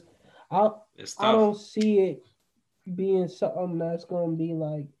think it's I don't see it being something that's going to be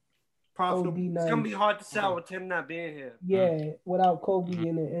like profitable. It's going to be hard to sell with him not being here. Yeah, without Kobe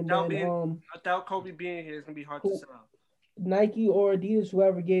in it. And without Kobe being here, it's going to be hard to sell. Nike or Adidas,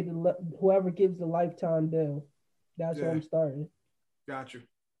 whoever gives the lifetime deal. That's what I'm starting. Got you.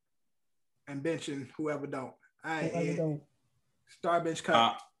 And benching whoever don't. Whoever don't. Star bench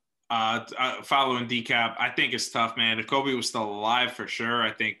cut. Following Decap, I think it's tough, man. If Kobe was still alive, for sure,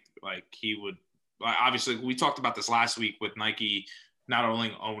 I think like he would. Obviously, we talked about this last week with Nike not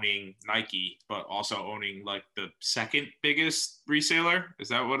only owning Nike but also owning like the second biggest reseller. Is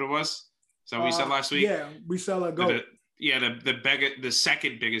that what it was? Is that what we said last week? Yeah, reseller go. The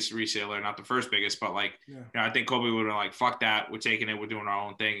second biggest reseller, not the first biggest, but like, I think Kobe would have like, fuck that, we're taking it, we're doing our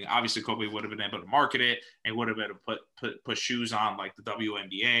own thing. Obviously, Kobe would have been able to market it and would have been able to put shoes on like the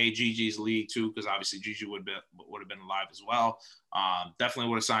WNBA, Gigi's league too, because obviously Gigi would have been alive as well. Definitely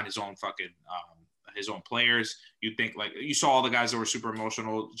would have signed his own his own players. You think like you saw all the guys that were super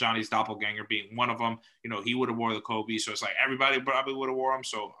emotional, Johnny's doppelganger being one of them. You know, he would have wore the Kobe, so it's like everybody probably would have wore them.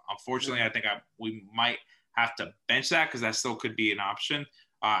 So unfortunately, I think we might have to bench that because that still could be an option.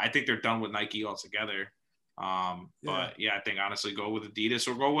 I think they're done with Nike altogether. But I think honestly go with Adidas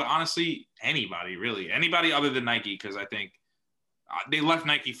or go with honestly anybody other than Nike, because I think they left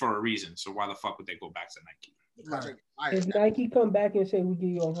Nike for a reason. So why the fuck would they go back to Nike? If Nike come back and say we give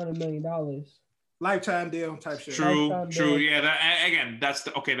you $100 million, lifetime deal type shit. True. Yeah, that's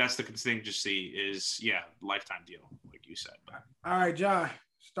the contingency is lifetime deal like you said. But. All right, John,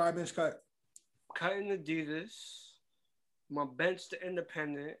 star bench cut. Cutting Adidas, my bench to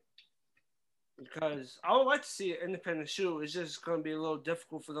independent, because I would like to see an independent shoe. It's just going to be a little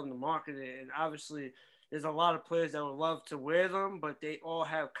difficult for them to market it, and obviously there's a lot of players that would love to wear them, but they all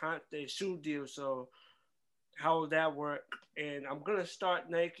have their shoe deals. So how would that work? And I'm gonna start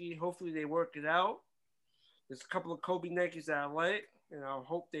Nike. Hopefully they work it out. There's a couple of Kobe Nikes that I like, and I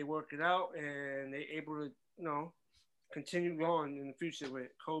hope they work it out and they're able to, continue going in the future with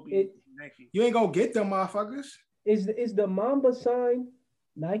Kobe and Nike. You ain't gonna get them motherfuckers. Is the Mamba sign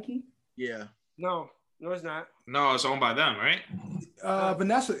Nike? Yeah. No, it's not. No, it's owned by them, right?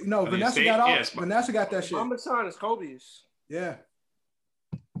 Vanessa got that shit. Mamba sign is Kobe's. Yeah.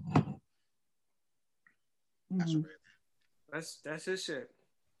 Mm-hmm. That's his shit.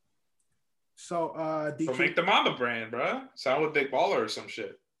 So make the Mamba brand, bro. Sound with Big Baller or some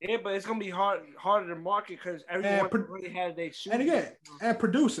shit. Yeah, but it's gonna be harder to market because everyone already has their shoes. And again,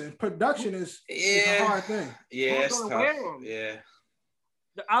 production is a hard thing. Yeah, it's tough. Yeah.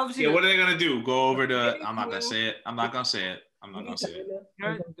 Obviously, what are they gonna do? Go over to? I'm not gonna say it. The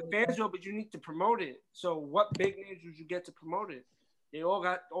fans will, but you need to promote it. So, what big names would you get to promote it?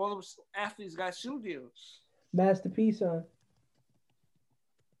 all those athletes got shoe deals. Masterpiece, son.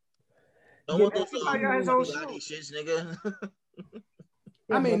 No one goes on shits, nigga.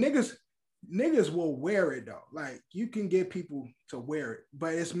 I mean, niggas will wear it though. Like you can get people to wear it,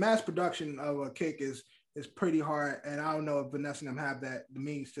 but it's mass production of a kick is pretty hard. And I don't know if Vanessa and them have the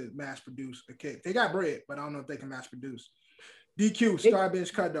means to mass produce a kick. They got bread, but I don't know if they can mass produce. DQ, star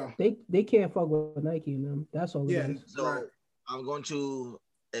bench cut though. They can't fuck with Nike and them. That's all. Yeah. So right. I'm going to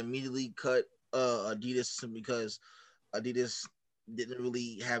immediately cut Adidas because Adidas didn't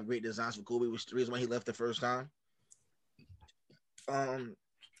really have great designs for Kobe, which is the reason why he left the first time. I'm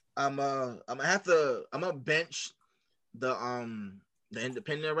gonna bench the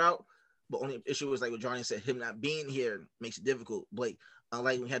independent route, but only issue is like what Johnny said, him not being here makes it difficult. Like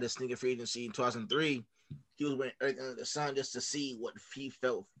unlike when we had the sneaker free agency in 2003, he was wearing everything under the sun just to see what he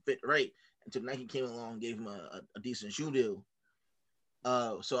felt fit right until Nike came along and gave him a decent shoe deal.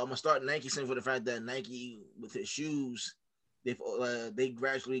 So I'm gonna start Nike simply for the fact that Nike with his shoes, they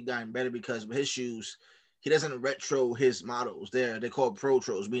gradually gotten better because with his shoes, he doesn't retro hir models. They're called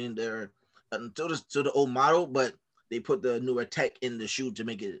protros, meaning they're to the old model, but they put the newer tech in the shoe to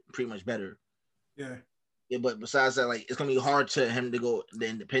make it pretty much better. Yeah. Yeah, but besides that, like it's gonna be hard to him to go the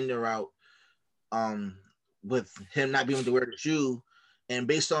independent route, with him not being able to wear the shoe. And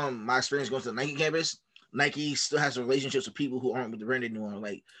based on my experience going to the Nike campus, Nike still has relationships with people who aren't with the brand anymore.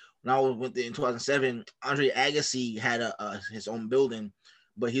 Like when I went there in 2007, Andre Agassi had his own building,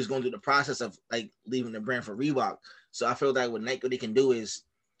 but he's going through the process of like leaving the brand for Reebok. So I feel that with Nike, what they can do is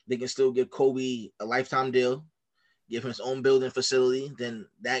they can still give Kobe a lifetime deal, give him his own building facility. Then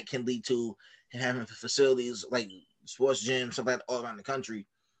that can lead to him having facilities like sports gyms, stuff like that all around the country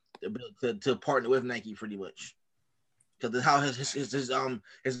to partner with Nike pretty much. Because how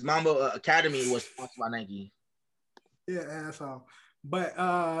his Mamba Academy was sponsored by Nike. Yeah, that's all.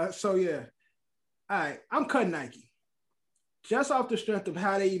 But so yeah, all right, I'm cutting Nike just off the strength of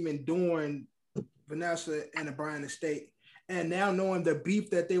how they even doing Vanessa and the Brian Estate, and now knowing the beef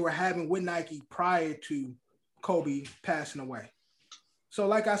that they were having with Nike prior to Kobe passing away. So,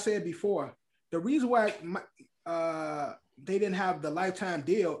 like I said before, the reason why they didn't have the lifetime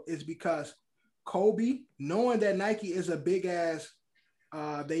deal is because Kobe, knowing that Nike is a big ass,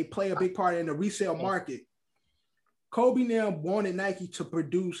 they play a big part in the resale market. Kobe now wanted Nike to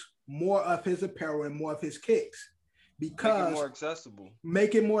produce more of his apparel and more of his kicks because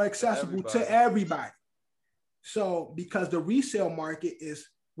make it more accessible to everybody. So because the resale market is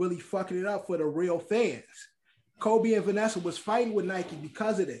really fucking it up for the real fans. Kobe and Vanessa was fighting with Nike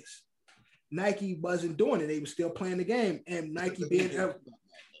because of this. Nike wasn't doing it. They were still playing the game. And Nike being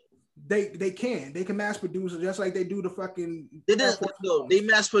they can mass produce it just like they do the fucking they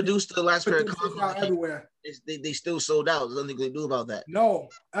mass produced the last pair of Converse everywhere. They still sold out. There's nothing they do about that. No,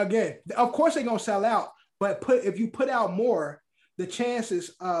 again, of course they're gonna sell out, but if you put out more, the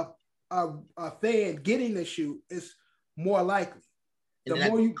chances of a fan getting the shoe is more likely. The and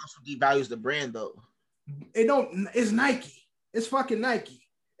more you also devalues the brand though. It's Nike. It's fucking Nike.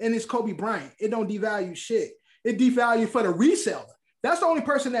 And it's Kobe Bryant. It don't devalue shit. It devalue for the reseller. That's the only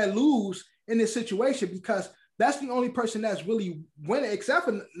person that lose in this situation because that's the only person that's really winning except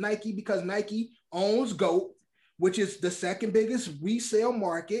for Nike because Nike owns GOAT, which is the second biggest resale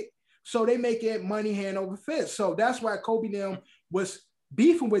market. So they make it money hand over fist. So that's why Kobe them was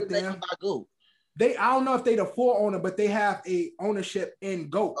beefing with them. I don't know if they the full owner, but they have a ownership in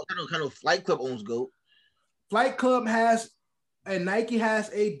GOAT. What kind of Flight Club owns GOAT? Flight Club has, and Nike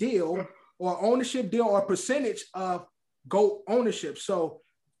has a deal or ownership deal or percentage of GOAT ownership. So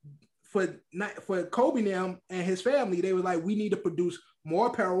for Kobe them and his family, they were like, we need to produce more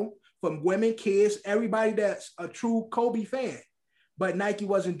apparel from women, kids, everybody that's a true Kobe fan. But Nike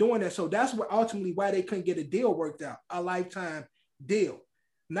wasn't doing that. So that's what ultimately why they couldn't get a deal worked out, a lifetime deal.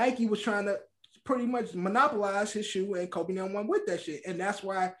 Nike was trying to pretty much monopolize his shoe and Kobe them went with that shit. And that's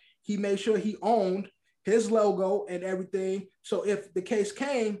why he made sure he owned his logo and everything. So if the case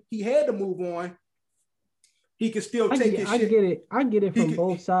came, he had to move on. He could still take his shit. I get it from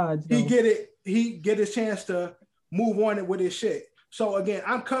both sides. Though. He get his chance to move on it with his shit. So again,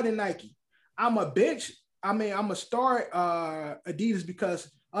 I'm cutting Nike. I'm a start Adidas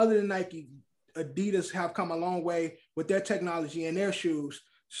because other than Nike, Adidas have come a long way with their technology and their shoes.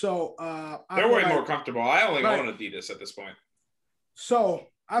 So they're way more comfortable. I only own Adidas at this point. So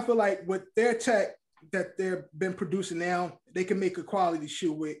I feel like with their tech that they've been producing now, they can make a quality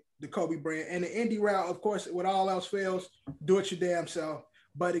shoe with the Kobe brand. And the indie route, of course, when all else fails, do it your damn self.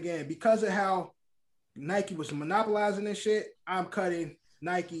 But again, because of how Nike was monopolizing this shit, I'm cutting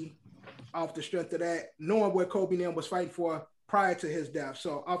Nike off the strength of that, knowing what Kobe now was fighting for prior to his death.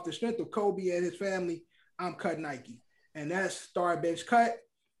 So off the strength of Kobe and his family, I'm cut Nike. And that's Star Bench Cut.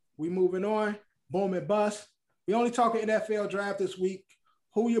 We moving on. Boom and bust. We only talking NFL draft this week.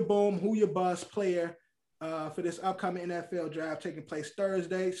 Who your boom, who your bust player for this upcoming NFL draft taking place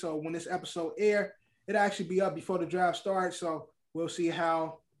Thursday. So when this episode air, it'll actually be up before the draft starts. So we'll see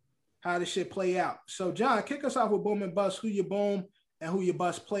how this shit play out. So John, kick us off with boom and bust. Who your boom and who your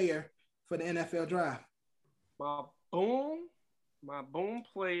bust player for the NFL draft? My boom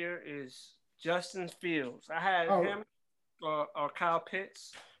player is Justin Fields. I had him or Kyle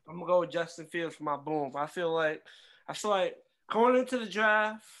Pitts. I'm gonna go with Justin Fields for my boom. I feel like going into the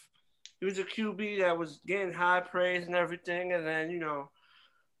draft, he was a QB that was getting high praise and everything, and then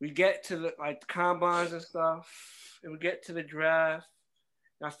we get to the combines and stuff, and we get to the draft.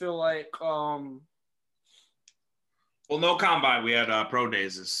 And I feel like well, no combine. We had pro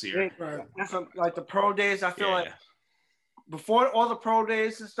days this year. Like the pro days, I feel like before all the pro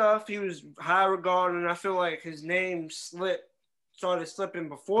days and stuff, he was high regarded, and I feel like his name started slipping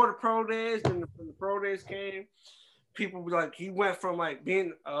before the pro days. And when the pro days came, people were like, he went from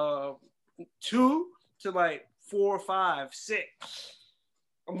being 2 to 4, 5, 6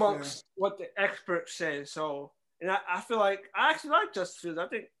 amongst what the experts say. So, and I feel like I actually like Justin Fields. I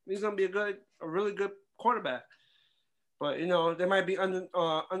think he's gonna be a really good quarterback. But there might be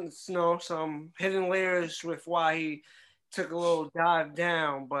some hidden layers with why he took a little dive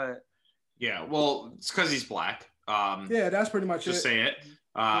down. But well, it's because he's black. That's pretty much just say it.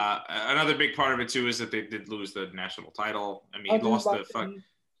 Another big part of it too is that they did lose the national title. I mean, he lost the fuck.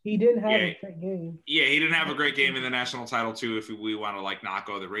 He didn't have a great game. Yeah, he didn't have a great game in the national title too. If we want to not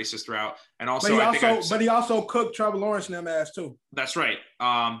go the racist route, and also, but he also cooked Trevor Lawrence in them ass too. That's right.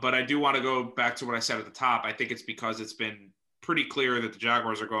 But I do want to go back to what I said at the top. I think it's because it's been pretty clear that the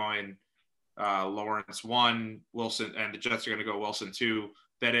Jaguars are going Lawrence 1, Wilson, and the Jets are going to go Wilson 2.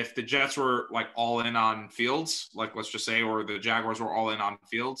 That if the Jets were all in on Fields, let's just say, or the Jaguars were all in on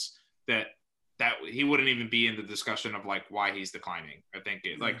Fields, that he wouldn't even be in the discussion of why he's declining. I think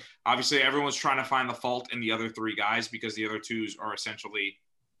obviously everyone's trying to find the fault in the other 3 guys because the other 2s are essentially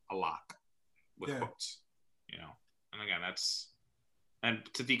a lock with quotes, And again, and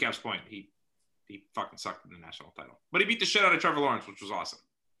to DCap's point, he fucking sucked in the national title, but he beat the shit out of Trevor Lawrence, which was awesome.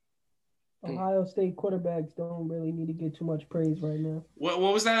 Ohio State quarterbacks don't really need to get too much praise right now. What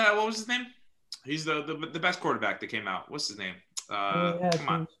was that? What was his name? He's the best quarterback that came out. What's his name? Come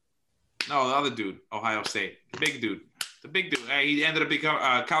on. No, the other dude, Ohio State. The big dude. He ended up becoming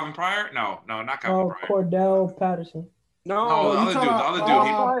Calvin Pryor? No, not Calvin Pryor. Cordell Patterson. No, the other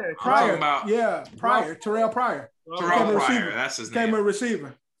dude. Pryor. Terrell Pryor. Terrell Pryor, that's his name. Became a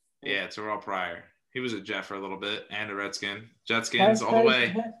receiver. Yeah, Terrell Pryor. He was a Jet for a little bit and a Redskin. Jetskins all the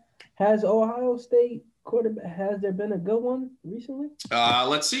way. Has Ohio State quarterback, has there been a good one recently?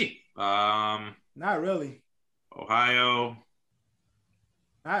 Let's see. Not really. Ohio.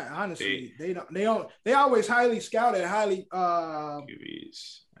 Honestly, they always highly scouted, highly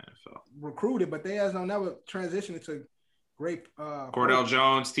QBs, NFL recruited, but they don't never transition into great Cordell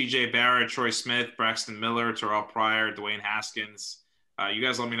Jones, TJ Barrett, Troy Smith, Braxton Miller, Terrell Pryor, Dwayne Haskins. You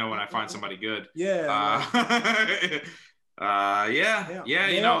guys let me know when I find somebody good. Yeah.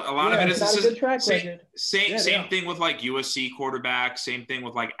 A lot of it is same thing with USC quarterbacks, same thing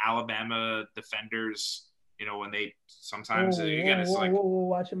with Alabama defenders. When they sometimes it's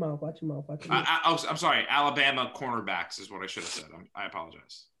watch him out. I'm sorry, Alabama cornerbacks is what I should have said. I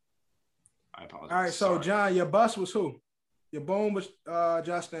apologize. All right, so John, your bust was who? Your boom was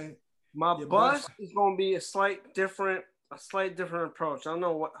Justin. My bust is gonna be a slight different approach. I don't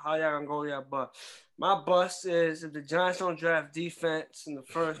know how y'all gonna go yet, but my bust is if the Giants don't draft defense in the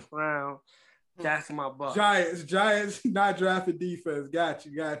first round, that's my bust. Giants not drafting defense. Got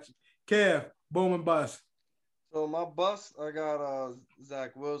you. Kev, boom and bust. So my bust, I got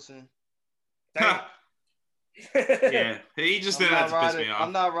Zach Wilson. Yeah, he just did that to piss me off.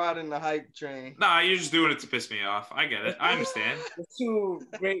 I'm not riding the hype train. Nah, you're just doing it to piss me off. I get it. I understand. The 2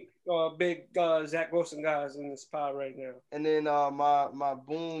 great big Zach Wilson guys in this pod right now. And then my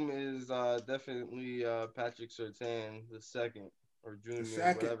boom is definitely Patrick Surtain, the second or junior,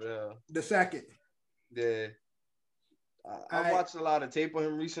 whatever the hell. The second. Yeah. I watched a lot of tape on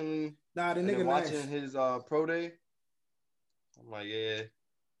him recently. Nah, the nigga watching his pro day. I'm like, yeah,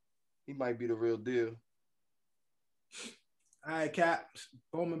 he might be the real deal. All right, Cap,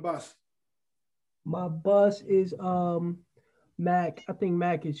 boom and bust. My bust is Mac. I think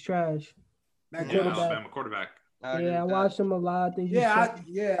Mac is trash. Alabama quarterback. I watched him a lot. I think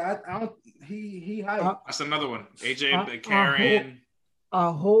I don't. He hype. That's another one. AJ McCarron. I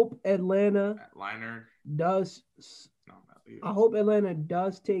hope Atlanta Liner does. No, I hope Atlanta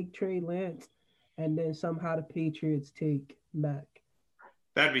does take Trey Lance, and then somehow the Patriots take Mac.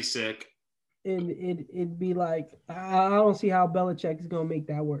 That'd be sick. And it'd be like, I don't see how Belichick is gonna make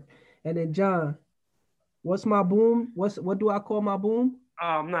that work. And then John, what's my boom? What do I call my boom? Oh,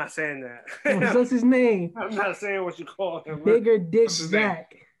 I'm not saying that. What's his name? I'm not saying what you call him. Bigger Dick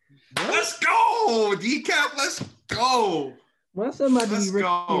Zach. Let's go, Decap. Let's go. What's somebody Let's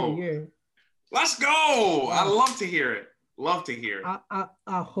go. Here? Let's go. I love to hear it. Love to hear it.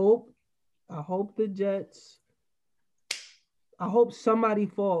 I hope the Jets. I hope somebody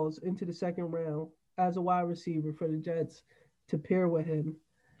falls into the second round as a wide receiver for the Jets to pair with him.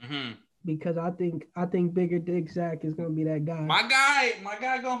 Mm-hmm. Because I think Bigger Dick Zach is gonna be that guy. My guy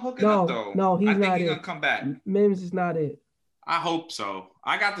gonna hook it up though. No, he's not it. Gonna come back. Mims is not it. I hope so.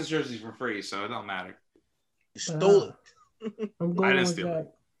 I got this jersey for free, so it don't matter. You stole it. I'm going with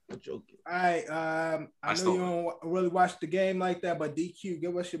that. I'm joking. All right. I know you don't really watch the game like that, but DQ,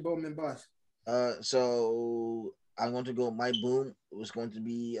 give us your boom and bust. So I'm going to go. My boom was going to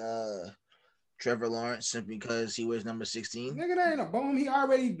be Trevor Lawrence simply because he wears number 16. Nigga, that ain't a boom. He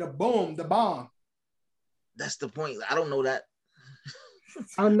already the bomb. That's the point. I don't know that.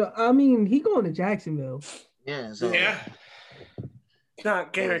 I know. I mean, he going to Jacksonville. Yeah. So yeah. It's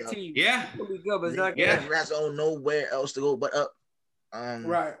not guaranteed. Yeah. It'll be good, but it's not guaranteed. Rats don't know where else to go but up.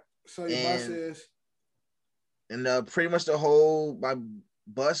 Right. So your bus is. And pretty much my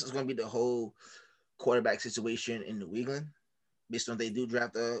bus is going to be the whole quarterback situation in New England, based on if they do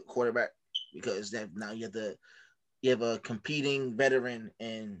draft a quarterback, because now you have a competing veteran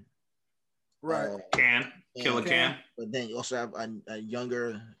and right Killer Cam, but then you also have a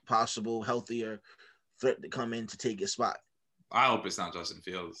younger, possible, healthier threat to come in to take his spot. I hope it's not Justin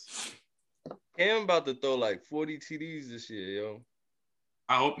Fields. Cam about to throw like 40 TDs this year, yo.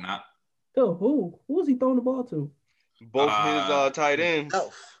 I hope not. So who was he throwing the ball to? Both his tight ends,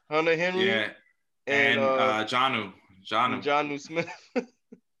 Hunter Henry, and Jonnu Smith.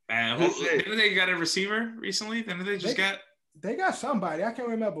 And who didn't they got a receiver recently? Didn't they just get? They got somebody. I can't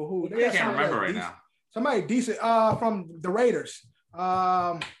remember who. I can't remember right now. Somebody decent. From the Raiders.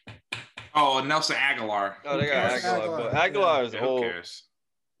 Nelson Aguilar. Oh, they got Aguilar. But Aguilar is old. Who cares?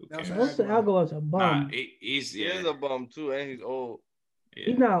 Nelson Aguilar's a bum. Nah, he's a bum too, and he's old. Yeah.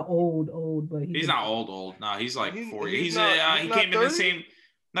 He's not old, but he's not old. No, he's like 40. He came in the same.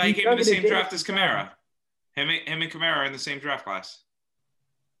 No, he came in the same draft as Kamara. Him and Kamara are in the same draft class.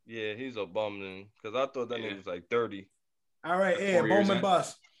 Yeah, he's a bum then, because I thought that nigga was like 30. All right, yeah, Bowman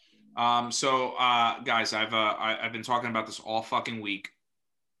bust. So guys, I've been talking about this all fucking week.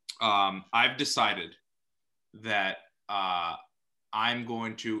 I've decided that I'm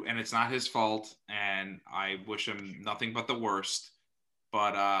going to, and it's not his fault, and I wish him nothing but the worst,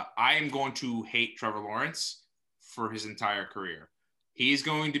 but I am going to hate Trevor Lawrence for his entire career. He's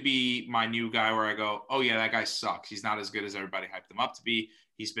going to be my new guy where I go, oh yeah, that guy sucks. He's not as good as everybody hyped him up to be.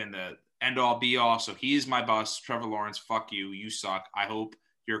 He's been the end-all, be-all, so he's my bust. Trevor Lawrence, fuck you. You suck. I hope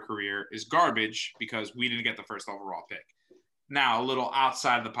your career is garbage because we didn't get the first overall pick. Now, a little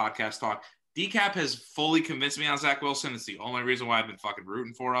outside of the podcast talk. Decap has fully convinced me on Zach Wilson. It's the only reason why I've been fucking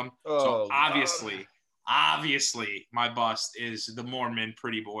rooting for him. So obviously, my bust is the Mormon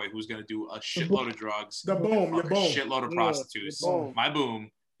pretty boy who's going to do a shitload of drugs. The boom, your boom. Shitload of prostitutes. My boom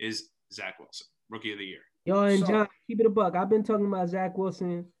is Zach Wilson, Rookie of the Year. Yo, and John, keep it a buck. I've been talking about Zach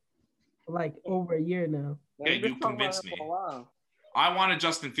Wilson for like over a year now. Yeah, you convinced me. I wanted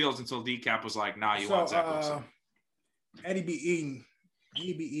Justin Fields until Decap was like, nah, you want Zach Wilson. Eddie be eating.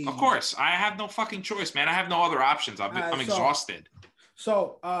 Of course. I have no fucking choice, man. I have no other options. I'm exhausted.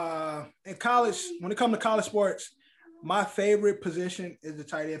 So in college, when it comes to college sports, my favorite position is the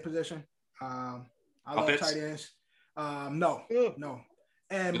tight end position. I love tight ends. No.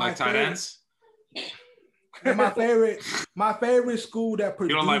 And you like tight ends? And my favorite school that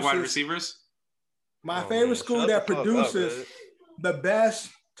produces. You don't like wide receivers? My favorite school that produces the best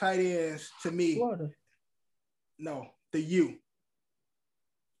tight ends to me. Florida. No, the U.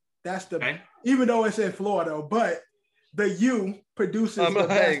 That's even though it's in Florida, but the U produces the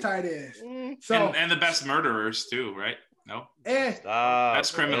best tight ends. So and the best murderers too, right? No.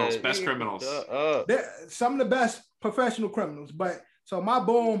 Best criminals. Some of the best professional criminals. But so my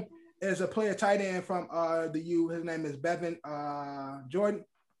boom is a player tight end from the U. His name is Bevan Jordan.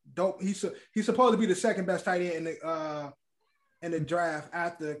 Dope. He's supposed to be the second best tight end in the draft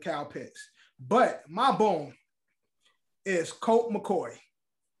after Kyle Pitts. But my boom is Colt McCoy.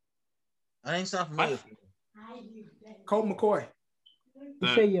 I ain't so familiar. Colt McCoy. You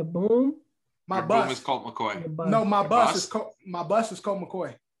say your boom? My bus is Colt McCoy. No, my bus is Colt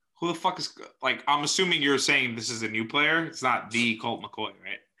McCoy. Who the fuck is like? I'm assuming you're saying this is a new player. It's not the Colt McCoy,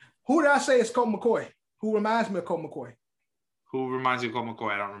 right? Who did I say is Colt McCoy? Who reminds me of Colt McCoy? Who reminds you of Colt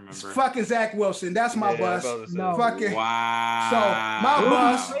McCoy? I don't remember. It's fucking Zach Wilson. That's my bus. No. Fucking wow.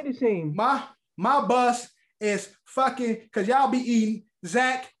 So my bus is fucking because y'all be eating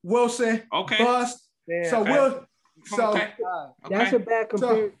Zach Wilson. Okay. Bus. Yeah, so okay. we'll. So okay. That's a bad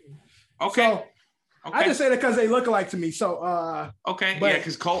comparison. Okay. So, I just say that because they look alike to me. So okay, but, yeah,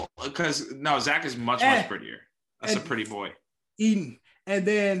 because Zach is much prettier. That's a pretty boy. Eden. And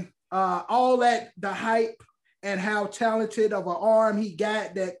then all that the hype and how talented of an arm he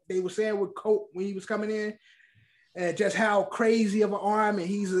got that they were saying with Colt when he was coming in, and just how crazy of an arm, and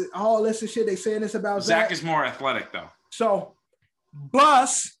he's all this and shit. They saying this about Zach. Zach is more athletic though. So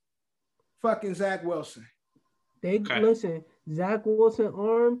bus fucking Zach Wilson. Listen, Zach Wilson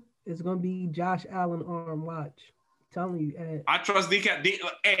arm is gonna be Josh Allen arm. Watch, I'm telling you. Ed. I trust DCap.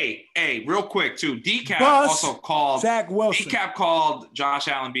 Hey, real quick too. DCap Bus also called Zach Wilson. DCap called Josh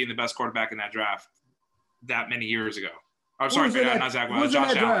Allen being the best quarterback in that draft that many years ago. I'm sorry, not Zach Wilson.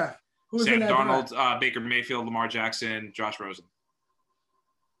 Josh Allen. Sam Darnold, Baker Mayfield, Lamar Jackson, Josh Rosen.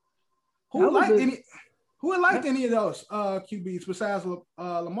 Who liked any of those QBs besides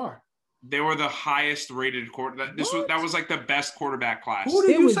Lamar? They were the highest rated quarterback. That was like the best quarterback class. Who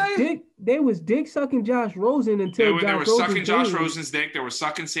did you say? They was dick sucking Josh Rosen until they were sucking Josh Rosen's dick. They were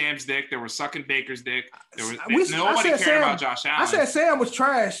sucking Sam's dick. They were sucking Baker's dick. Nobody cared about Josh Allen. I said Sam was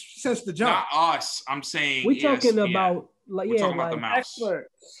trash since the jump. Not us. I'm saying we're talking about we're talking about the mouse.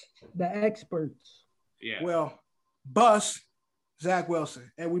 The experts. Yeah. Well, bus Zach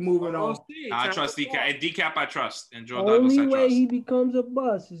Wilson, and we moving on. I trust DCap. And DCap, I trust. And Joe Douglas, I trust. Only way he becomes a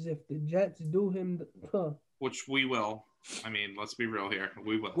bust is if the Jets do him. Which we will. I mean, let's be real here.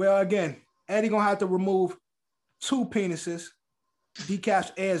 We will. Well, again, Eddie gonna have to remove 2 penises,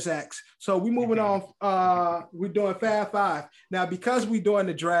 DCap's and Zach's. So we moving on. We're doing Fab 5 now because we doing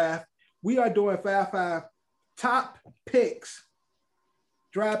the draft. We are doing Fab 5 top picks,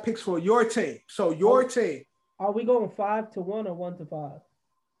 draft picks for your team. So your team. Are we going 5 to 1 or 1 to 5?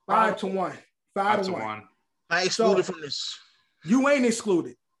 5 to 1. 5 to 1. I excluded from this. You ain't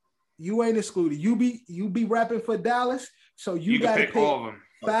excluded. You be rapping for Dallas, so you got to pick all of them.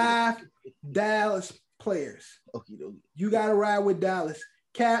 5 Dallas players. Okay. You got to ride with Dallas.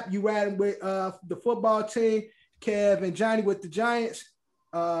 Cap, you riding with the football team. Kev and Johnny with the Giants.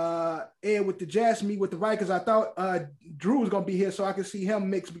 Ed with the Jets. Me with the Vikings. I thought Drew was gonna be here, so I could see him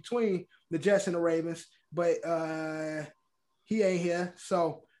mix between the Jets and the Ravens. But he ain't here.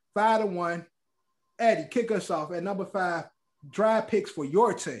 So 5 to 1. Eddie, kick us off at number 5. Draft picks for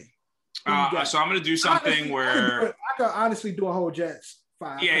your team. So I'm gonna do something where I could honestly do a whole Jets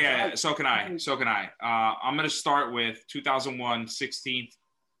 5. Yeah. So can I. I'm gonna start with 2001 16th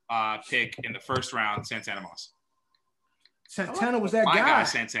pick in the first round, Santana Moss. Santana was that My guy.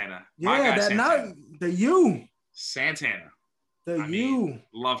 Santana. Yeah, that Santana. Santana.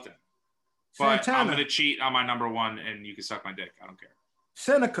 Loved him. But Santana. I'm going to cheat on my number 1, and you can suck my dick. I don't care.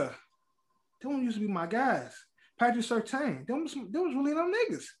 Seneca. Them used to be my guys. Patrick Surtain. Them was really them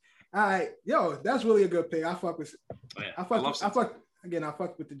niggas. All right. Yo, that's really a good pick. I fuck with I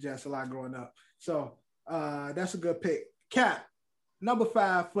fuck with the Jets a lot growing up. So that's a good pick. Cap, number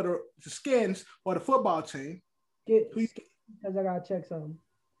 5 for the Skins or the football team. Because I got to check something.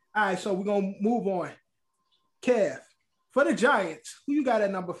 All right, so we're going to move on. Kev, for the Giants, who you got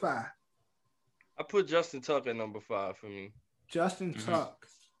at number 5? I put Justin Tuck at number 5 for me. Justin Tuck.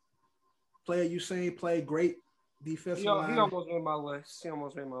 Player you seen play great defensive line. He almost made my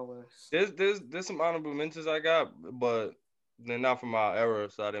list. There's some honorable mentions I got, but they're not from our era,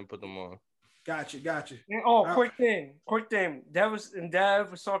 so I didn't put them on. Gotcha. And, quick thing. Dev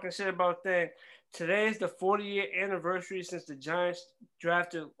was talking shit about that. Today is the 40-year anniversary since the Giants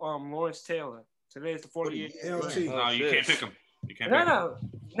drafted Lawrence Taylor. Today is the 40-year anniversary. No, you can't pick him. No,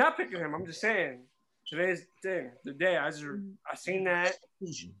 not picking him. I'm just saying. Today's the day. I seen that.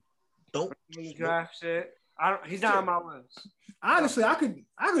 Don't draft shit. He's not on my list. Honestly, I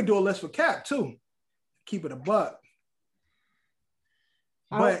could do a list for Cap too. Keep it a buck.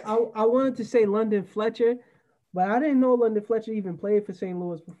 But I wanted to say London Fletcher, but I didn't know London Fletcher even played for St.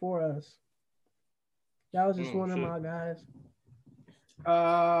 Louis before us. That was just one of my guys.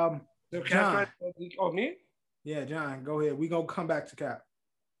 John. Oh, me? Yeah, John, go ahead. We're going to come back to Cap.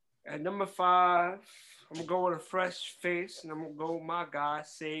 At number 5, I'm going to go with a fresh face, and I'm going to go with my guy,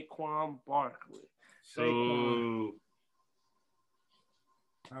 Saquon Barkley. Ooh.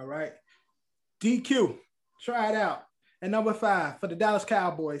 All right. DQ, try it out. At number 5, for the Dallas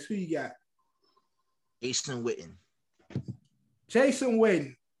Cowboys, who you got? Jason Witten. Jason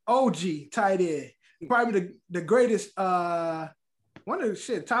Witten. OG tight end. Probably the greatest, one of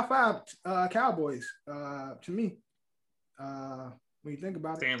the top 5 Cowboys to me. When you think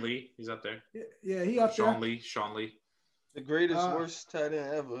about Stan Lee, he's up there. Yeah, he up Sean there. Sean Lee. The greatest, worst tight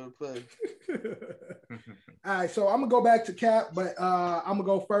end ever played. All right, so I'm going to go back to Cap, but I'm going to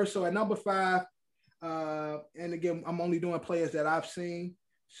go first. So at number 5, and again, I'm only doing players that I've seen.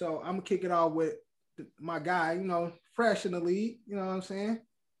 So I'm going to kick it off with my guy, fresh in the league, you know what I'm saying?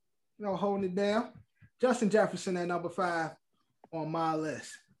 Holding it down. Justin Jefferson at number 5 on my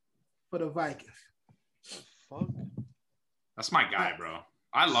list for the Vikings. Fuck. That's my guy, bro.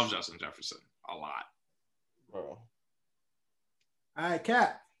 I love Justin Jefferson a lot. Bro. All right,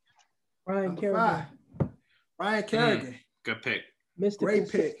 Cap. Ryan Kerrigan. Ryan Kerrigan. Good pick. Mr. Great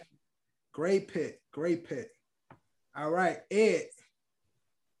pick. Great pick. All right, Ed.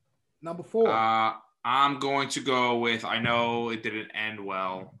 Number 4. I'm going to go with, I know it didn't end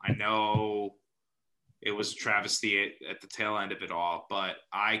well. I know it was a travesty at the tail end of it all, but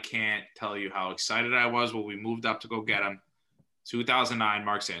I can't tell you how excited I was when we moved up to go get him. 2009,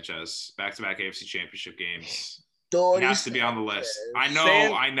 Mark Sanchez, back-to-back AFC Championship games. He has to be on the list. I know,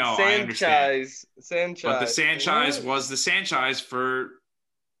 I understand. Sanchez. But the Sanchez was the Sanchez for,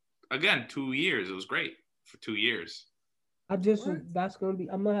 again, 2 years. It was great for 2 years. That's going to be,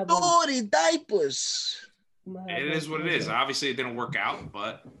 I'm going to have Dirty diapers. It is what it is. Obviously, it didn't work out,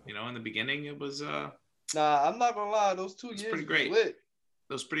 but, in the beginning, it was Nah, I'm not going to lie. Those 2 years pretty great. Lit.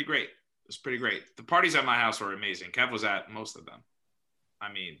 It was pretty great. The parties at my house were amazing. Kev was at most of them. I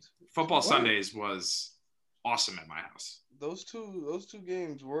mean, football Sundays was awesome at my house. Those two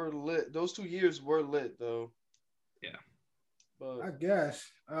games were lit. Those 2 years were lit, though. Yeah. But I guess.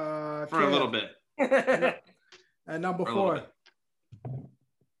 For Kev. A little bit. At number 4.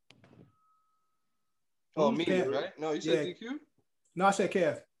 Oh, me, right? No, you said DQ? No, I said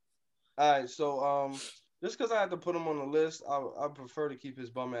Kev. All right, so just because I had to put him on the list, I prefer to keep his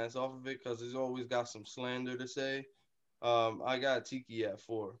bum ass off of it because he's always got some slander to say. I got Tiki at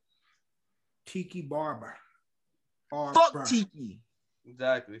 4. Tiki Barber. Fuck Tiki.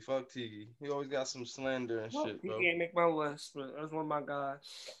 Exactly. Fuck Tiki. He always got some slander and shit, bro. He can't make my list, but that's one of my guys.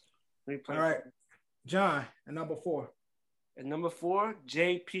 All right. John, at number 4. At number 4,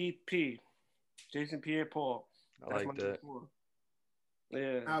 JPP. Jason Pierre-Paul. I like that.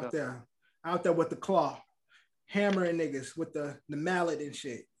 Yeah. Out there with the claw. Hammering niggas with the mallet and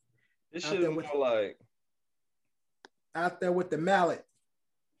shit. This shit is more like. Out there with the mallet.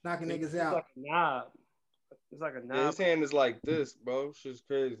 Knocking niggas out. Like a knob. It's like a knob. Yeah, his hand is like this, bro. Shit's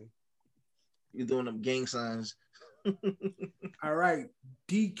crazy. You're doing them gang signs. All right.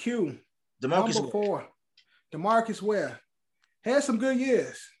 DQ. DeMarcus number 4. DeMarcus Ware. Had some good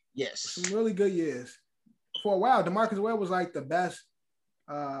years. Yes. Some really good years. For a while, DeMarcus Ware was like the best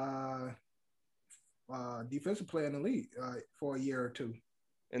defensive player in the league for a year or 2.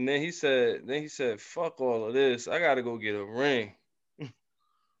 And then he said, fuck all of this. I gotta go get a ring.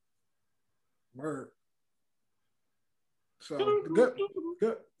 Word. So good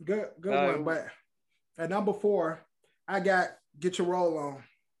one. But at number 4, I got get your roll on.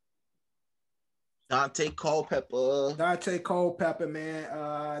 Dante Culpepper,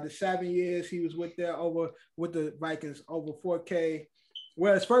 man. The 7 years he was with the Vikings, over 4K.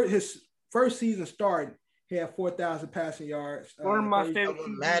 Well, his first season started, he had 4,000 passing yards. One of my favorite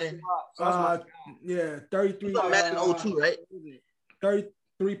Madden. 33. Madden 02, right?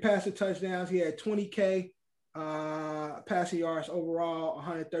 33 passing touchdowns. He had 20K passing yards overall,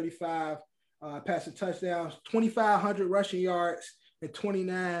 135 passing touchdowns, 2,500 rushing yards, and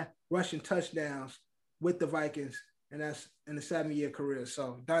 29 rushing touchdowns with the Vikings, and that's in a 7-year career.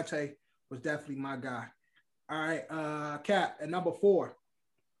 So Dante was definitely my guy. All right, Cap at number 4.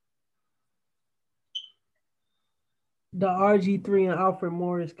 The RG3 and Alfred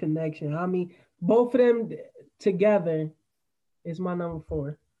Morris connection. I mean, both of them together is my number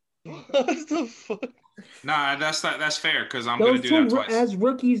 4. What the fuck? Nah, that's fair because I'm going to do that twice. As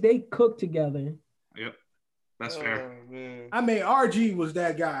rookies, they cook together. Yep, that's fair. Man. I mean, RG was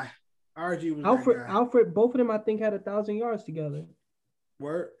that guy. RG was that guy. Alfred, both of them, I think, had 1,000 yards together.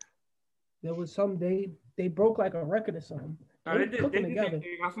 Word. There was some they broke like a record or something. They did together.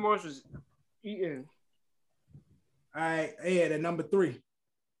 Alfred Morris was eating. All right, Ed at number 3.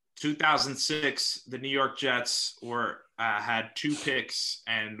 2006, the New York Jets had 2 picks,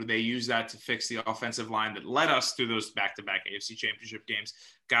 and they used that to fix the offensive line that led us through those back-to-back AFC Championship games.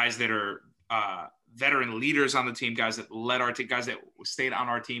 Guys that are veteran leaders on the team, guys that led our team, guys that stayed on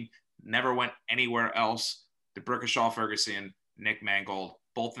our team, never went anywhere else. D'Brickashaw Ferguson, Nick Mangold,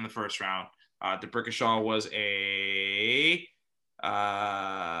 both in the first round. D'Brickashaw was a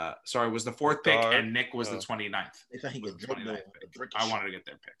Sorry, was the 4th pick, and Nick was the 29th. If I can get I wanted to get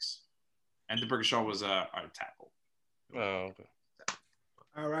their picks. And D'Brickashaw was our tackle. Oh, okay.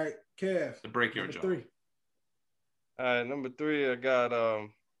 All right, Kev. The break your jaw. 3. All right, number 3, I got the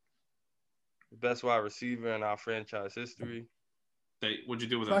best wide receiver in our franchise history. What'd you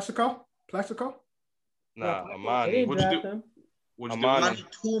do with him? Plaxico? Nah, Amani. What'd you do? Amani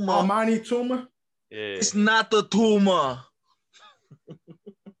Toomer. Amani Toomer. Yeah. It's not the Toomer.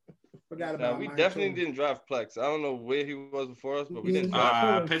 Forgot about we definitely didn't draft Plex. I don't know where he was before us, but we didn't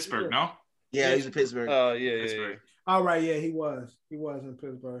draft Pittsburgh, no? Yeah, he's in Pittsburgh. Yeah. All right, yeah, he was. He was in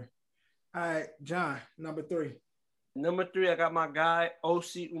Pittsburgh. All right, John, number 3. Number 3, I got my guy,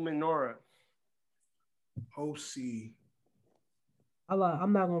 O.C. Umenora. O.C.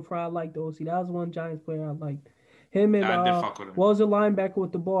 I'm not gonna fry. I like the OC. That was one Giants player I liked. Him and fuck with him. what was the linebacker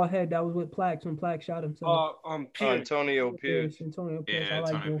with the ball head that was with Plax when Plax shot himself? Pierce. Antonio Pierce. Antonio Pierce. Yeah,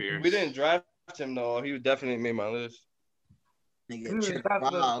 Antonio Pierce. We didn't draft him though. He definitely made my list. Definitely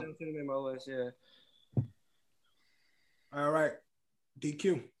made my list. Yeah. All right,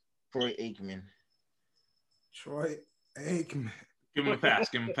 DQ. Troy Aikman. Give him a pass.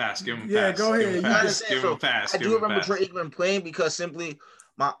 Yeah, go ahead. Give him a pass. I do remember Troy Aikman playing because simply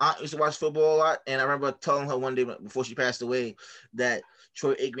my aunt used to watch football a lot, and I remember telling her one day before she passed away that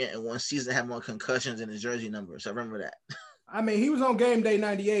Troy Aikman in one season had more concussions than his jersey number. So I remember that. I mean, he was on Game Day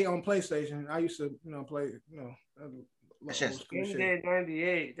 '98 on PlayStation. I used to, play, Game Day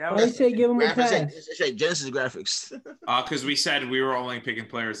 '98. They say give him a pass. It's like Genesis graphics. Because we said we were only picking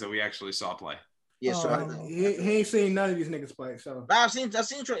players that we actually saw play. Yeah, he ain't seen none of these niggas play. So I've seen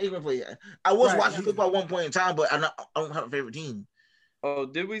Troy Aikman play. I was watching football at one point in time, but I don't have a favorite team. Oh,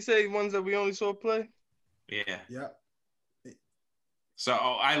 did we say ones that we only saw play? Yeah. Yep. So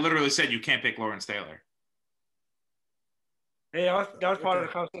I literally said you can't pick Lawrence Taylor. Yeah, that was part of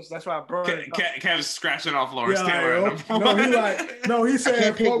the conversation. That's why I brought it up. Kev's scratching off Lawrence Taylor. He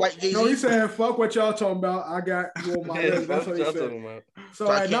said, fuck what y'all talking about. I got you on my list. That's what he said.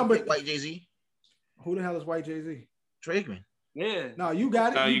 So at number White Jay-Z. Who the hell is White Jay-Z? Troy Aikman. Yeah. No, you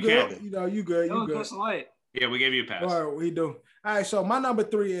got it. No, you good. Can't. You good. You good. Yeah, we gave you a pass. All right, we do. All right, so my number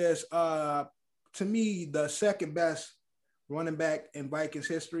 3 is, to me, the second best running back in Vikings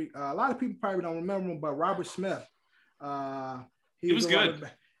history. A lot of people probably don't remember him, but Robert Smith. He was good.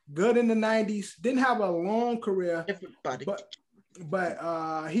 Good in the 90s. Didn't have a long career,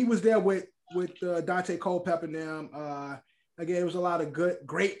 but he was there with Dante Culpepper and them. Again, it was a lot of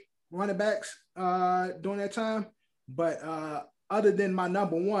great running backs during that time. But other than my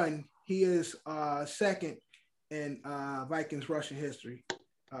number 1, he is second in Vikings rushing history.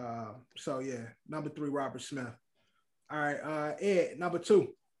 So yeah, number 3, Robert Smith. All right, Ed, number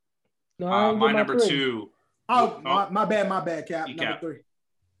 2. No, my number 2. My bad, Cap. Number 3.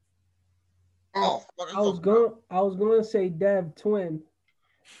 I was going to say Dev Twin,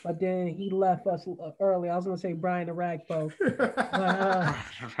 but then he left us early. I was going to say Brian Arakpo.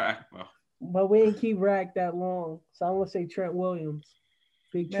 But we didn't keep Rack that long, so I'm going to say Trent Williams.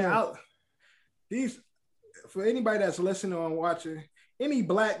 Big Trent. For anybody that's listening or watching, any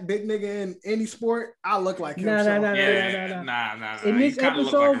black big nigga in any sport, I look like him. Nah. In this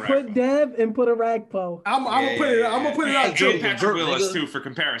episode, put Dev and put Arakpo. I'm gonna put it out. Joe Patrick Willis too for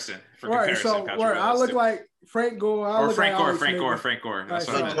comparison. I look like Frank Gore. Frank Gore. That's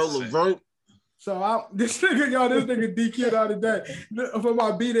what I meant. So this nigga DQ'd out today for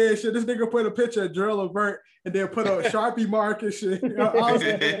my beat ass shit. This nigga put a picture of Gerald Levert and then put a Sharpie mark and shit.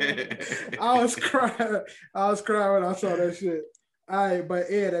 I was crying. When I saw that shit. All right, but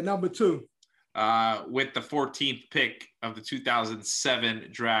Ed at number 2. With the 14th pick of the 2007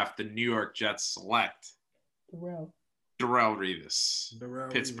 draft, the New York Jets select Darrelle Revis,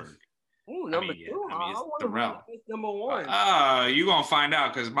 Pittsburgh. Ooh, number 2. It's Darrelle. Number 1. You're gonna find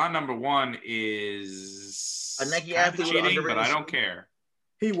out because my number 1 is a Nike athlete cheating, but I don't care.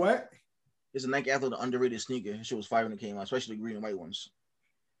 He what? It's a Nike athlete, an underrated sneaker. Shit was fire when it came out, especially the green and white ones.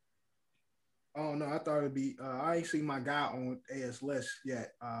 Oh no, I thought it'd be. I ain't seen my guy on Ed's list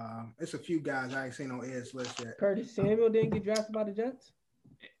yet. It's a few guys I ain't seen on Ed's list yet. Curtis Samuel didn't get drafted by the Jets.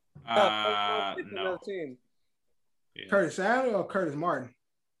 No. Yeah. Curtis Samuel or Curtis Martin?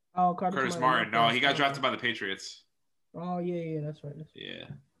 Oh, Curtis Martin. No, he got drafted by the Patriots. Oh yeah, that's right. Yeah.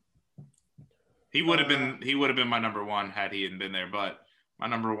 He would have been my number 1 had he hadn't been there, but my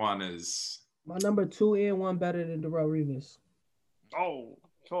number 1 is my number 2 and 1 better than Darrelle Revis. Oh.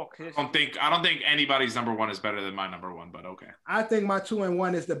 Talk I don't think anybody's number one is better than my number one, but okay. I think my 2 and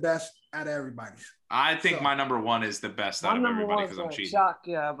 1 is the best out of everybody's. I think my number one is the best out of everybody because I'm cheating. Shock,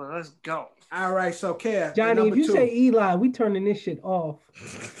 yeah, but let's go. All right, so Kev, Johnny, if you say Eli, we turning this shit off.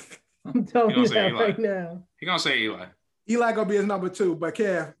 I'm telling you that right now. He gonna say Eli. Eli gonna be his number 2, but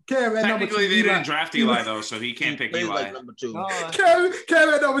Kev at technically number 2. They didn't draft Eli though, so he can't pick Eli. Like number 2.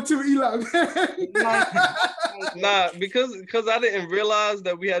 Kev at number 2, Eli. Nah, because I didn't realize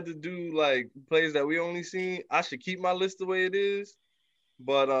that we had to do like plays that we only seen. I should keep my list the way it is,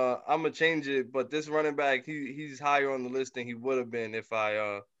 but I'm gonna change it. But this running back, he's higher on the list than he would have been if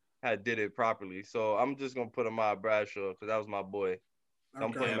I had did it properly. So I'm just gonna put Ahmad Bradshaw because that was my boy. So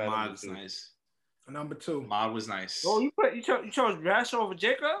I'm putting Ahmad's nice. Number 2. Ahmad was nice. Oh, you chose Bradshaw over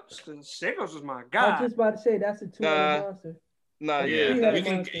Jacobs? Because Jacobs was my guy. I was just about to say that's a 2-headed monster. Nah, yeah. You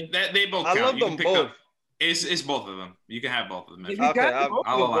can. They both count. I love them both. It's both of them. You can have both of them. Okay, I'll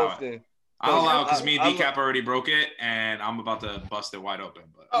allow it. I'll allow it because me and Decap already broke it, and I'm about to bust it wide open.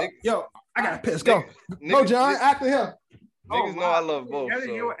 But yo, I got piss. Go, John. After him. Niggas know I love both. You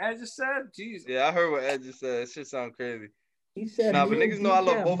hear what Ed just said? Jesus. Yeah, I heard what Ed just said. It shit sound crazy. He said, but niggas know I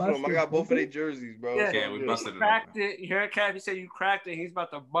love both of them. I got both of their jerseys, bro. Yeah, we busted it cracked it. You heard Cap? He said you cracked it. He's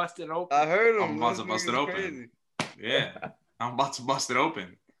about to bust it open. I heard him. I'm about to bust it open. Crazy. Yeah, I'm about to bust it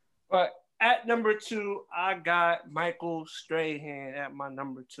open. But at number 2, I got Michael Strahan at my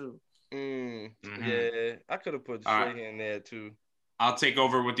number 2. Yeah, I could have put Strahan there too. I'll take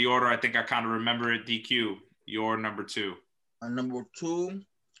over with the order. I think I kind of remember it. DQ, your number 2. My number 2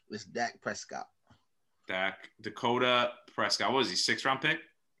 is Dak Prescott. Dakota Prescott. What was he? 6th round pick?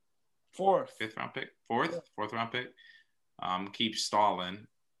 4th. 5th round pick? 4th? 4th round pick? Keep stalling.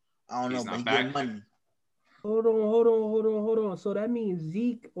 I don't know, but he getting money. Hold on. So that means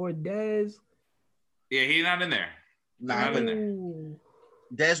Zeke or Dez? Yeah, he's not in there. Not in there.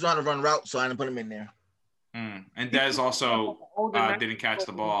 Dez know how to run routes, so I didn't put him in there. And Dez also didn't catch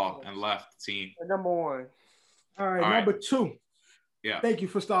the ball and left the team. Number 1. All right, number 2. Yeah. Thank you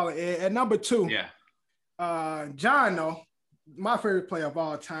for stalling. At number 2. Yeah. John, though, my favorite player of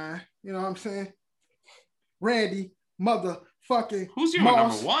all time. You know what I'm saying? Randy, motherfucking. Who's your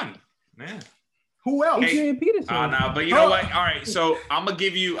Moss. number 1? Man. Who else? Adrian Peterson. No, but you know what? All right, so I'm gonna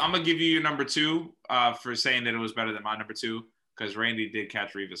give you your number 2 for saying that it was better than my number 2 because Randy did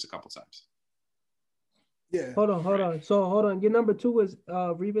catch Revis a couple times. Yeah. Hold on. So hold on. Your number 2 was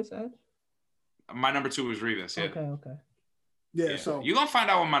Revis Ed? My number 2 was Revis. Yeah. Okay. Yeah. So you're gonna find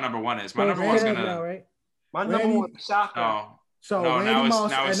out what my number 1 is. My number 1's gonna. Now, right? My number 1 is Shaka. Oh. So no, Randy Moss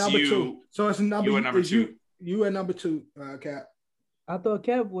now it's number you. 2. So it's number. You at number 2. You at number 2, Cap. I thought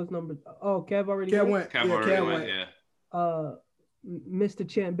Kev was number. Oh, Kev already. Kev went. Kev already went. Yeah. Mr.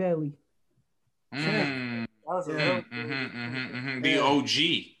 Champ Bailey. The OG.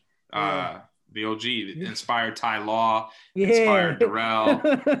 The OG inspired Ty Law, inspired Darrell,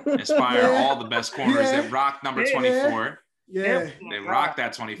 inspired all the best corners that rocked number 24. Yeah. They rocked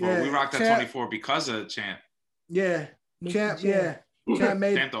that 24. Yeah. We rocked that 24 because of Champ. Yeah. Champ, yeah. Champ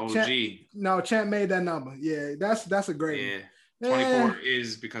made Champ the OG. Champ made that number. Yeah, that's a great one. 24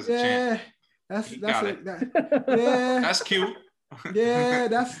 is because of Champ. That's cute. Yeah,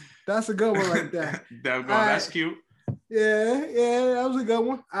 that's a good one right there. That's cute. Yeah, that was a good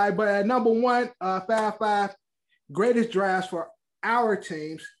one. All right, but at number 1, 5 greatest drafts for our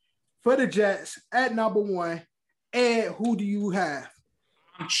teams for the Jets at number 1. And who do you have?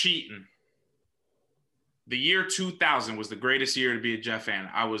 I'm cheating. The year 2000 was the greatest year to be a Jet fan.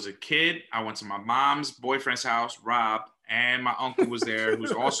 I was a kid. I went to my mom's boyfriend's house, Rob, and my uncle was there,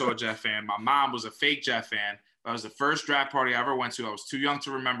 who's also a Jet fan. My mom was a fake Jet fan. That was the first draft party I ever went to. I was too young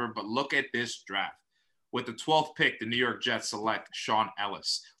to remember, but look at this draft. With the 12th pick, the New York Jets select Sean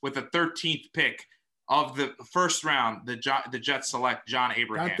Ellis. With the 13th pick of the first round, the Jets select John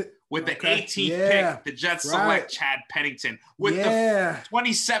Abraham. With the 18th pick, the Jets select Chad Pennington. With the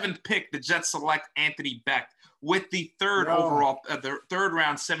 27th pick, the Jets select Anthony Beck. With the third round,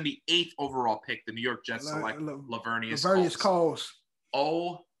 78th overall pick, the New York Jets select Lavernius Coles.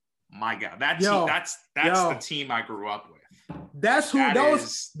 Oh my God, that's the team I grew up with. That's my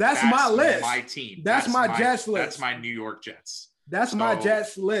list. My team. That's my Jets list. That's my New York Jets. That's my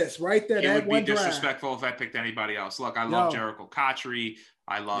Jets list right there. It would be disrespectful if I picked anybody else. Look, I love Jericho Cotchery.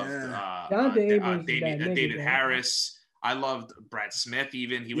 I loved David Harris. I loved Brad Smith.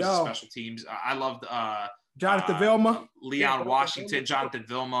 Even he was a special teams. I loved Jonathan Vilma, Leon Washington, Jonathan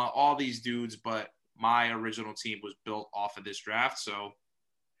Vilma, all these dudes. But my original team was built off of this draft. So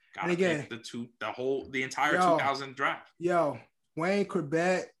gotta pick the entire 2000 draft. Wayne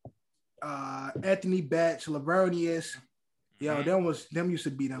Corbett, Anthony Batch, Lavernius, Yo, them used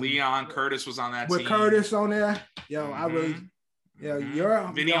to be them. Leon Curtis was on that team. With Curtis on there. Yo, I really. Yo,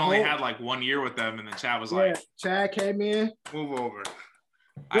 Vinny only had like 1 year with them, and then Chad was like, Chad came in. Move over.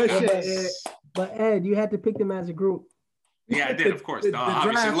 Good shit, Ed. But Ed, you had to pick them as a group. Yeah, I did, of course.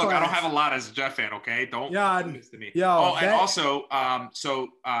 Obviously, look, I don't have a lot as a Jet fan, okay? Don't do this to me. And also,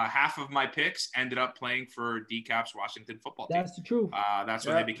 half of my picks ended up playing for DCAP's Washington football team. That's the truth. That's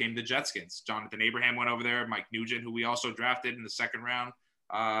when they became the Jetskins. Jonathan Abraham went over there. Mike Nugent, who we also drafted in the second round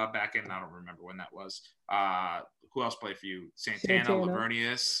back in, I don't remember when that was. Who else played for you? Santana.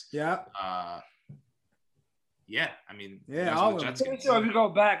 Lavernius. Yeah. Yeah, I mean, all of them. So if you go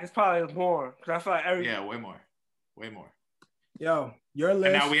back, it's probably more. Because I feel like way more. Yo, your list.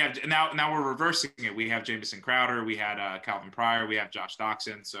 And now we have now we're reversing it. We have Jamison Crowder, we had Calvin Pryor, we have Josh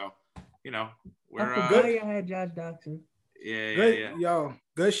Doxson. So, we're good. I had Josh Doxson. Yeah. Yo,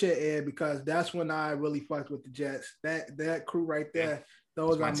 good shit, Ed, because that's when I really fucked with the Jets. That crew right there.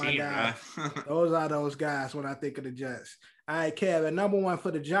 Those are my guys. Those are those guys when I think of the Jets. All right, Kev, at number 1 for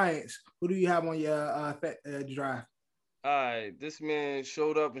the Giants, who do you have on your draft? All right, this man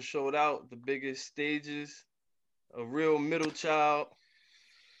showed up and showed out the biggest stages. A real middle child.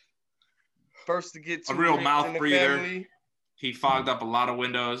 First to get to a real mouth breather. Family. He fogged up a lot of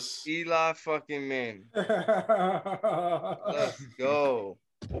windows. Eli fucking Manning. Let's go.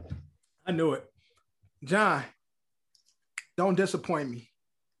 I knew it. John, don't disappoint me.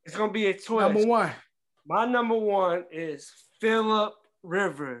 It's going to be a twist. Number 1. My number 1 is Phillip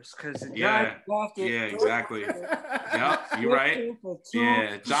Rivers, because exactly. Yep, you're right.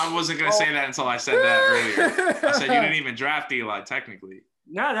 Yeah, John wasn't gonna say that until I said that earlier. I said you didn't even draft Eli technically.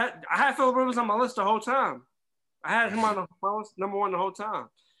 No, I had Phillip Rivers on my list the whole time. I had him on my list, number 1 the whole time.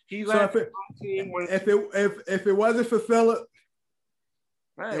 He left my team if it wasn't for Phillip,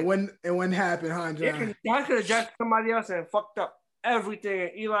 it wouldn't happen, huh, John? I could have drafted somebody else and fucked up everything.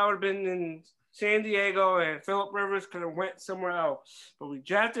 And Eli would have been in San Diego, and Phillip Rivers could have went somewhere else. But we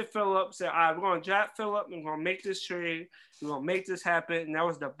drafted Phillip, said, all right, we're going to draft Phillip, and we're going to make this trade. We're going to make this happen. And that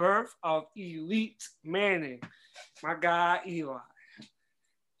was the birth of Elite Manning. My guy, Eli.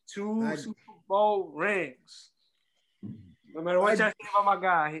 2 Super Bowl rings. No matter what y'all say about my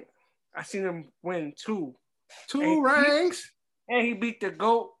guy, I seen him win 2. 2 rings? And he beat the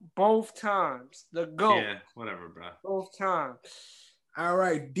GOAT both times. The GOAT. Yeah, whatever, bro. Both times. All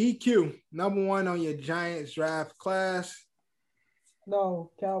right, DQ, number 1 on your Giants draft class.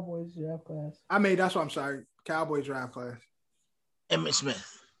 No, Cowboys draft class. That's what I'm sorry. Cowboys draft class. Emmitt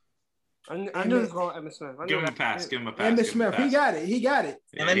Smith. I knew he was going Emmitt Smith. Give him a pass. Emmitt Smith. He got it.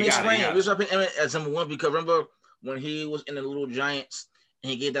 And let me explain. We're dropping Emmitt as number 1 because remember when he was in the little Giants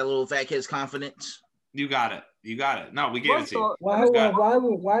and he gave that little fat kid's confidence? You got it. No, we gave it to you.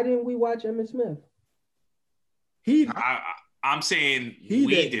 Why didn't we watch Emmitt Smith? I'm saying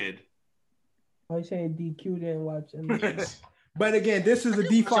we did. Oh, you're saying DQ didn't watch him. But again, this is a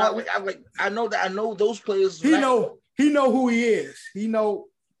default. I know those players. He know who he is. He know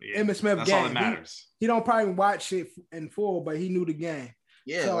Emmitt Smith that's game. All that matters. He don't probably watch it in full, but he knew the game.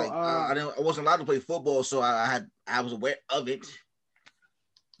 Yeah, so, I wasn't allowed to play football, so I was aware of it.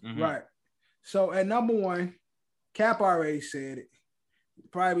 Mm-hmm. Right. So at number 1, Cap already said it.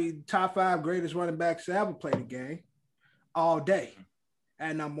 Probably top 5 greatest running backs to ever play the game. All day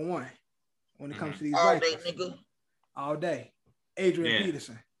at number 1 when it comes to these all day, nigga. All day. Adrian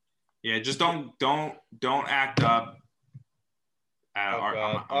Peterson. Yeah, just don't act up.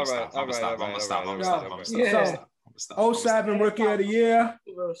 I'm gonna stop. 07 Rookie of the Year.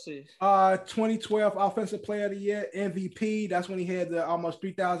 2012 Offensive Player of the Year, MVP. That's when he had the almost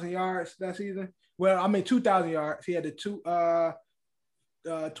 3,000 yards that season. Well, 2,000 yards. He had the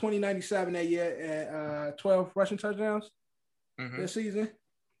 2097 that year and 12 rushing touchdowns this season.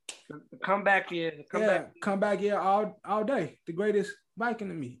 The comeback year. Comeback year all day. The greatest Viking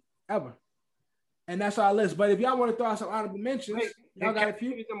to me ever. And that's our list. But if y'all want to throw out some honorable mentions, y'all got a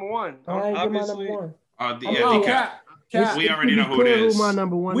few. Number 1. Obviously. Cap. We already know who it is. My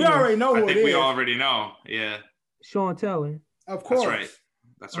number 1 we already know who it is. I think we already know. Yeah. Sean Taylor. Of course.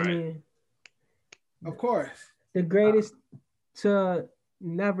 That's right. Of course. The greatest to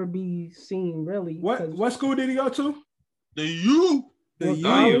never be seen, really. What school did he go to? The U. The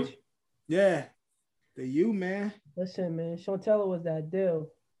U. Yeah. The U, man. Listen, man. Sean Taylor was that deal.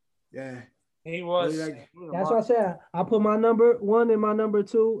 Yeah. He was. That's what I said. I put my number 1 and my number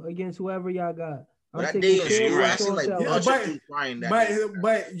 2 against whoever y'all got. But your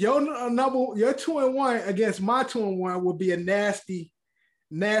 2 and 1 against my 2 and 1 would be a nasty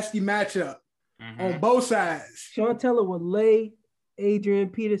matchup on both sides. Sean Taylor would lay Adrian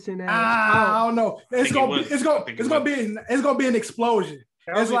Peterson. I don't know. It's gonna be an explosion.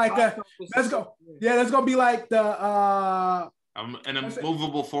 It's like let's go. Yeah, that's gonna be like the an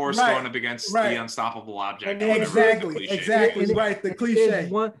immovable force going up against the unstoppable object. Exactly. Right, the cliche.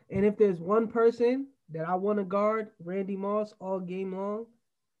 If there's one person that I want to guard, Randy Moss, all game long,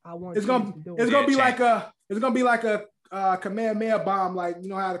 I want. It's gonna be like a Kamehameha bomb, like you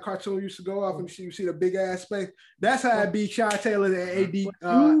know how the cartoon used to go off and you see the big ass space. That's how it be. Sean Taylor and AD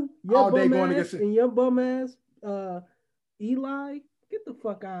all day going against it. And your bum ass, Eli, get the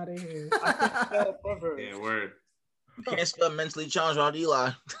fuck out of here. Yeah, word. You can't still mentally challenge on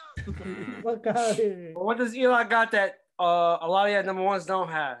Eli. Fuck out of here. What does Eli got that a lot of your number ones don't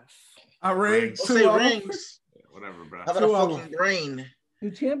have? A ring. Two rings. Yeah, whatever, bro. How about a fucking brain?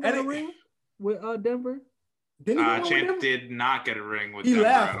 Did Champ get a ring with Denver? Champ did not get a ring with Denver.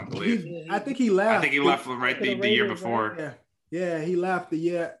 Left. I don't believe. I think he left. I think he left the year before. Yeah, he left the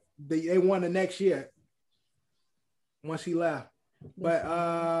year. They won the next year. Once he left, but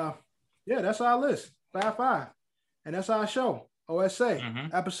yeah, that's our list. 5-5, and that's our show. OSA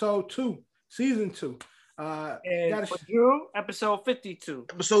episode 2, season 2. And for Drew, episode 52.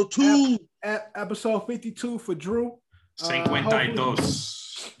 Episode 2. Episode 52 for Drew. 52.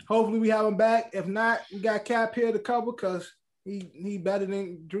 Hopefully we have him back. If not, we got Cap here to cover because he better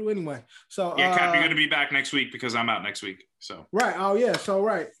than Drew anyway. So yeah, Cap, you're gonna be back next week because I'm out next week. So right. Oh yeah. So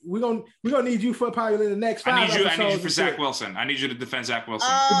right, we're gonna need you for probably the next 5 episodes. I need you for Zach Wilson. I need you to defend Zach Wilson.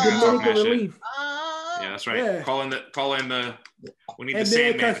 Relief. Yeah, that's right. Yeah. Call in the. We need the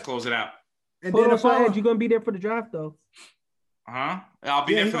Sandman to close it out. And then you're gonna be there for the draft though. I'll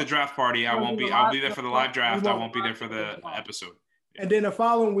be there for the draft party. I won't be. I'll be there for the live draft. I won't be there for the episode. Yeah. And then the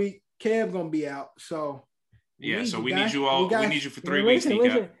following week, Kev's gonna be out. So we need you all. We need you for 3 weeks.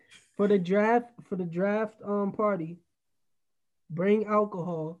 Listen. For the draft party, bring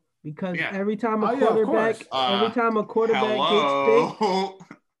alcohol because every time a quarterback gets picked.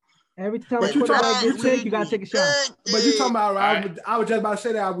 Every time a quarterback gets picked, you gotta take a shot. But you talking about? I was just about to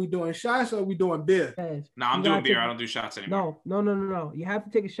say that. Are we doing shots or are we doing beer? Yes. No, I'm doing beer. I don't do shots anymore. No. You have to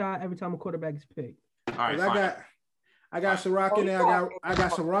take a shot every time a quarterback is picked. All right, fine. I got some rock in there. I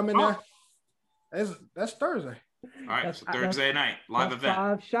got some rum in there. That's Thursday. All right, so Thursday night, live event.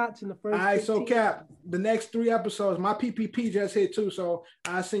 5 shots in the first. All right, 15. so Cap, the next 3 episodes, my PPP just hit too, so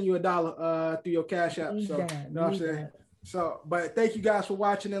I'll send you $1 through your Cash App. So, you know what I'm saying? So, but thank you guys for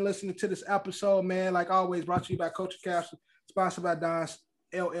watching and listening to this episode, man. Like always, brought to you by Culture Capsule, sponsored by Don's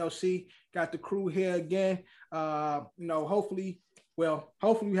LLC. Got the crew here again. Hopefully we have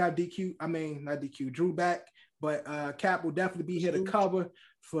not DQ, Drew back, but Cap will definitely be here to cover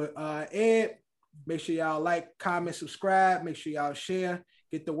for Ed. Make sure y'all like, comment, subscribe. Make sure y'all share,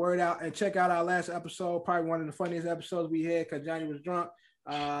 get the word out, and check out our last episode. Probably one of the funniest episodes we had because Johnny was drunk.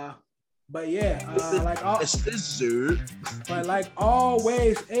 But yeah, like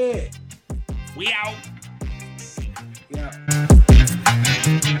always, Ed. We out. Yeah.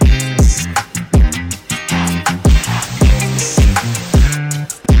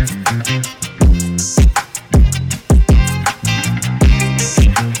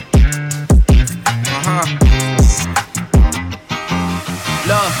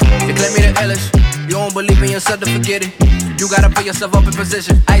 You claim me the illest. You don't believe in yourself to forget it. You gotta put yourself up in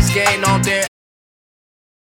position. Ice skating on there,